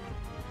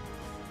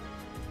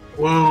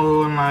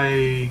 Well, in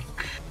like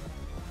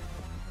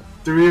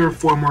 3 or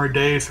 4 more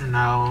days from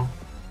now,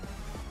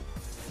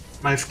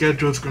 my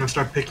schedule is gonna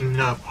start picking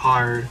up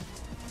hard,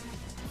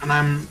 and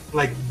I'm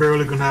like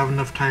barely gonna have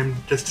enough time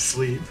just to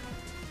sleep.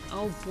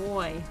 Oh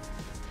boy.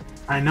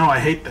 I know, I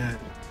hate that.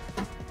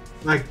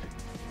 Like,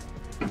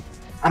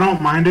 I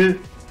don't mind it,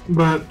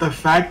 but the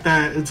fact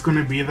that it's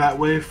gonna be that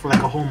way for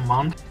like a whole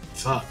month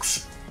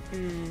sucks.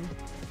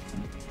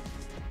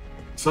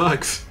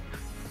 Sucks.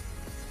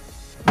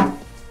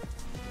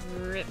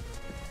 Rip.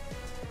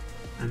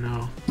 I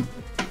know.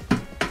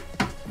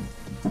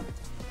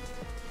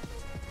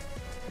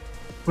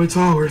 But it's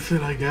all worth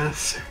it, I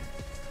guess.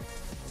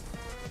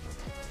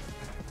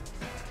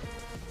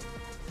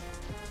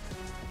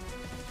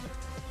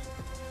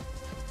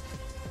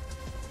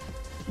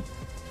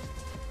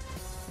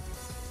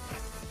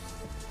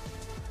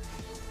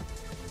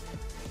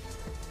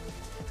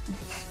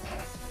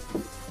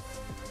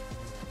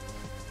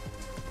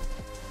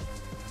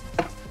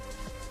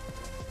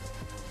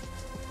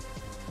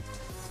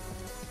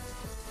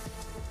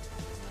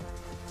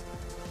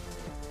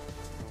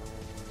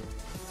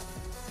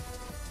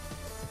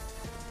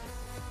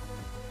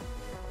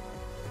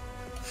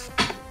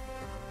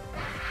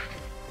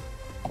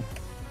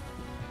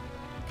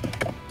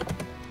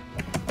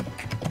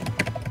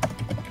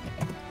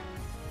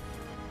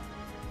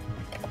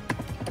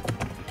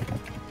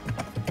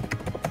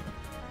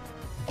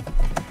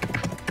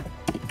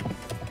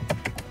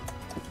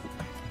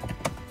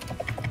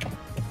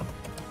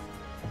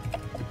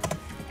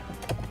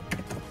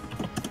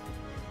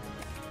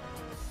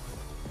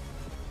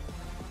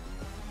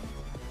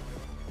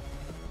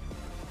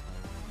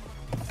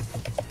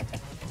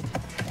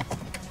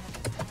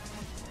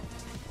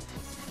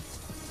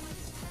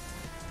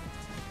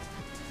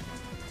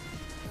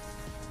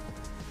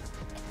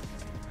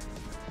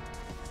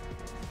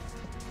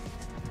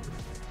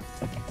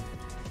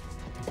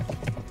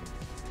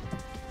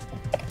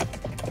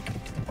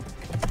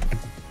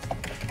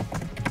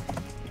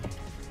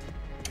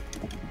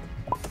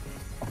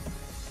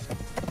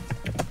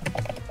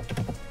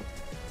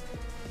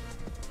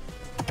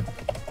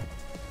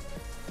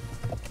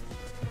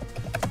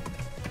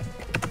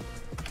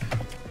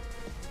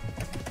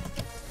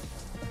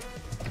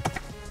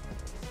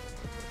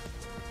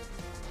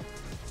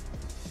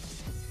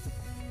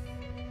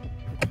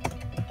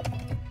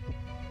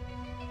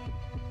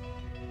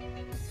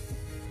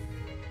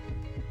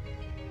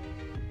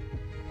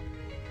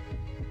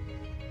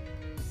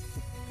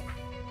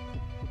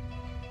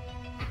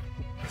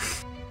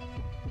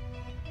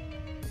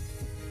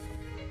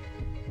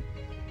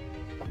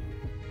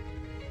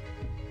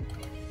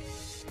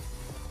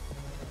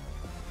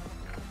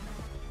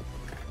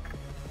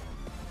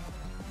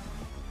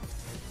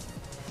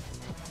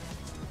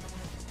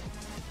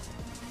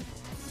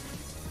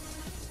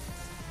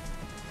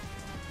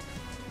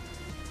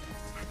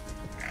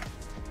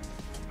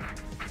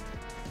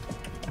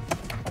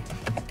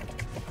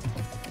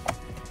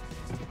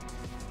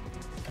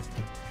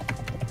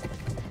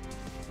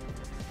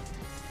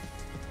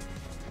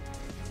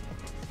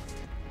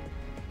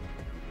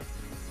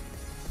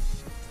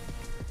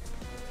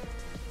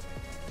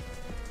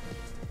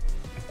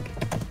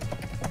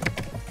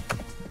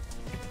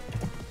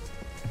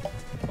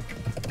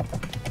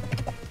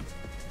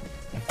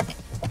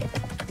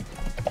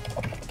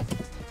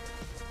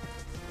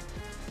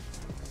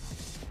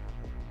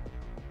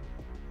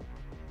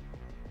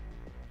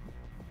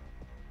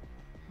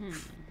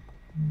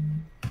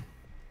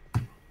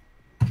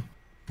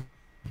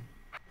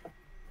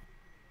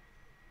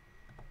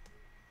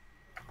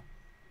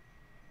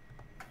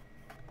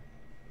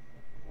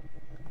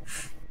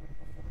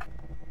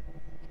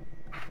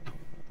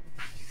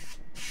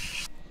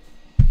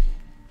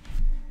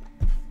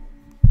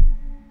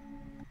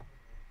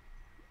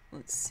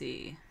 let's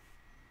see.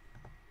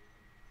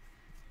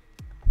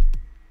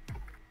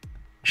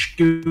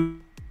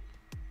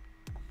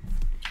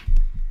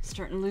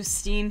 Starting to lose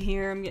steam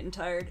here. I'm getting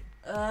tired.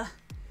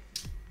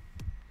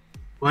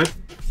 What?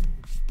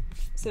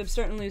 So I'm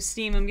starting to lose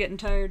steam. I'm getting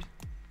tired.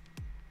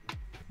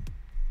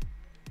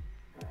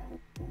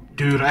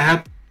 Dude, I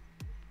had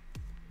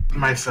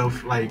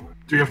myself like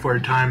 3 or 4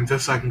 times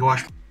just so I can go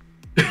wash.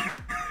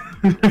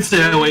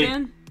 Stay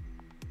awake.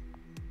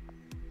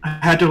 I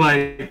had to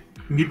like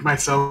mute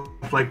myself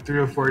like 3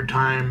 or 4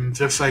 times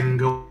just so I can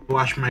go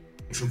wash my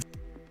face.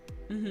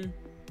 Mm-hmm.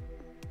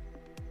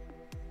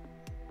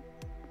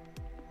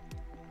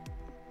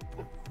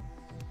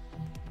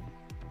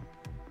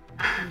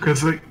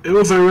 Because like, it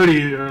was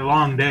already a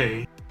long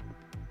day.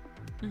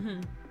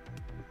 Mm-hmm.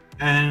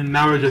 And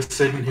now we're just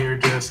sitting here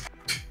just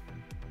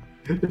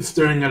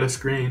staring at a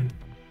screen.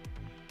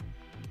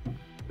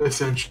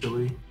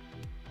 Essentially.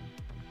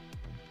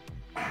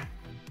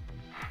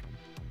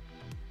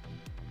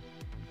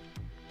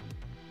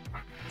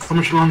 How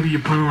much longer are you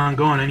planning on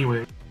going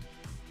anyway?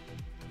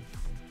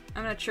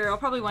 I'm not sure. I'll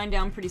probably wind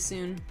down pretty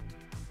soon.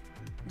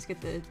 Just get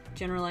the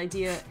general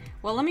idea.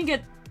 Well, let me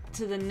get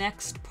to the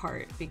next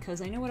part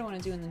because I know what I want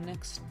to do in the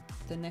next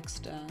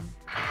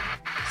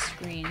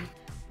screen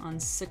on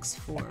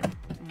 6.4.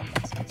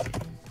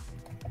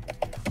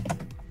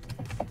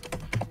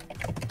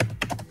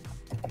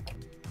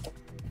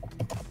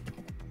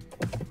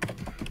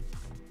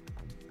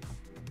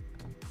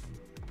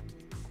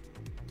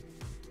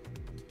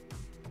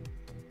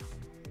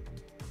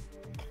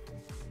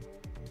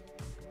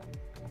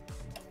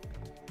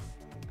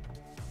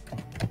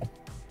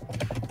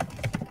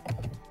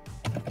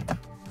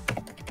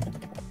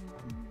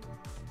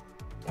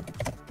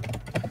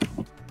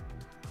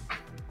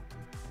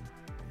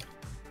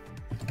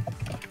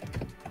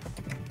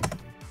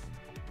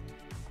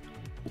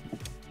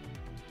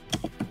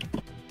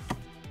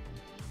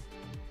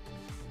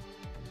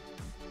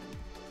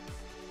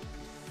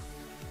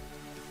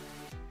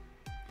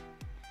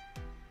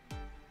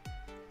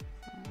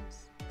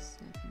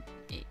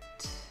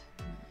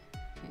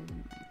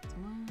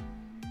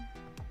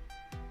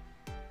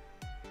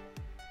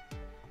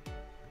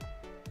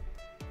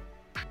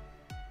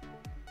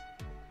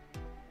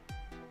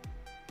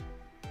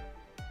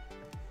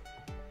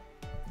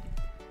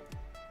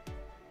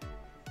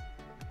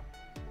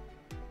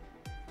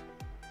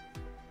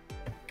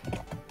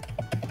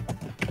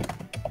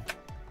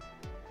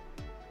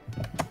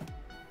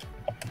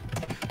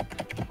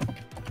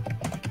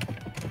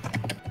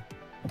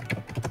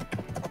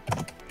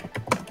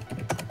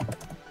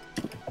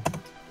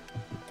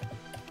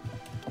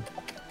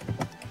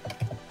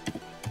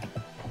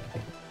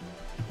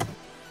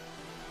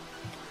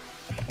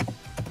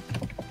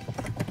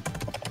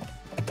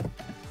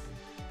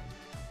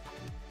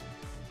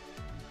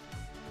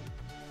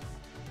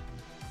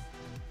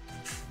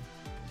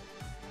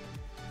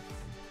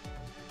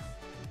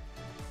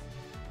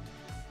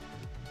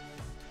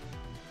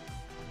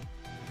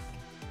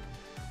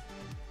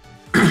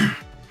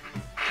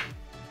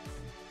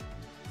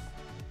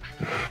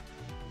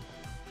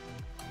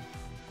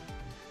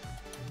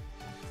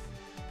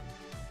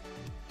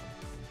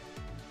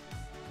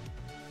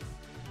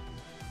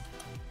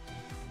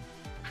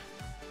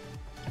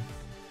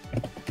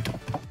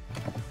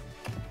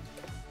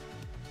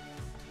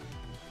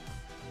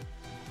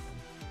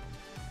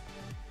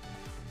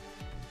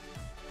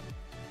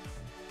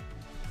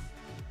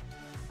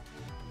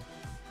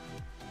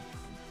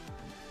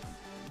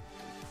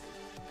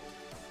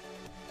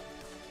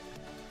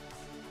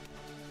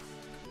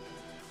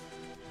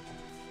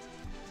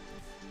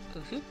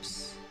 Oh,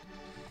 oops.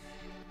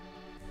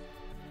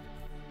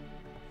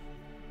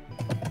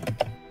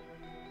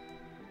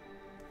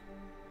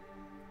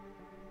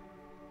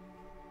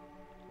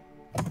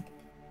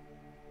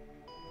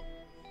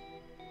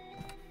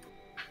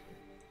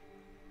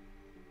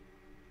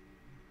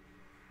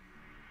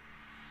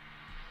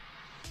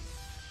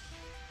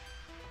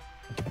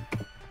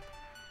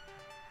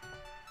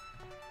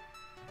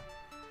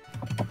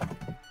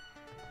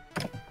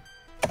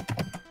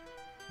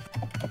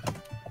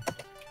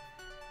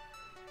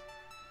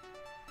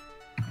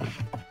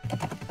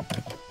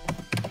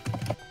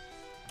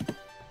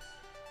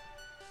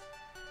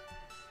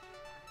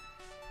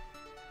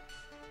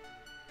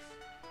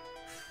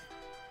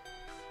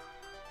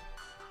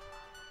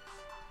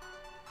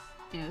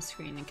 Yeah, the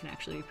screening can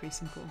actually be pretty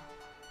simple.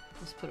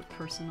 Just put a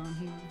person on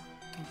here,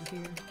 over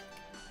here.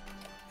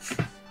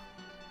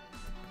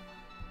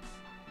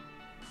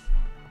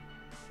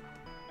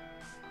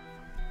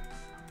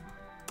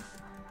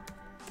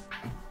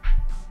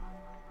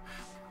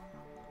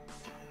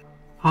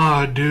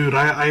 Oh, dude,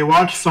 I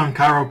watched some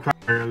chiropractor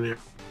earlier.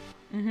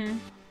 Mm-hmm.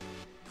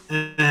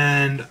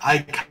 And I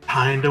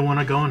kind of want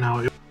to go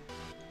now.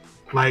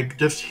 Like,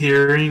 just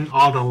hearing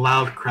all the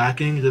loud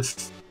cracking,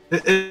 just...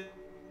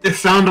 It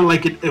sounded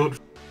like it would...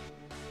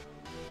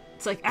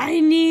 It's like, I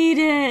need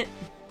it!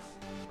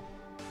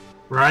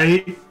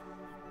 Right?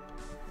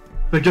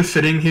 Like, just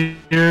sitting here,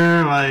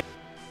 like...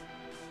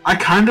 I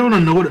kind of want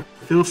to know what it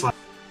feels like.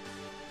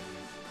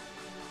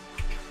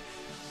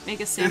 make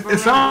a sandbar It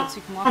sounds so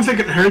you can walk. like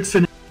it hurts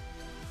in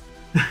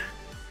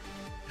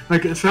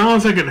like it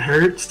sounds like it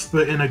hurts,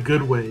 but in a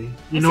good way.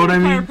 You know what I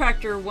mean?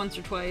 Chiropractor once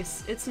or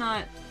twice. It's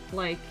not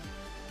like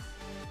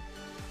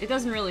it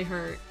doesn't really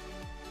hurt.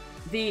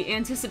 The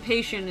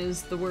anticipation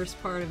is the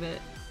worst part of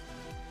it.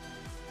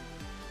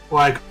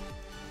 Like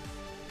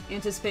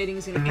anticipating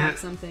he's gonna crack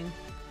something.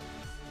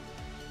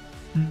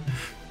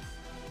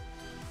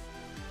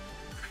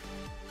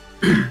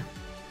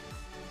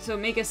 So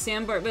make a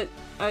sandbar, but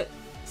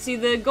see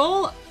the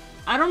goal.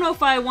 I don't know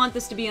if I want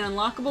this to be an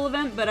unlockable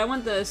event, but I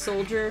want the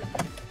soldier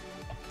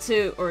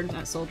to, or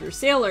not soldier,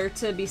 sailor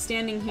to be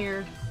standing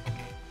here,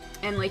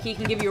 and like he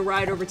can give you a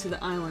ride over to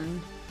the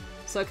island.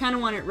 So I kind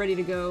of want it ready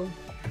to go.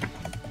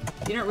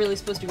 You're not really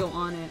supposed to go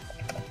on it,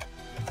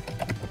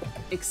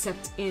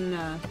 except in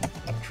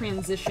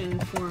transition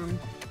form.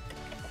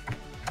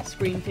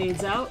 Screen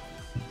fades out.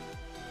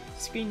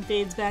 Screen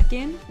fades back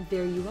in.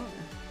 There you are.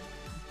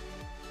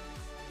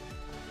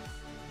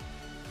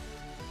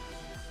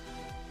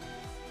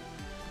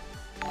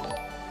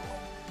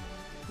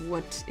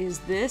 What is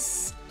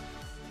this?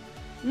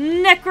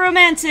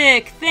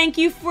 Necromantic! Thank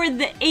you for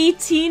the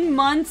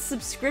 18-month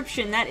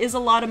subscription. That is a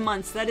lot of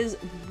months. That is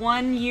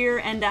 1 year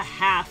and a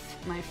half,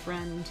 my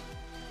friend.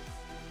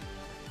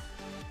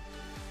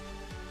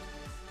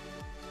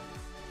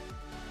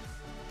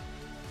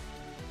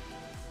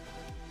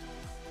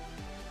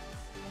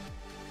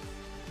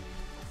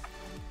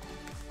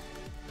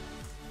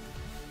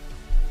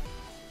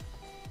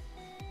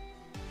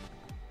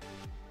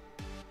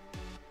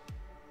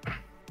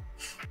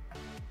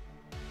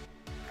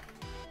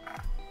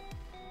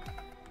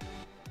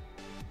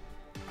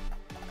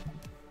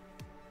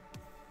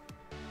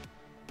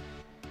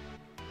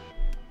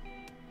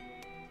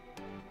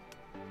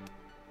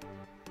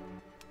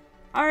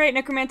 Alright,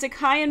 Necromantic,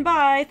 hi and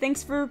bye.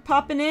 Thanks for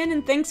popping in,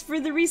 and thanks for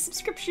the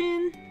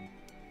resubscription.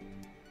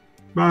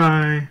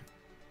 Bye.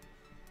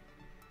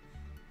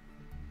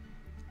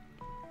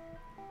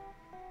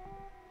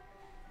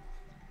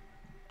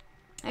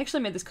 I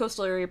actually made this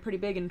coastal area pretty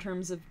big in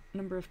terms of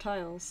number of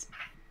tiles.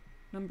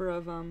 Number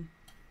of,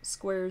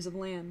 squares of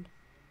land.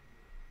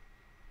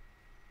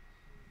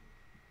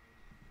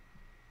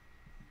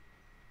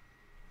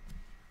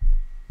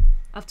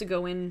 I'll have to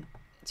go in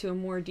to a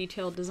more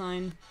detailed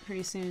design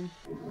pretty soon.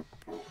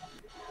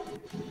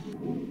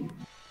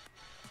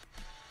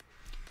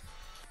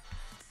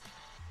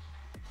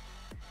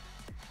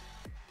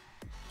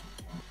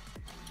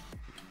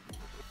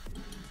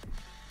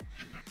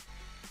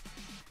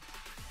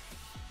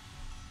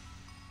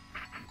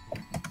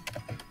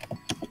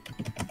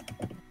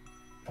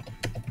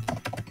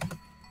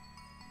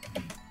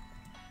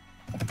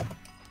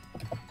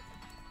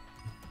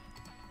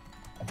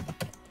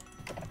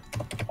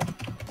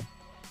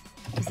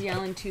 The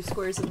island 2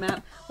 squares of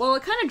map. Well,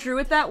 it kind of drew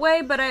it that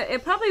way, but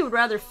it probably would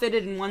rather fit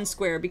it in 1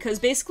 square, because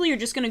basically you're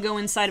just going to go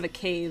inside of a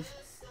cave.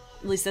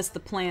 At least that's the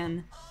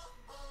plan.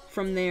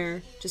 From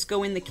there, just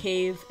go in the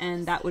cave,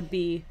 and that would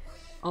be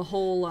a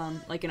whole,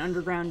 like an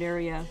underground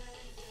area.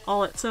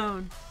 All its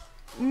own.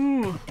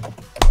 Ooh.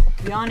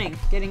 Yawning.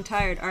 Getting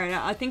tired. Alright,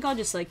 I think I'll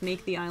just, like,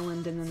 make the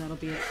island, and then that'll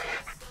be it.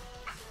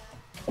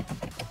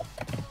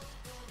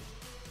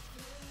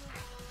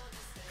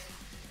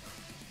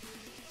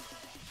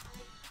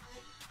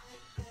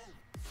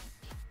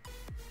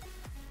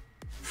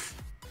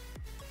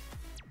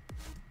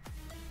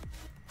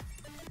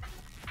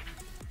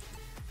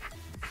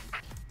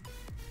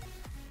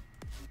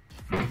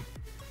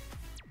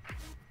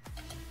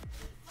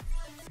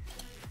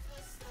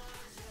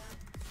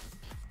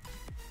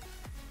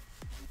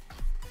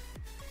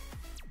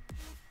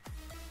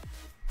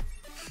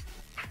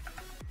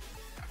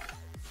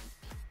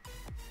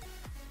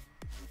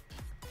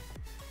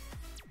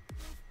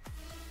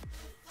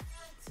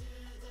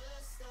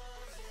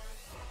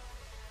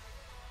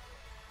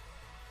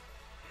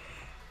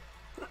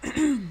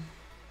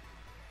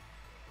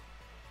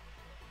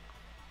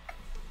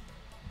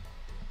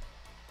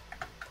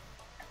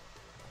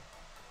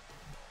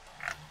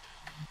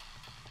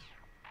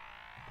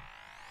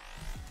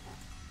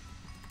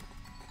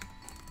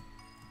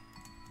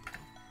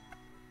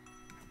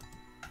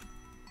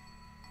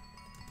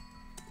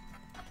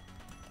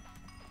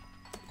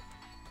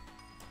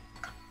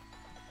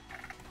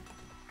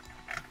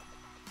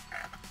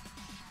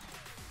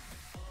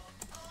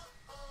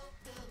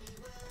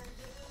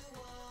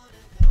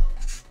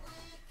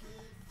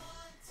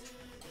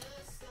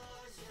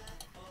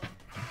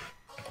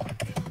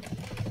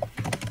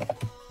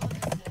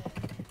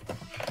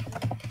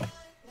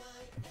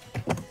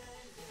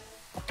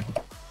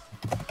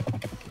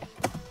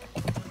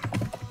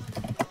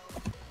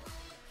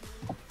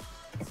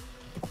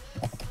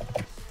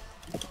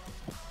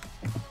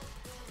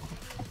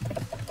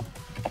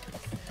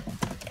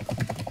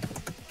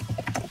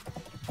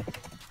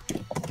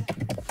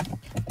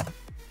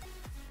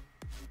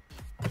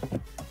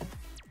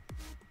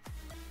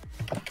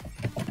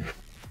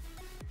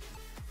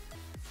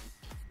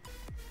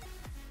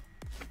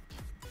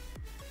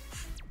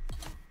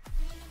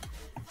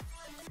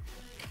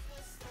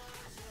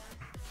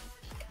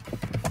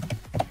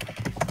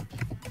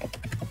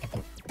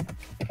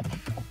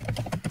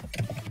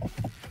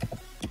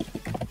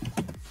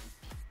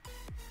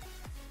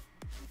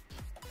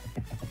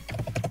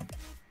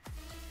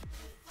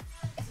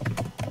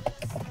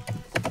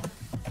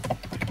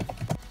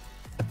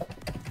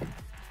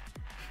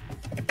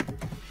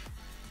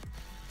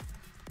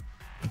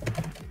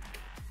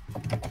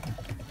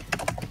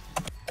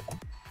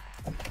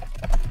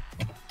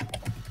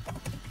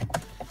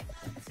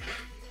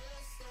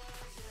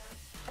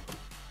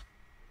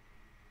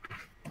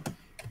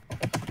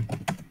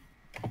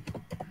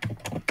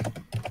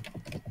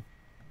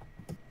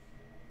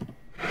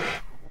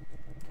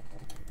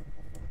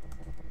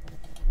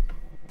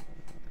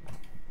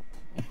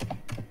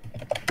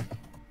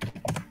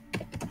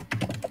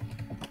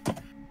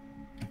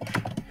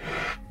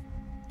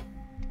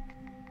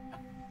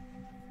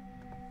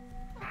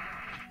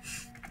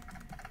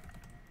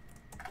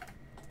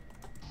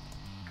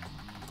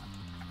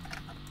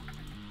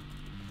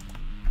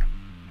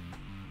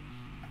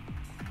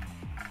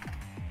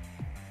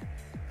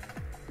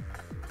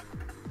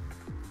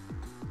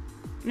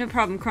 No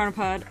problem,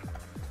 Chronopod.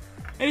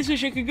 I just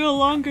wish I could go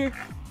longer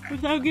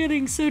without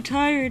getting so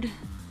tired.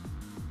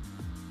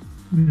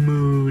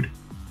 Mood.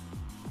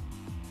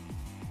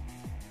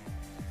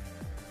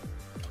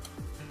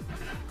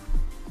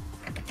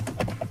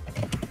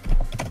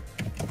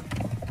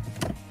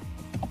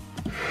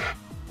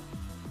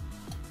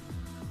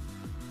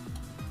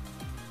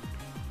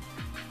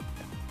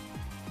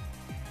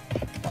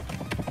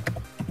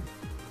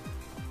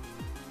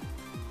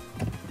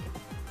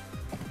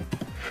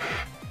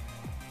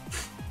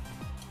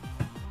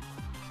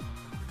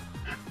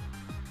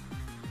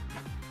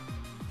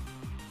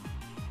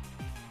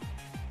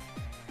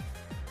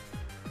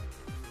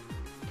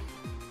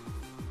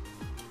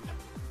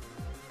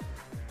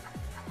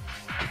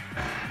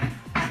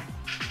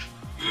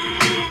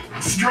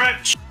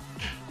 Stretch!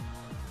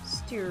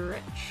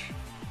 Stretch.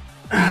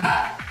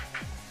 Alright,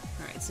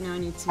 so now I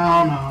need to...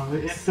 I don't know,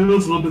 it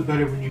feels a little bit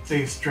better when you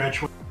say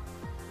stretch.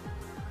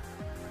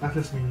 That's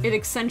just me. It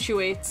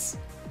accentuates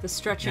the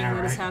stretching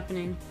that is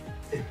happening.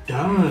 It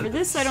does. For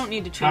this, I don't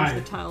need to change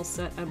the tile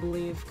set, I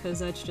believe, because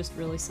that's just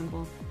really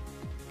simple.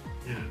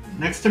 Yeah,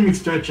 next time you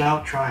stretch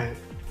out, try it.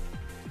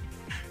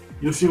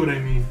 You'll see what I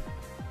mean.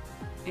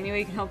 Anyway,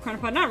 you can help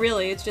Chronopod? Not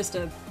really, it's just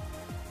a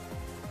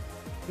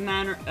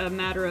matter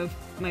of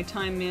my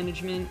time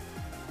management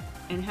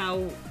and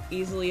how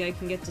easily I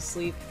can get to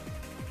sleep.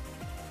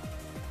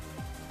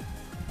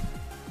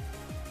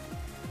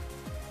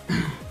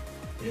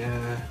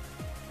 Yeah.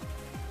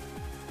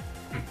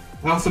 It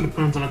also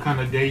depends on the kind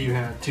of day you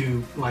had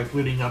too, like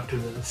leading up to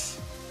this.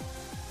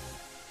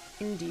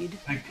 Indeed.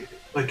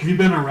 Like if you've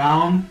been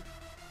around,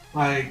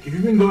 like if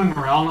you've been going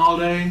around all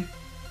day,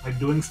 like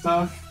doing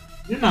stuff,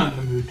 you're not in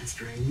the mood to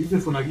stream. You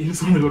just wanna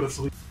go to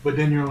sleep. But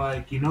then you're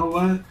like, you know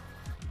what?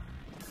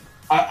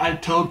 I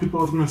told people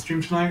I was gonna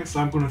stream tonight,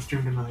 so I'm gonna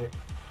stream tonight.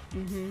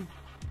 Mm-hmm.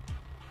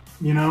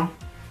 You know?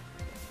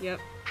 Yep.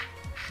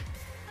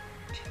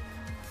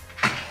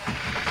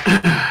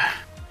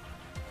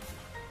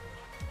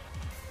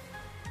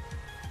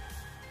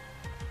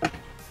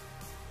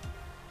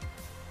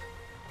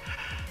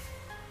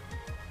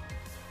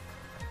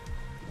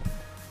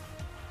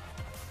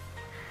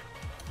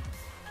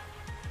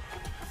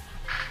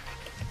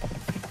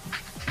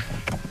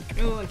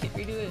 Oh, I can't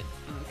redo it.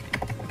 Oh,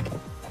 okay.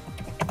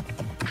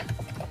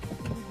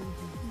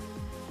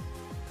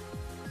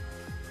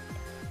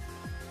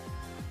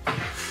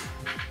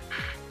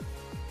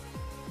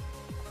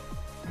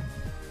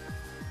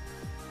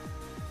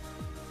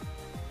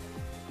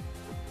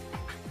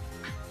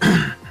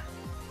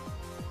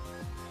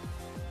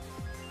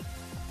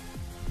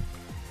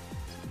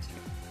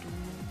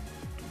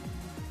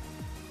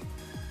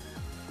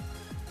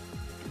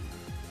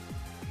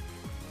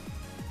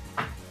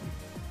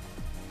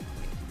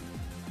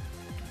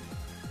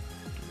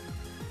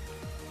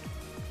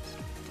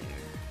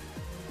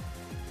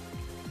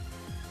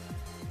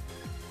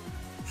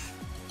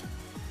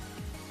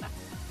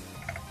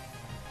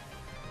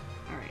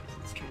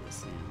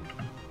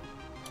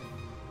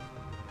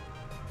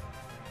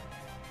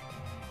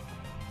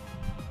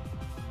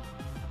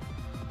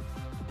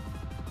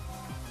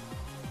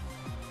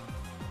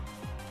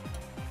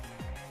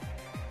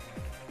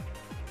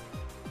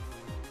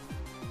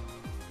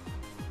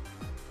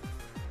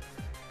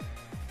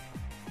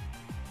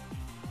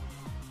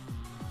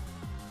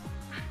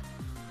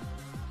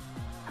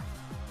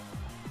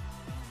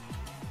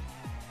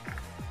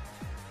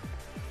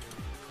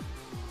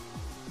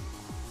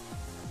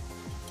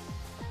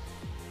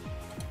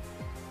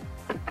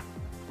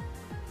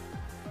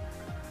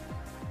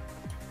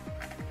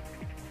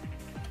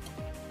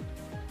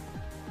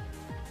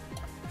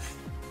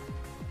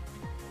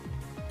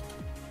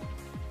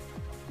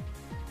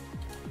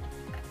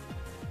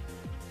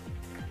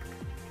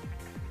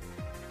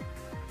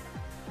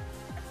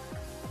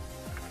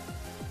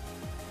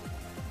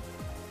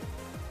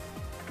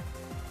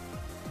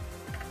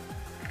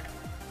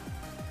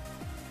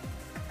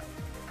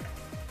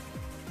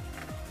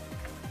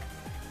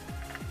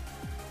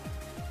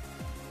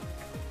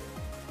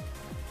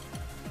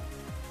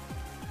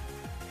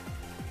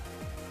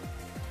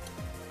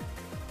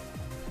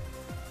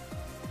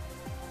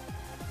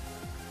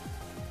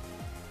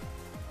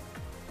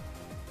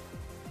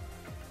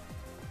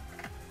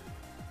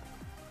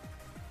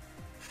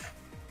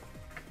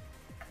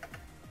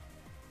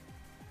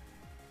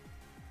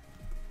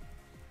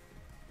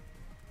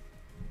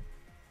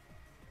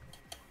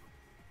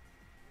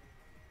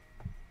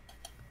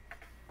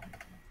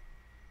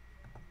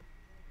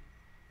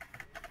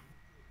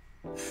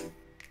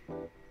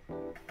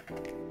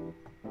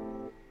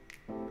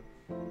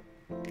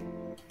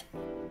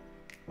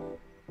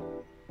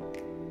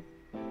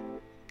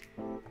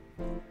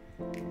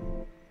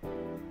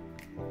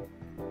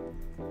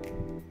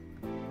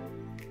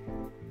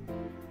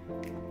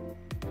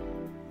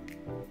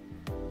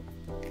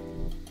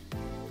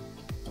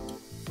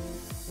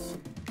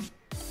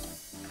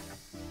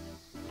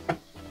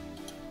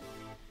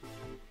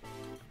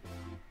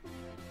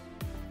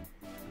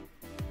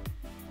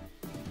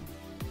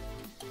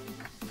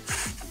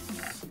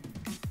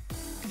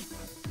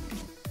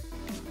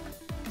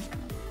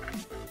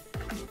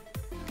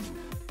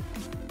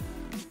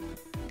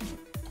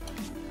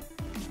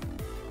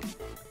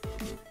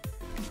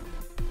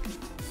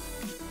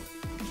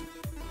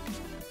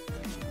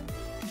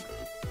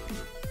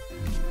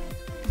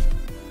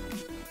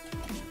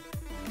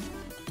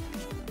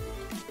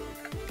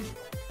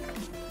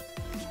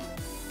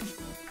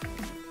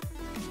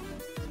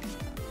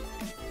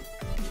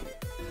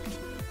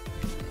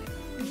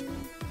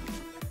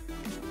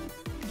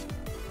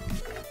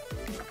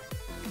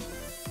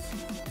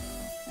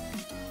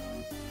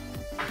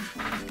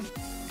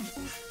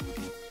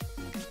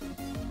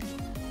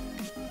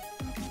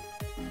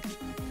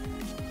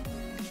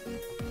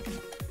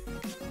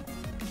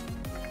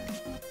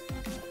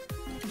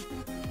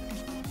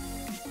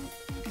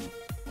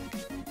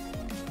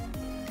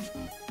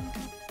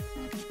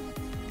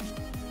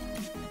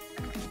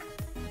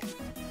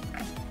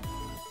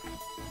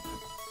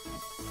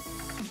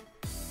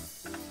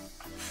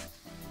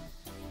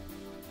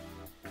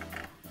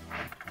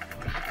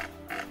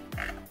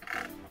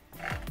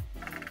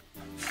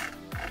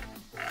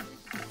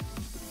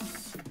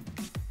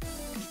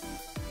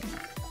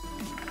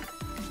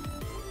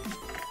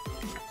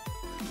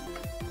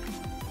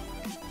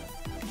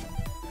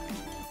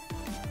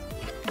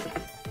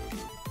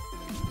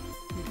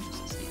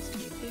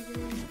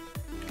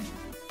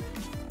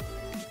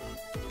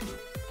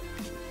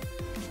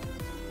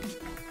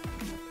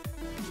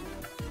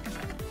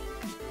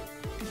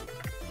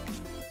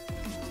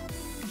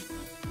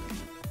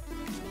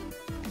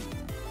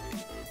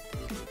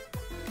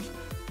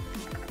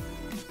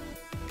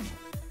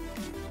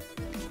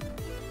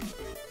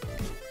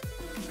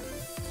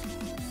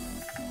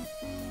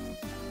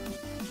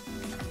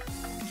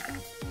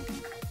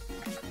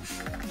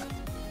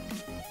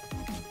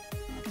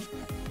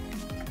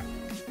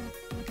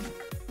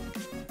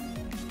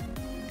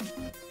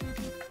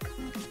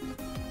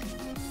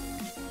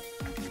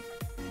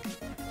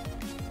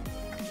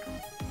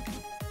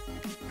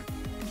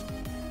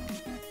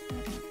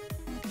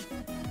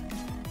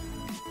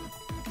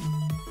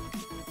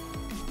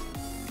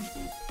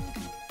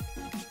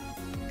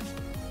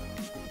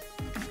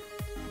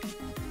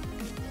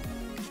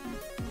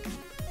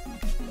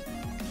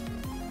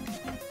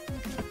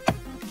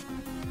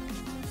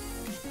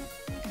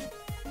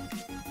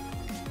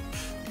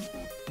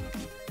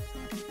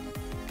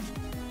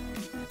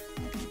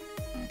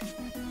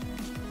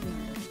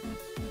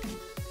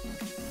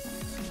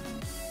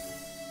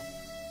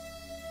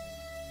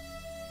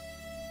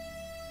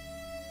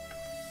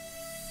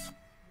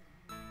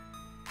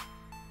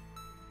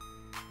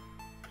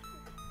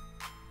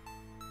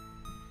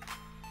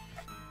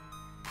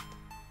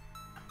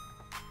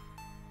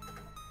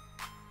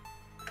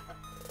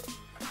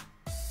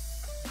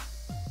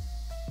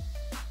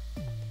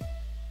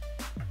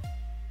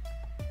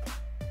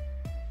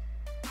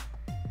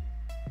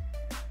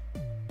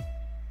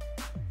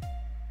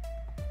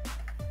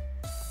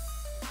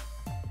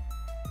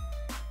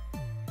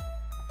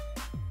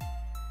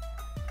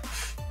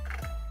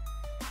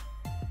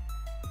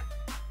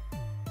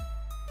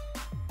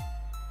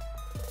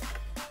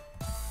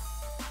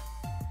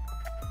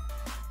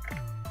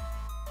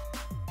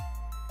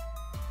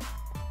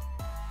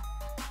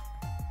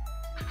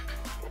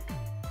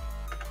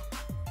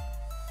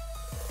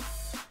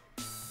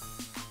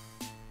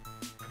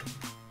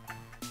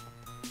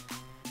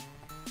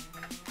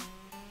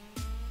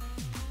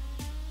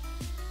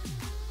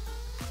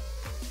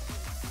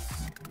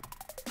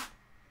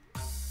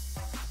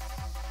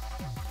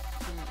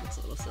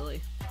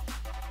 silly.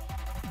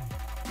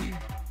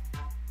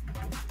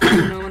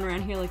 No one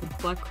around here like a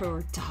black crow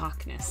or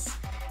darkness.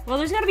 Well,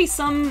 there's gotta be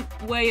some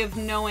way of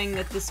knowing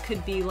that this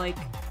could be, like,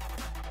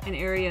 an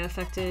area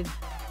affected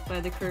by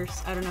the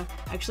curse. I don't know.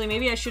 Actually,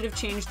 maybe I should have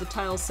changed the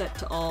tile set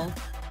to all.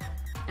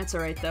 That's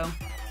alright, though.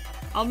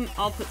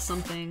 I'll put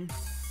something.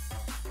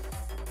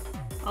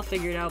 I'll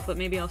figure it out, but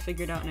maybe I'll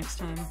figure it out next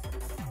time.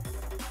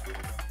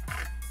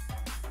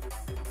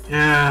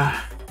 Yeah.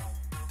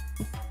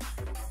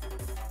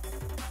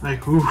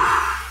 Like, oof.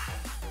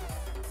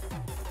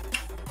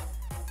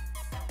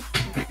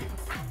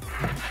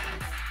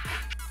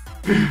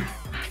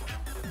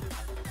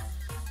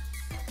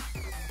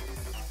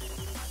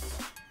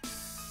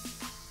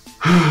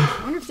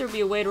 I wonder if there'd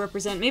be a way to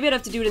represent. Maybe I'd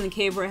have to do it in the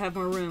cave where I have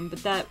more room,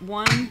 but that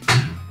one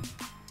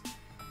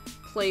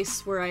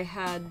place where I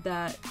had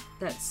that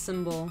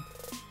symbol,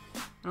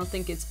 I don't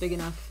think it's big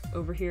enough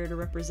over here to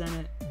represent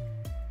it.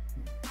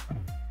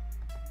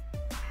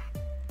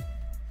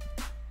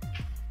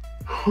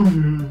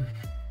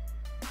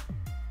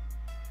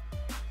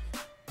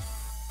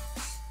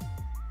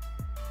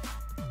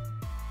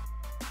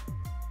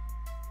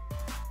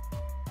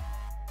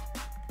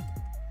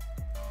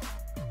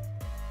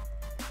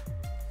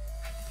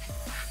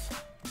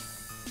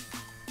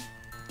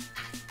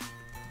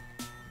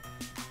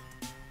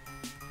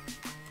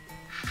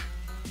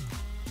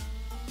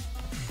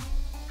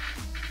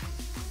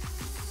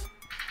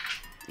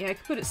 Yeah, I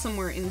could put it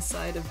somewhere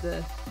inside of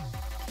the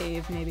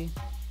cave, maybe.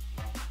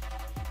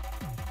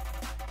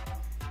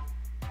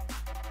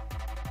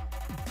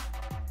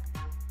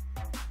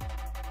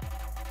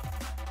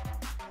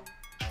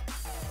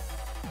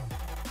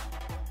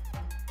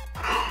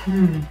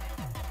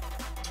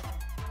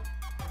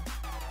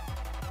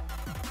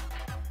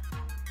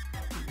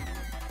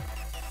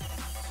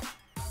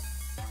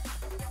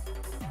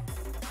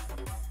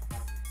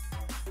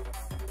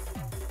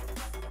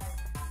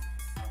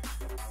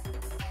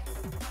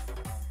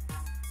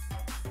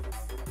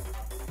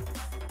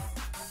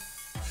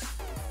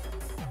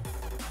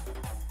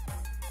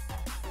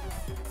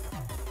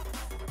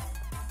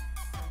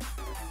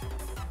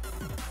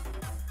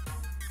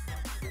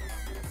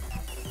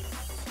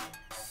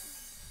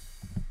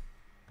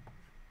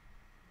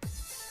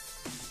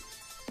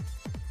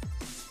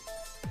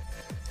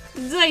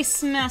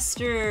 Dice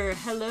Master,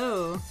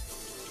 hello.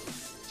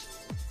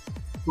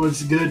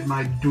 What's good,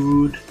 my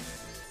dude?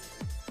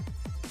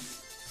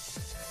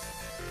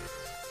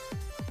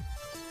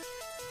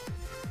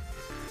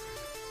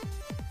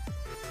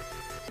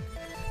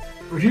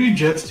 Would you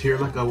just hear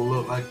like a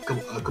little, I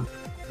think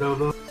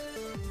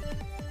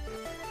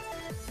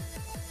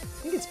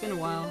it's been a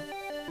while.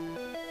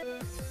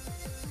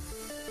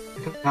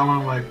 How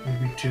long, like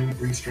maybe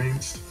 2-3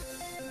 streams?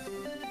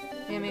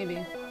 Yeah,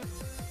 maybe.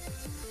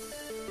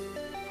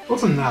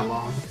 Wasn't that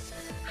long.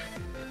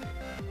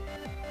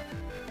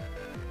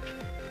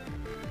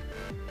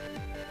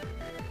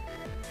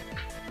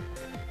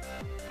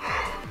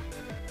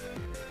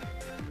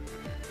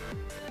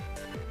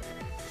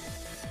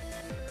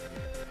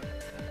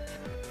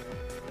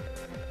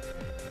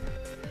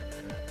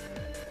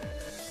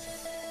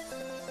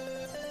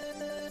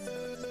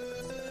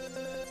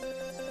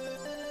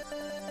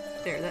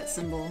 There, that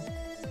symbol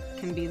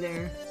can be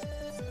there.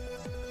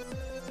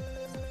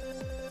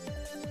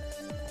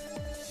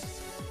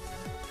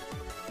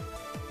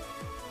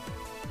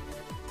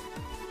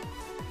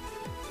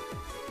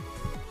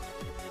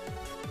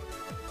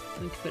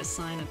 We could put a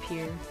sign up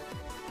here.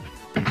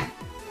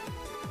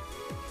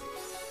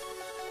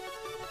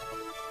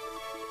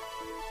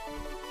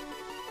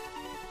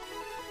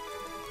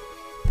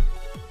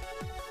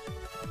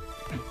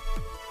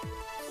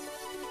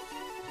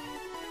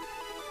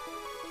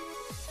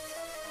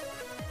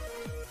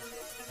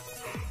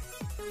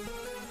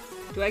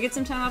 Do I get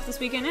some time off this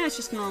weekend? Eh, it's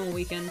just a normal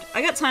weekend.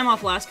 I got time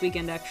off last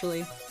weekend,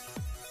 actually.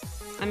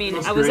 I mean,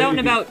 I was out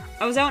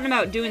and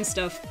about doing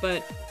stuff,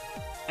 but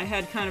I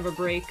had kind of a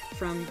break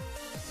from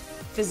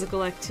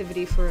physical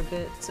activity for a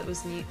bit, so it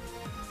was neat.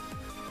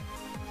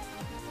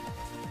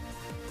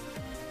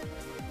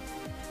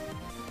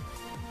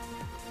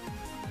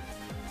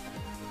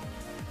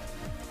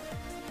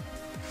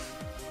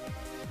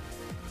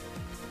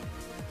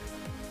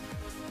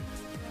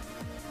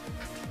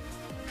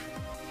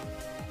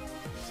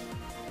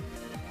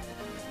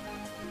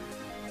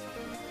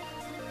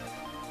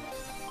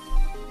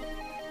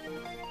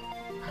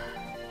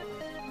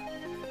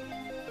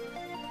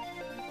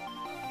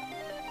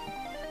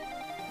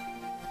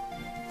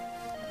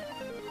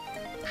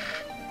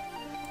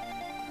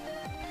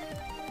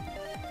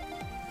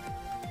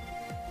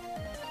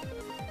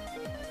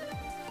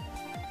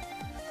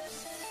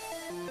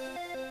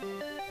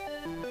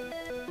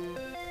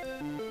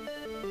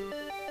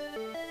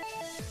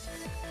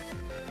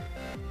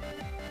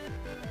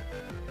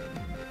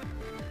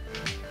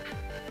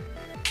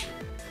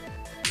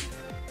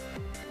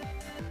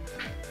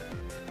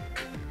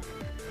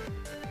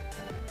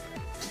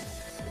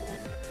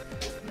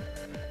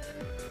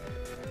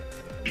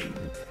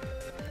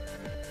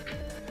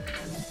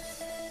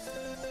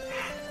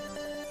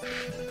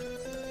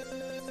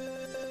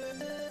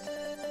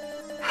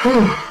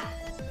 I'm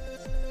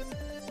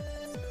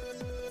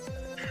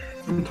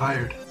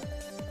tired.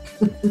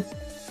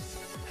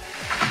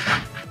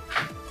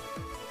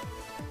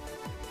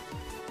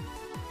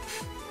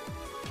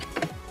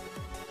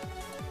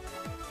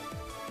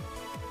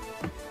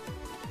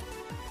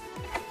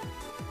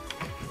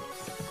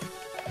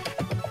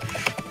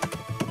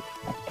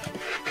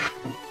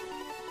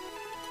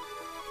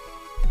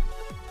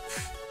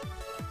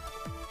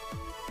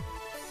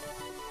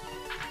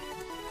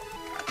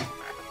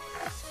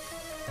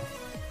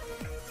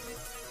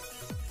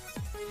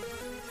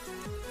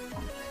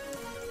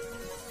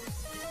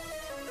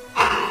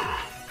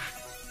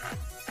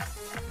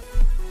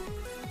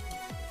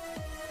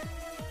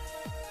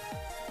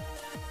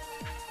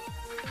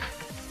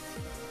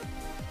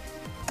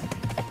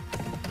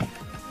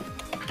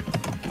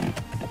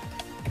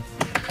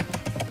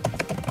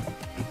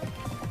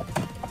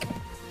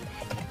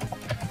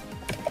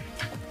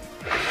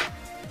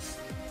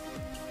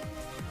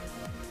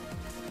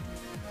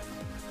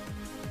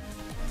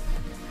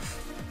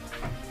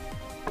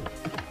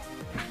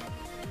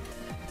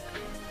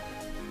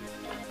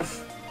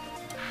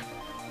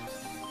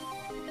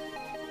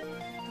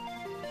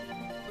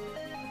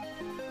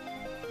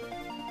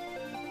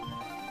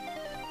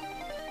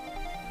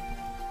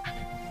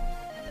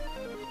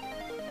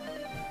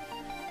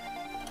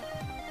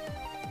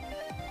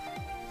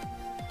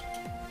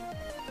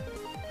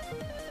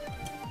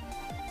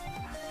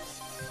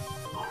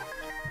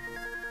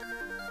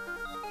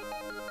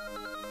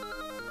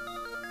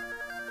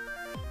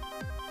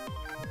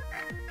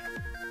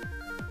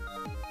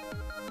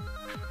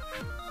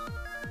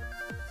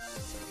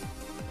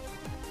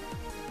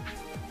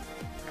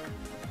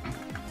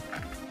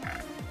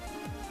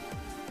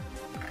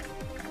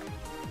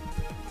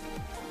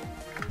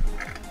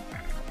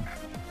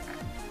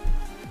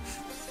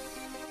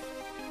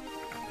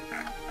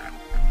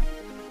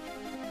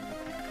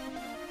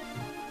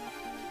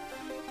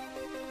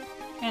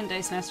 And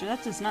Dice Master,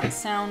 that does not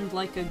sound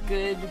like a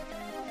good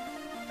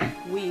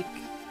week.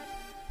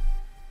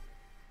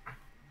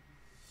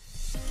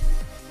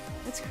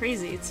 That's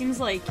crazy. It seems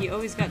like you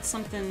always got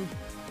something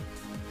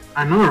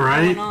I know,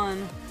 right? going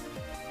on.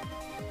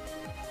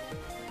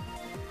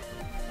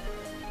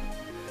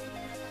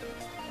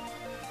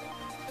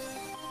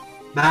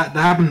 That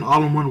happened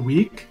all in 1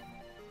 week?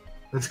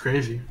 That's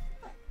crazy.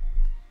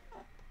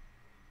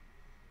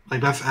 Like,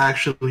 that's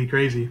actually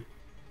crazy.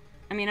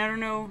 I mean, I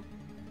don't know.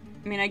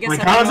 I mean, I guess. Like,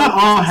 how does that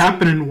all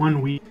happen in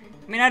 1 week?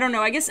 I mean, I don't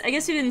know. I guess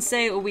you didn't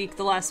say a week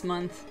the last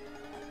month.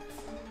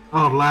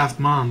 Oh, last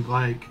month,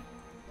 like.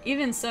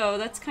 Even so,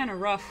 that's kind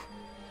of rough.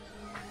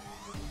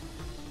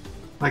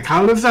 Like,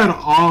 how does that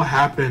all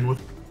happen with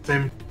the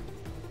same?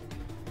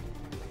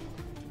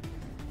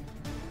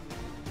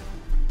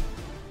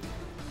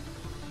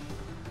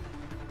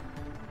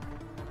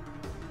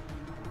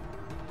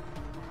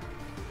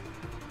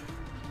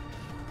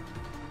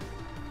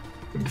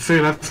 Say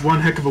that's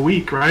one heck of a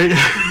week, right?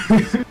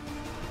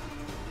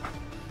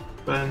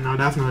 But no,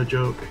 that's not a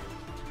joke.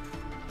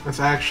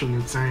 That's actually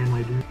insane,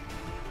 my dude.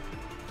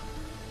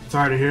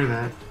 Sorry to hear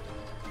that.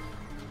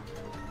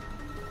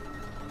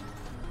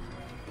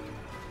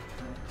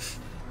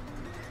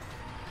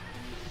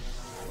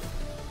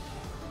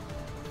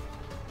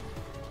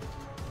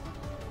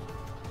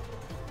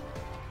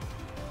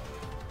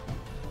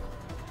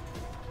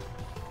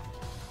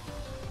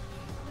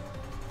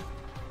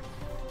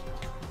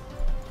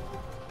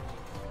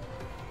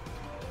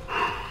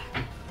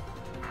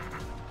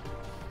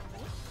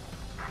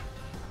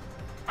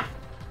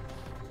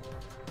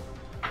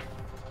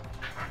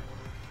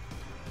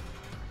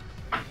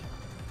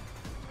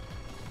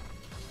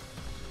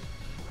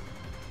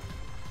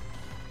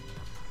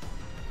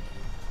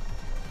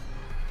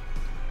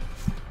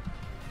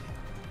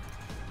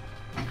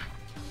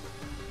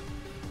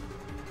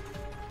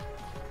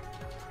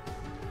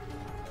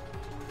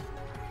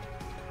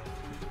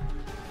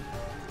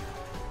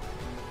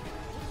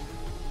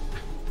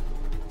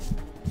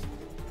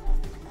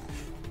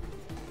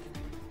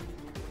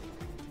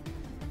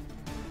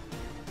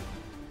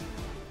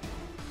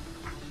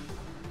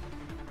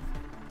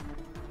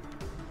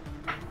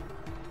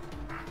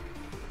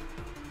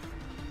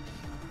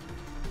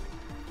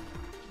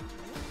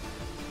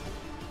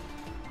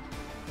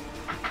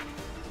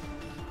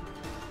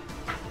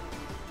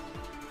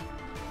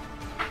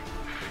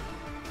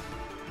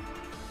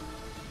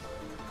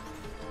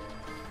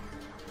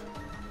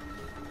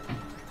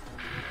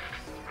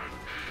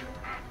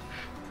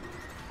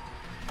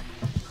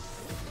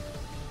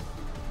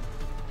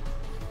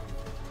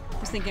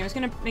 Thinking I was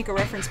gonna make a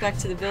reference back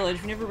to the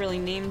village. We never really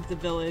named the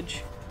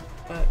village,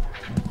 but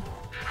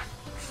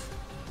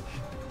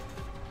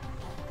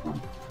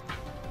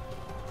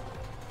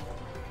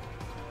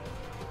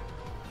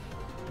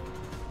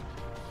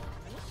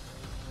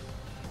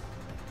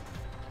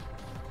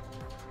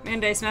man,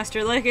 Dice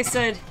Master, like I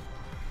said,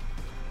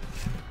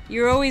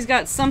 you always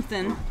got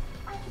something.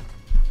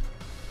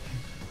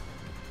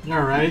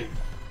 You're right.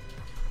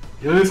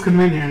 You always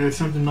come in here, there's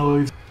something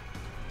always.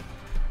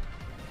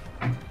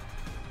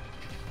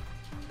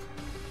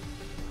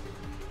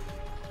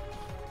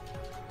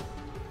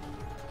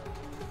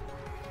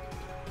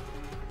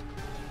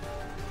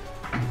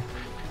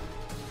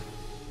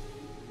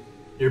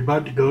 You're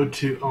about to go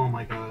to... Oh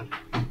my god.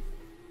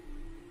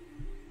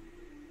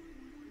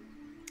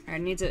 I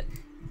need to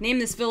name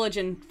this village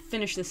and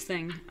finish this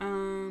thing.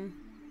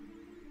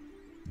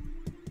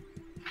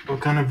 What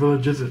kind of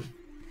village is it?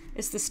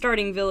 It's the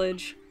starting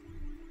village.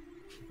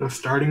 The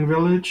starting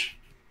village?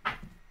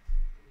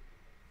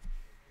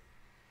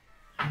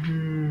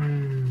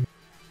 Hmm.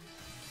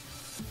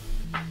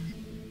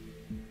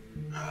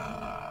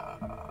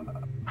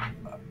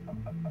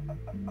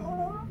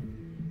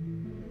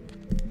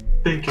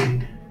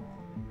 Thinking.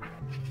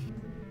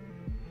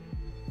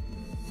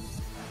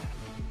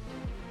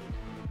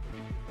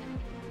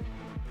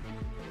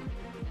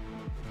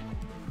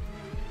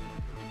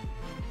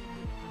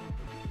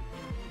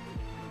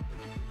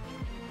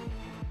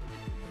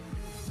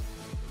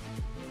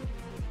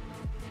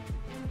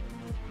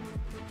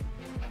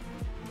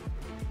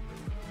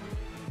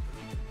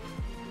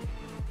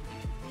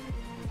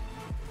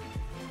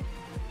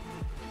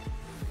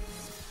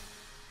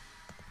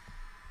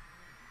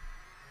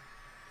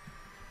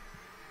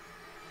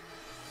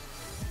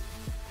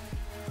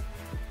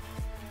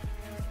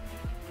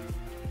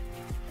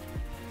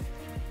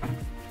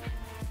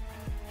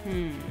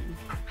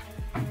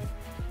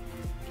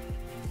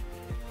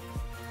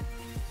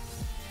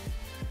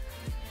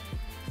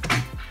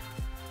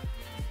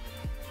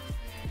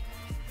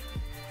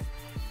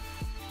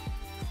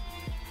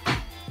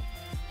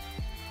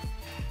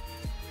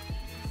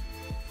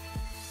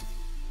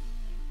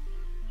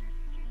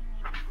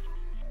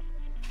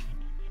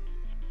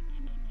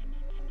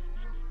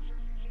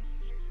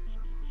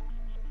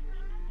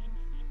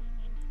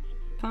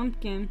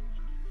 Pumpkin.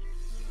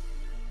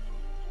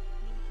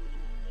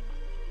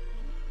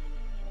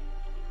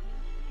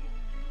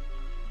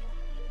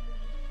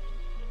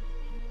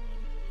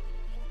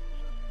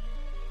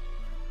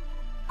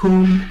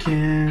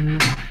 Pumpkin.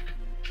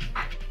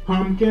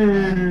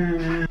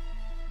 Pumpkin.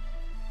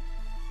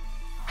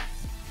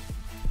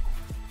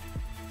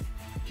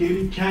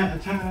 Kitty cat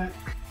attack.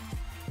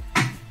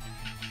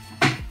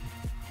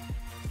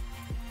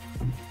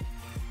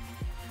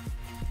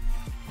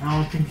 I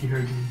don't think you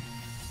heard me.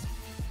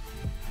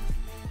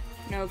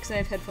 No, because I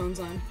have headphones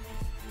on.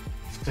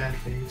 Sad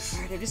face.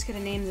 Alright, I'm just gonna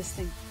name this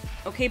thing.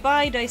 Okay,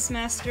 bye, Dice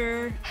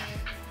Master.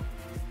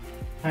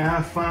 Hey,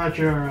 have fun at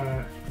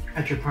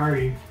your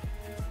party.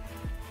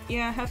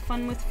 Yeah, have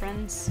fun with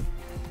friends.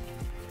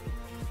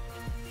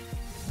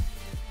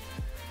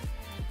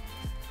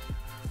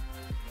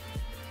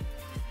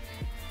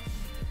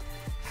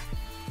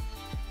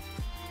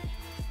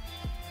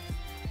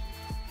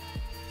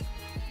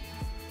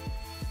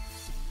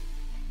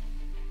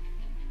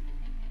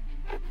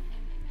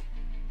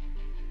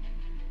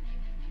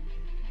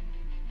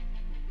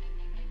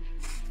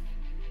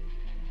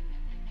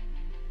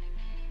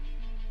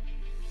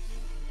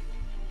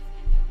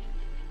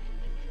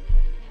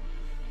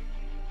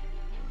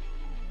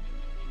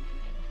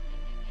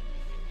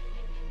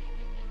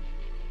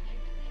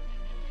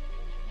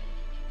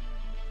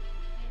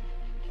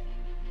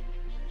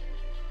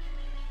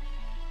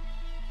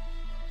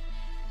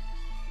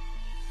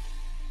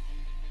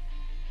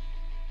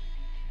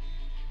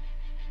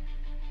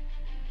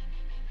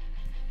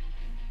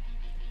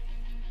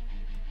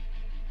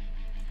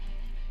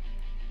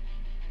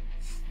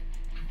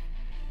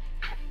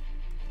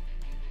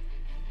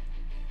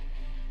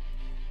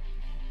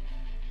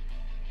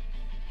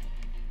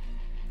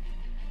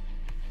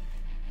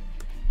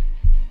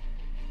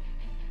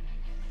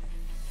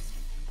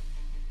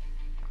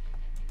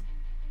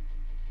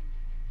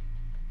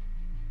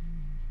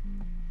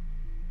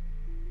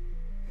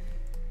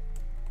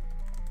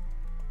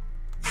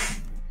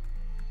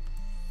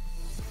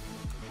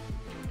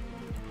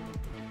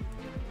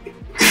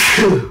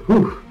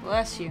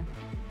 Bless you.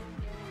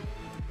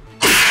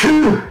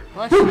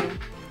 Bless you.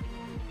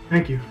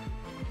 Thank you.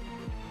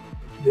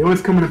 They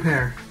always come in a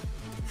pair.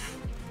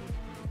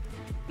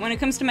 When it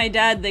comes to my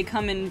dad, they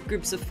come in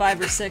groups of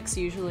 5 or 6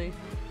 usually.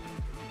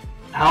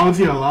 How is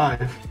he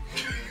alive?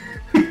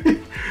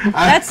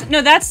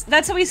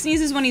 That's how he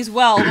sneezes when he's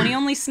well. When he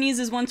only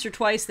sneezes once or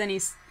twice, then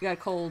he's got a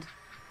cold.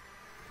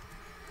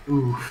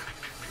 Ooh.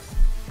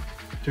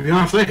 To be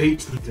honest, I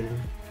hate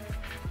sneezing.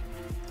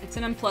 It's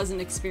an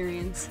unpleasant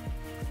experience.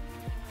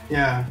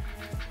 Yeah.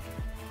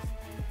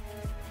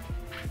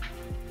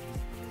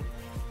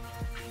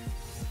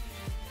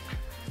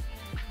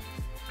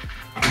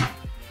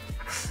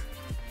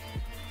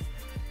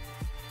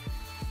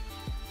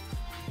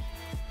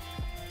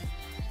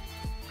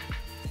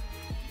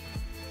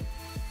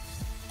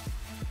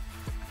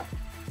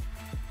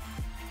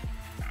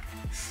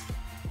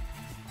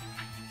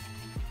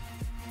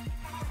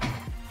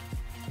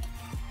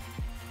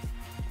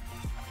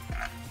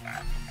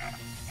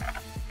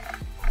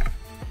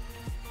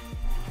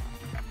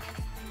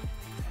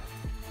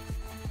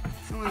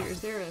 Is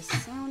there a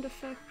sound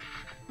effect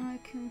I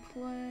can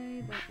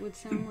play that would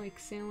sound like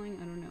sailing?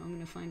 I don't know. I'm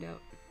gonna find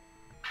out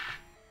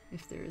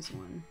if there is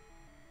one.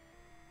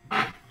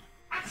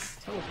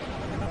 Teleport.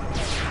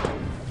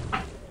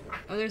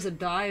 Oh, there's a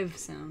dive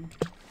sound.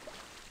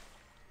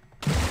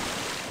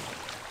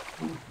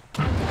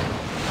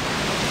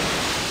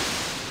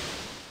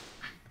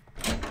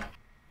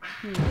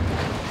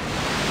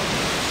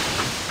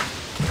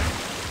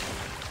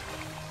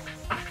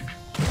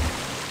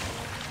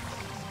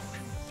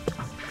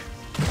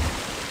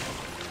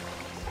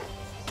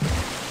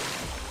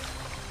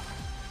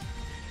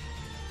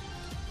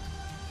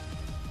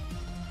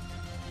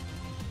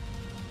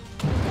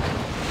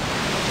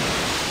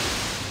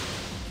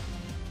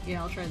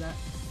 Yeah, I'll try that.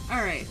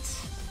 Alright.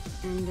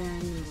 And then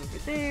move over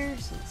there,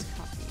 so let's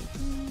copy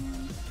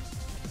again.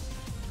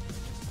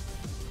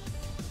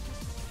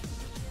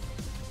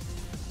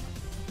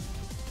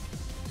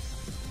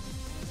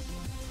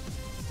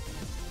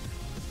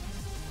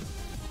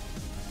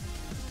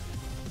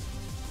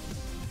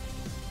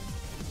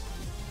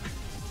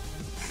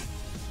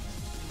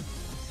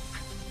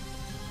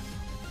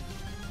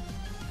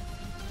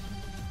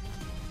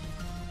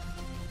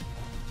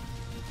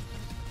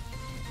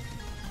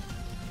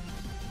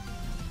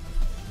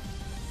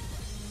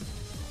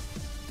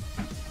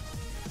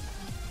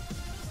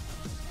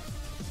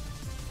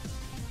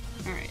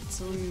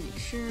 So let me make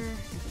sure I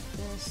get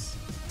this.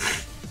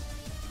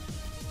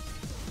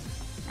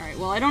 Alright,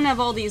 well I don't have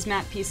all these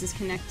map pieces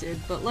connected,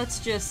 but let's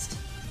just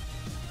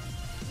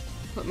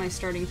put my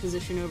starting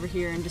position over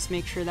here and just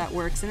make sure that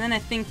works. And then I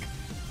think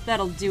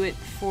that'll do it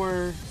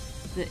for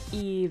the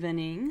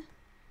evening.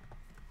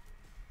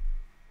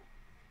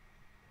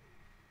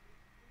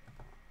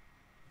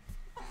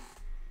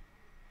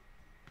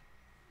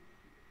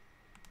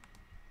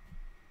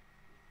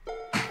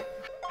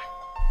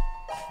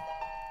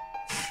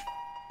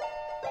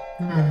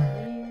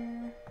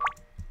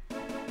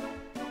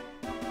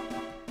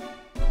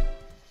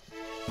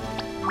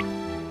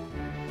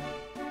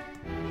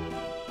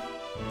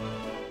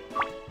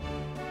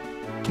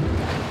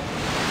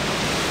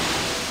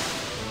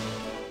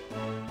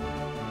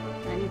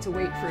 To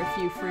wait for a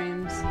few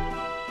frames.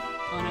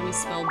 Oh, no, we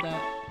spelled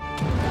that.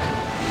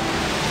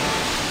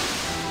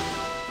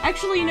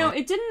 Actually, you know,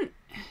 it didn't...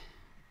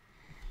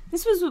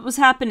 This was what was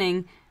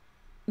happening.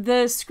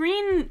 The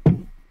screen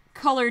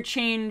color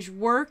change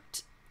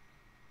worked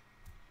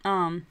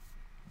in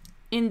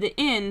the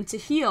in to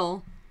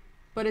heal,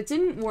 but it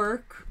didn't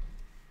work.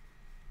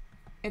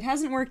 It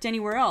hasn't worked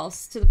anywhere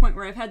else, to the point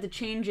where I've had to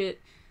change it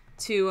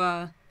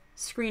to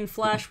screen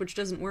flash, which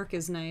doesn't work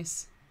as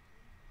nice.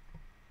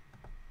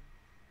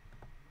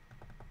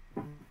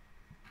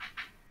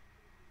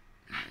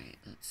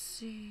 Let's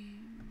see.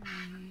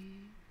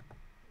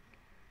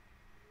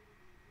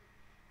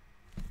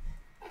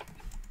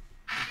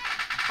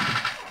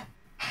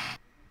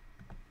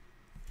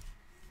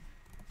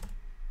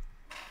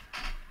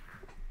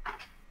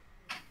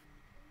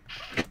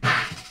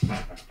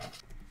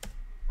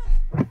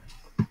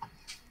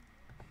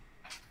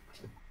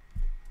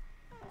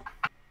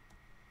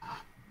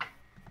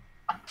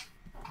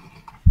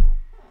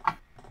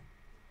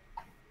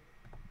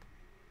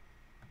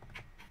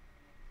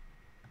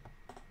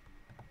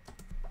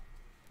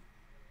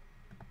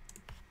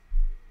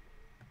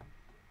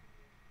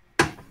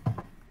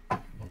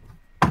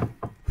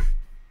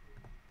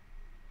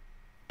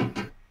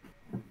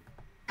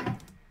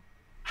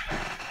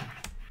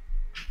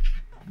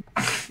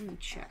 Let me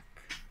check.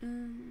 I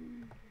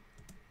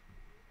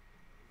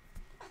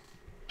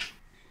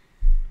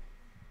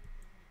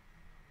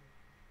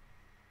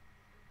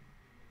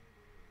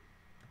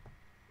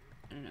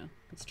don't know.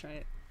 Let's try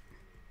it.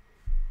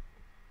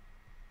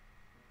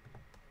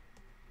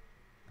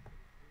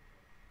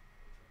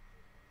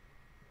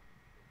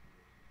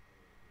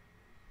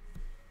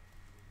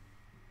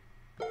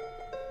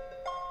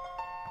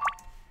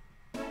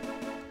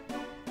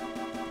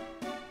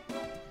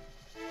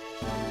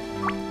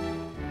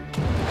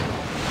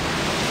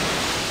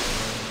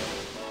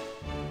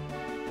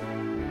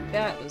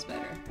 That was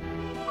better.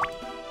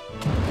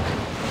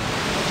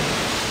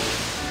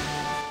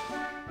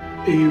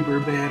 Uber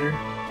better.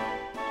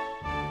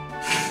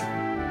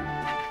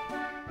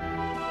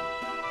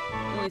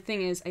 The only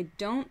thing is, I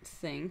don't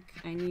think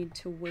I need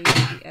to wait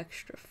the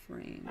extra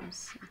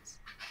frames.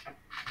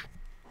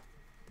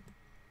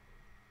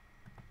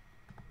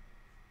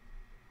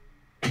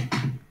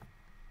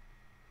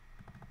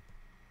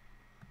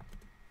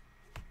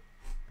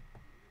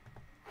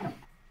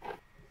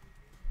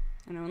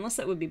 I don't know, unless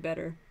that would be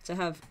better, to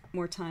have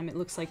more time. It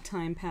looks like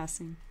time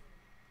passing.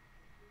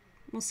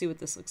 We'll see what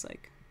this looks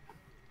like.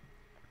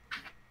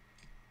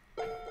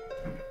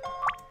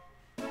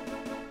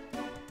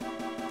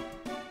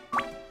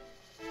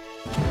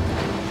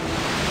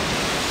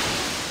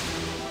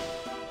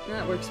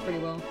 That works pretty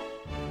well.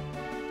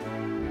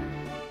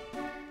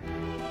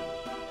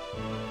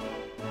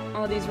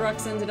 All these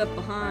rocks ended up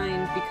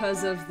behind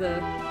because of the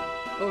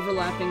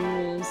overlapping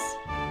rules.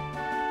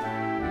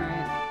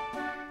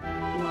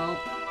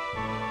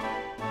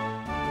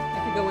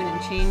 Go in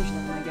and change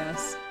them, I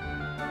guess.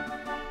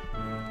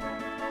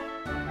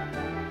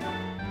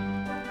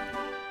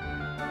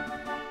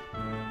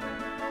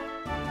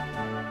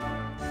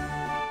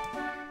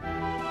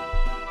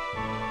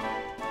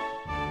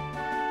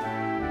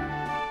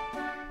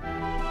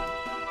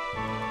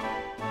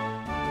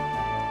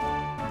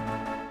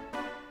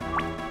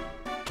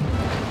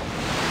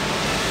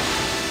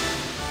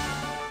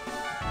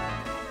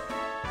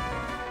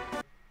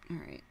 All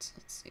right,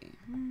 let's see.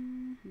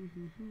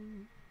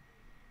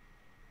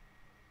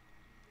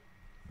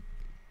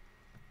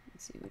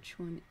 Let's see, which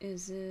one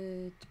is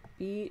it?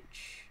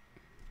 Beach.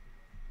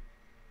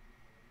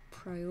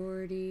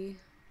 Priority.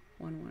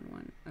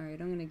 111.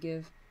 Alright, I'm gonna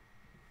give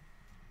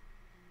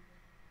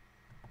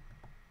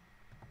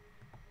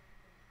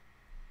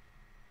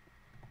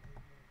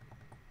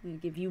I'm gonna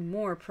give you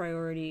more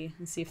priority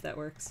and see if that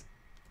works.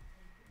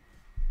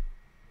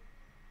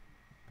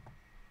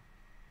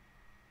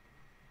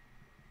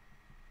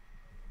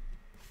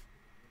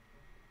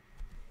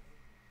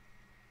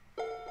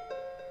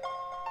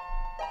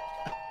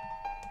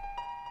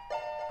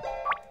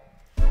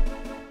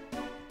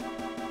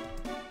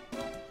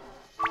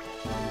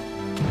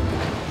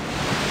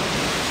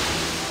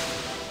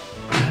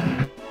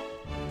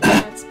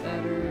 That's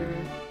better.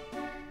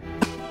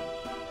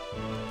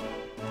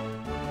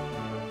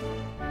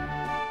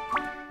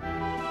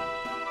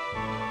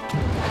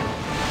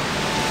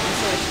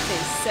 So I should say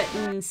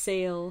setting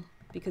sail,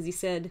 because he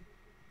said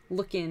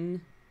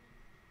lookin'.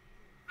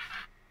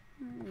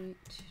 Alright.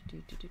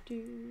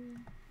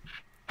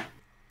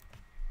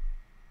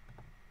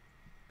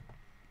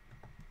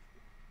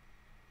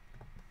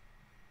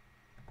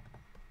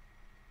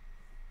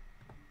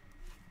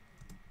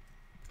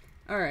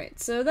 Alright,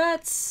 so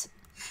that's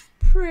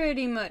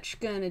pretty much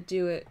gonna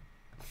do it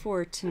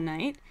for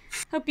tonight.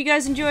 Hope you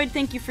guys enjoyed.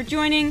 Thank you for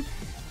joining.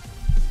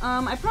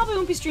 I probably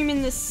won't be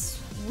streaming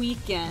this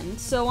weekend,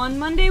 so on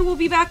Monday we'll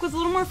be back with a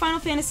little more Final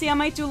Fantasy. I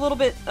might do a little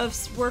bit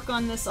of work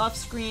on this off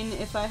screen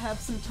if I have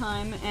some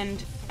time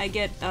and I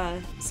get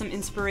some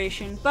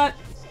inspiration, but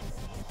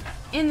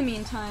in the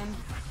meantime,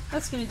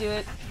 that's gonna do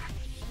it.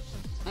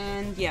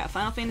 And yeah,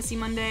 Final Fantasy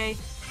Monday,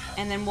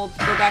 and then we'll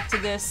go back to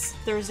this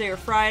Thursday or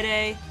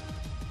Friday,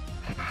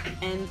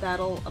 and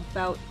that'll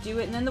about do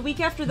it. And then the week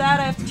after that,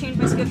 I have to change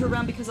my schedule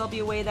around because I'll be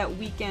away that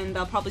weekend.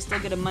 I'll probably still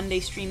get a Monday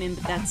stream in,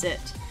 but that's it.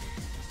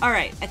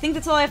 Alright, I think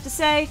that's all I have to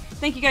say.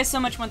 Thank you guys so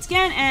much once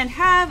again, and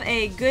have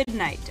a good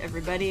night,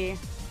 everybody.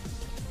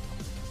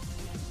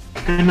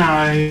 Good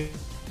night.